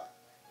good cook.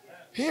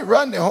 He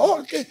run the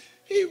whole game.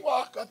 He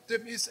walked up to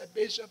me and said,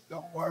 Bishop,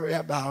 don't worry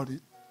about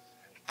it.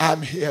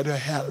 I'm here to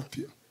help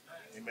you.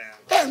 Amen.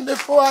 And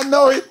before I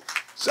know it,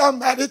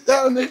 Somebody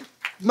tell me,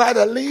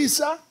 Mother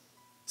Lisa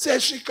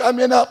says she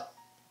coming up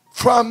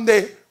from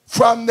the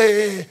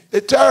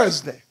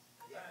Thursday.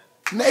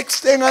 Next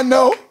thing I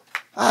know,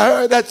 I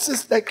heard that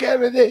Sister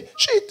Kennedy,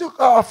 she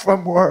took off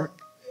from work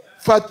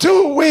for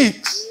 2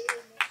 weeks.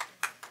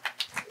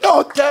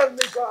 Don't tell me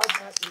God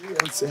not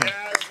real, say.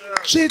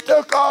 She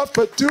took off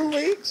for 2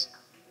 weeks.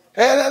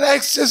 And the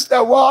next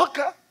Sister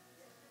Walker,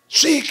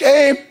 she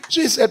came,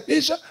 she said,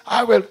 Bishop,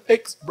 I will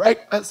fix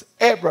breakfast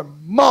every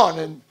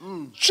morning.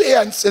 She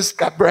and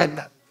Sister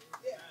Brenda.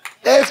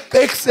 They're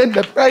fixing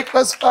the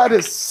breakfast for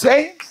the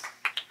saints.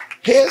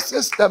 Here's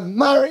Sister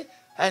Murray,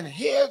 and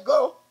here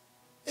go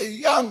the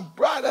young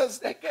brothers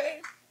that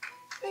came.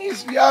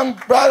 These young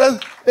brothers,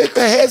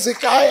 little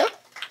Hezekiah,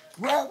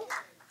 brother,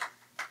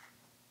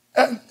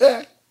 and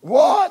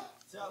what?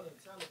 Tell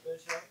it,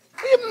 Bishop.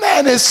 The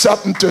man is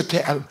something to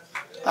tell.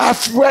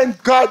 When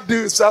God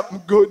do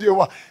something good, you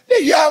want.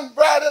 The young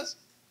brothers,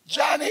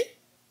 Johnny,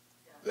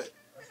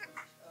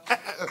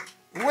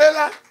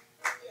 Willa,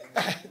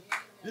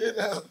 you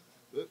know,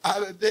 the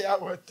other day I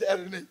was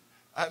telling it,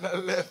 and I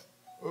left,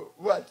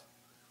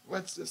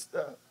 what's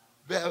Sister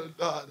Bell's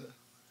daughter?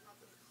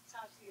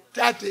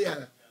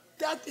 Tatiana.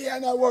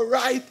 Tatiana was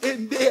right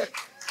in there.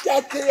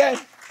 Tatiana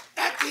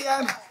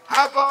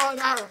have on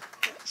her,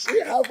 she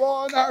have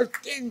on her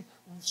thing,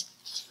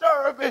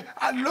 serving,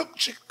 and look,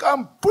 she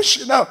come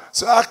pushing out.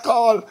 So I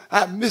call,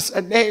 I miss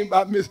her name,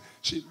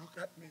 she look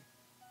at me.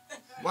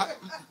 What?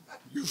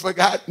 You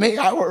forgot me?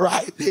 I was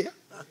right there.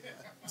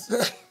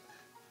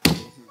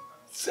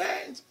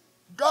 Saints,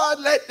 God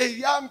let the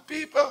young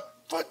people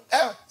put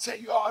down, say,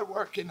 you all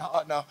working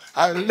hard now.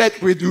 I'll let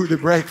we do the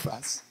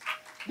breakfast.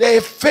 They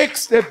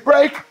fix the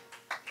break.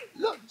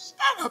 Look,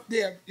 stand up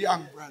there,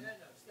 young brother.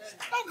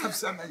 Stand up,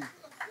 some of you.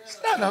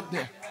 Stand up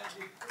there.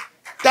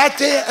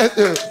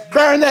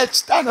 Burnett,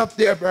 stand up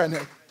there,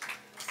 Burnett.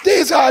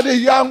 These are the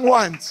young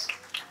ones.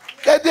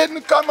 They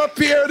didn't come up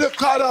here to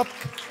cut up.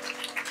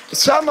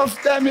 Some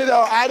of them, you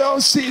know, I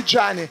don't see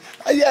Johnny.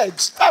 Yeah,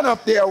 stand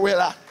up there,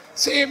 Willa.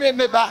 See him in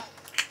the back.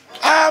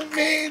 I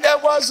mean, they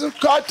wasn't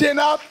cutting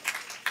up.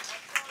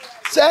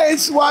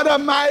 Saints, what a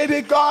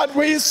mighty God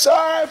we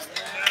serve.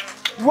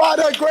 What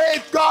a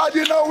great God.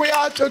 You know, we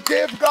ought to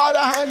give God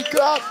a hand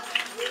clap.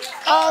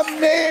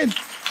 Amen.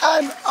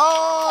 And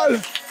all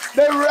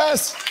the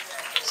rest,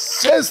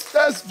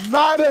 sisters,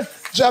 mother,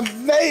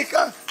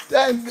 Jamaica,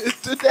 then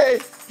today,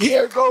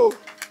 here go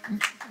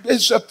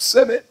Bishop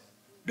Simmett,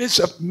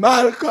 Bishop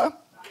Malcolm,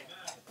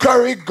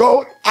 curry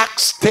goat,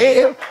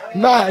 oxtail.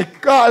 My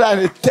God,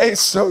 and it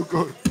tastes so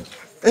good.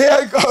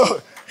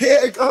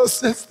 Here goes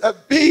Sister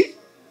B,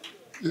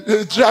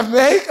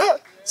 Jamaica,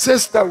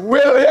 Sister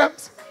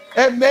Williams,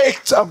 and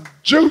make some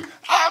juice.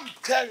 I'm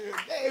telling you,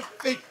 they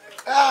think,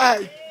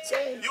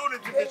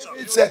 Unity,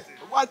 Bishop.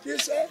 What you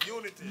say?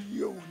 Unity.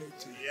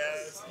 Unity.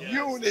 Yes.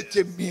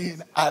 Unity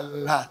means a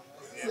lot.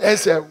 They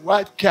said,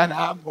 what can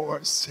I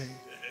more say?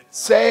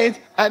 Saints,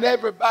 and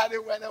everybody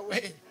went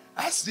away.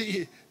 I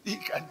see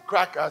Deacon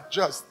Cracker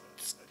just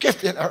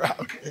skipping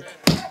around here.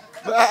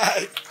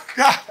 My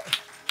God,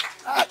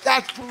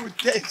 that food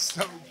tastes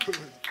so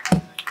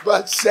good.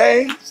 But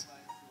saints,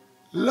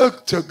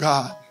 look to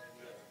God.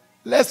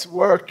 Let's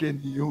work in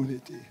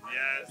unity.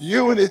 Yes.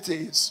 Unity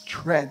is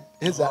strength.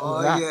 Is a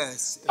lot.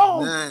 Yes.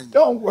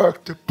 Don't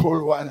work to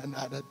pull one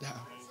another down.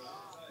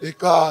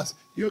 Because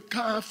you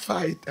can't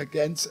fight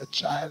against a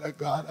child of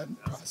God and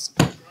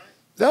prosper.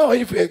 No,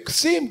 if you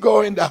see him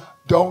going down,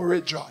 don't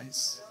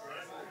rejoice.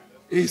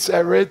 He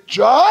said,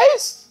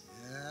 rejoice.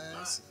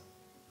 Yes.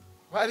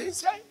 What did he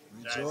say?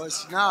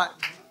 Rejoice not.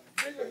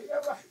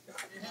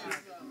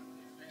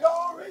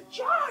 Don't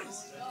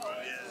rejoice.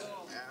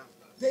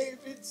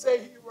 David said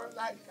he was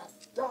like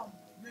a dumb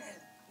man.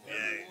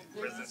 Yeah,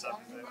 prison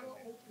something.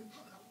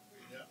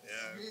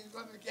 He ain't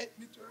going to get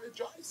me to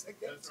rejoice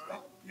against God.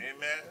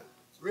 Amen.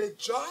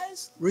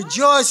 Rejoice.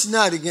 Rejoice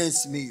not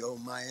against me, O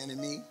my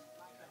enemy.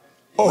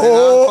 Oh. When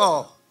I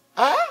fall.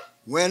 Huh?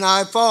 When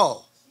I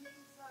fall.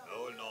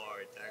 Oh,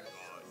 Lord. Thank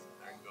God.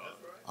 Thank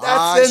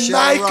God. That's in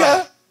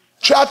Micah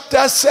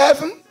chapter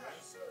 7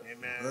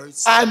 Amen.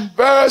 and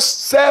verse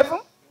 7.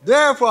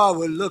 Therefore I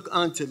will look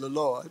unto the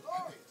Lord.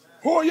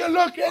 Who you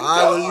looking to?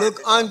 I will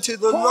look unto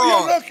the Who Lord.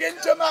 you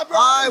looking to, my brother?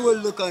 I will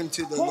look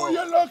unto the Who Lord.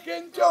 you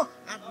looking to?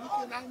 I'm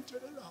looking unto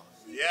the Lord.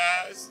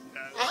 Yes.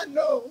 I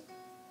know.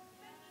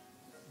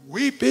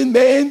 Weeping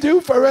may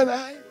endure for a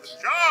night,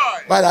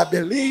 Joy. but I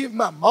believe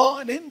my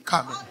morning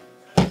coming.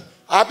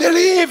 I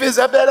believe it's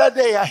a better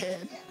day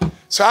ahead.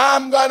 So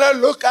I'm going to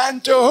look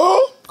unto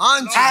who?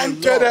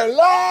 Unto the the Lord.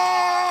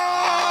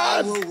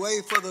 I Lord. will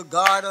wait for the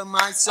God of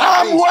my I'm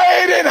salvation.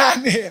 waiting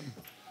on him.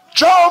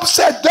 Job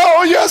said,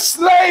 though you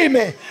slay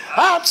me,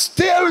 I'm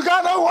still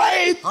going to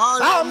wait. I'm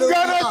Hallelujah.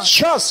 going to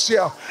trust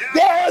you.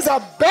 There's a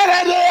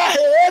better day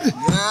ahead.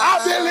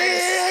 I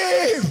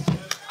believe.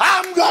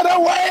 I'm going to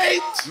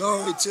wait.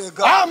 Glory to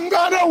God. I'm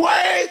going to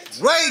wait.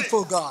 Wait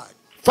for God.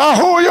 For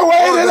who you For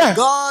waiting the on?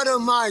 God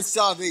of my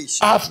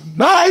salvation. Of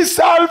my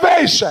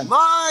salvation.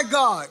 My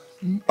God.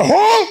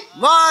 Who?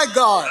 My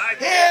God.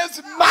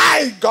 Is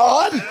my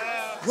God.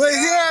 will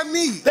hear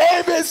me.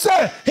 David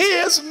said, he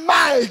is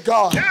my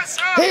God. Yes,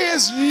 sir. He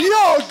is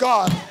your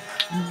God.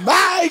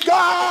 My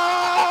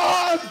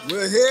God.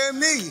 Will hear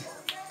me.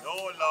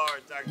 Oh,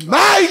 Lord, thank God.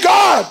 My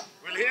God.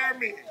 Will hear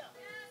me.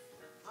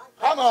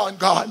 Come on,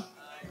 God.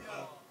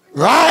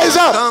 Rise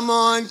up. Come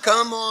on,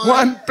 come on.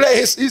 One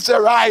place is to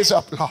rise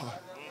up, Lord.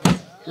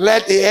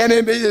 Let the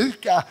enemy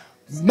come.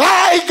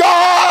 My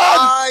God.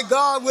 My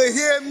God will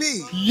hear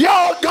me.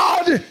 Your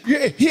God,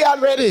 he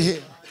already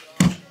here.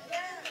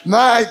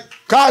 My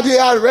God, he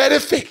already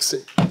fixed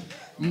it.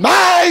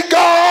 My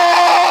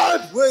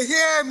God Will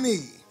hear me.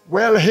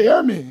 will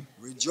hear me.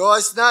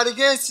 Rejoice not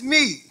against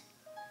me.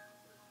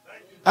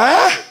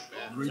 Huh?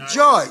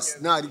 Rejoice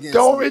not against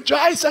Don't me.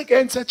 rejoice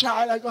against a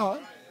child of God.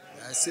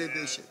 That's it,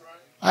 Bishop.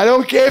 I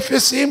don't care if you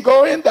see him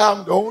going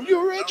down. Don't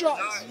you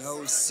rejoice.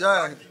 No,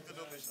 sir.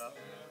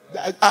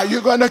 Are you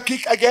going to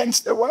kick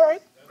against the word?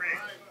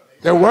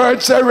 The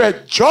word says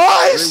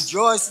rejoice.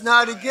 Rejoice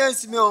not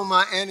against me, O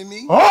my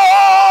enemy.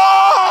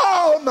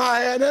 Oh,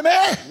 my enemy.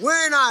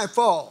 When I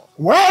fall,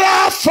 When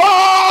I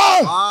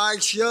fall, I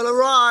shall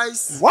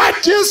arise.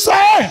 what you say?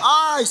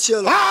 I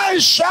shall I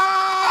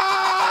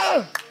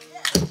shall.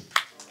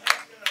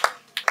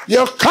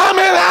 You're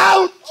coming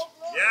out.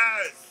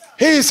 Yes.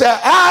 He said,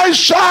 I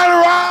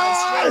shall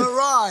rise.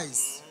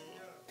 arise.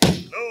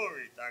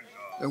 Glory, thank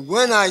God. And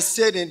when I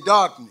sit in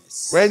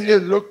darkness, When you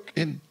look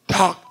in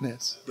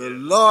darkness, the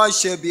Lord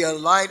shall be a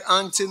light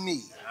unto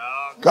me.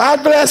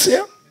 God bless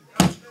you.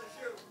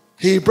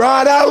 He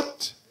brought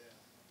out,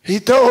 he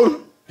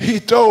told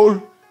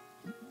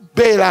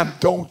Balaam,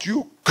 don't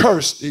you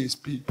curse these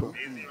people.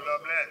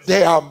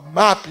 They are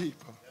my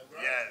people.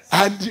 Yes.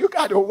 And you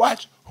got to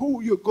watch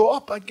who you go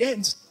up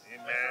against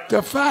Amen.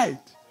 to fight.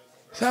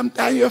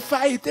 Sometimes you're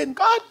fighting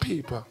God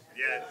people.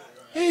 Yes.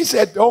 He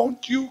said,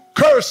 don't you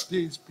curse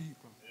these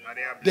people. And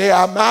they are blessed. They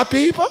are my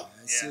people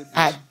That's it.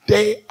 and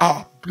they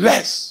are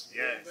blessed.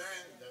 Yes.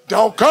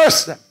 Don't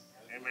curse them.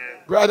 Amen.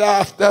 Brother,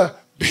 after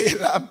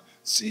Balaam,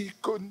 see, he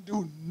couldn't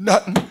do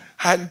nothing.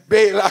 And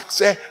Balak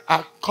said,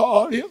 I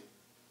call you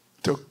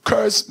to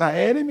curse my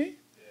enemy.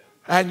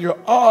 And you're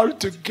all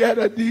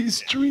together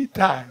these 3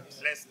 times.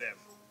 Bless them.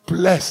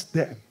 Bless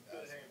them.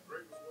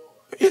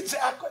 He said,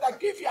 I could have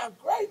give you a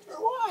great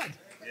reward.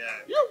 Yeah.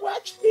 You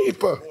watch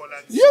people.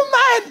 You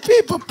mind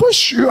people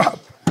push you up.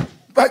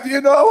 But you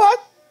know what?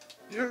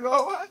 You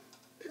know what?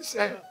 He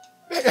said,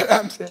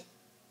 Balaam said,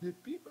 the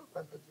people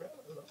can dwell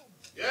alone.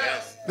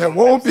 Yes. There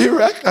won't be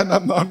reckoned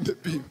among the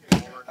people.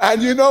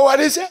 And you know what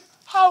he said?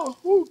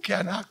 Who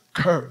can I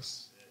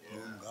curse?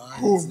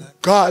 Whom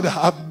God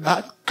have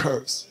not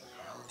cursed.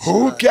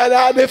 Who can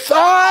I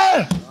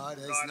defile? God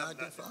has not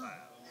defined.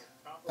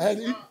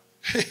 And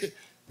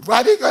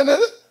what he gonna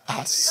do?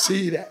 I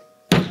see that.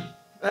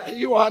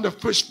 You want to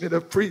push me to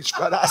preach,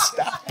 but I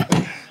stopped.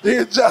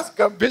 He just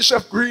got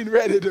Bishop Green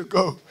ready to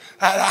go.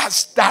 And I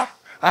stopped.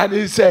 And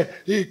he said,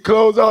 he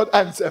closed out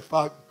and said,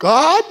 for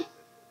God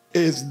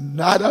is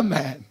not a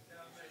man.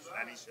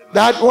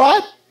 That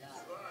what?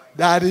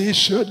 That he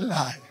should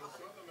lie.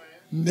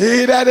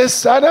 Neither the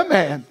Son of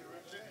Man.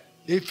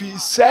 If he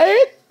say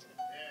it,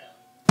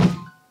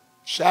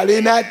 shall he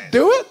not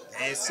do it?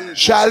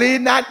 Shall he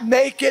not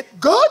make it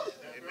good?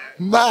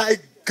 My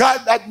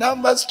God, that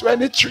number's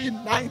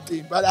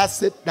 23:19. But I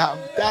sit down.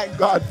 Thank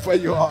God for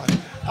you all.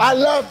 I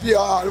love you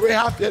all. We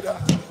have to do.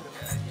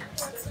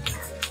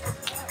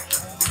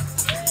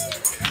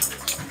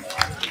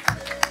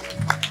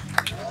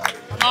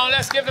 Come on,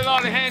 let's give the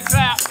Lord a hand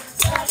clap.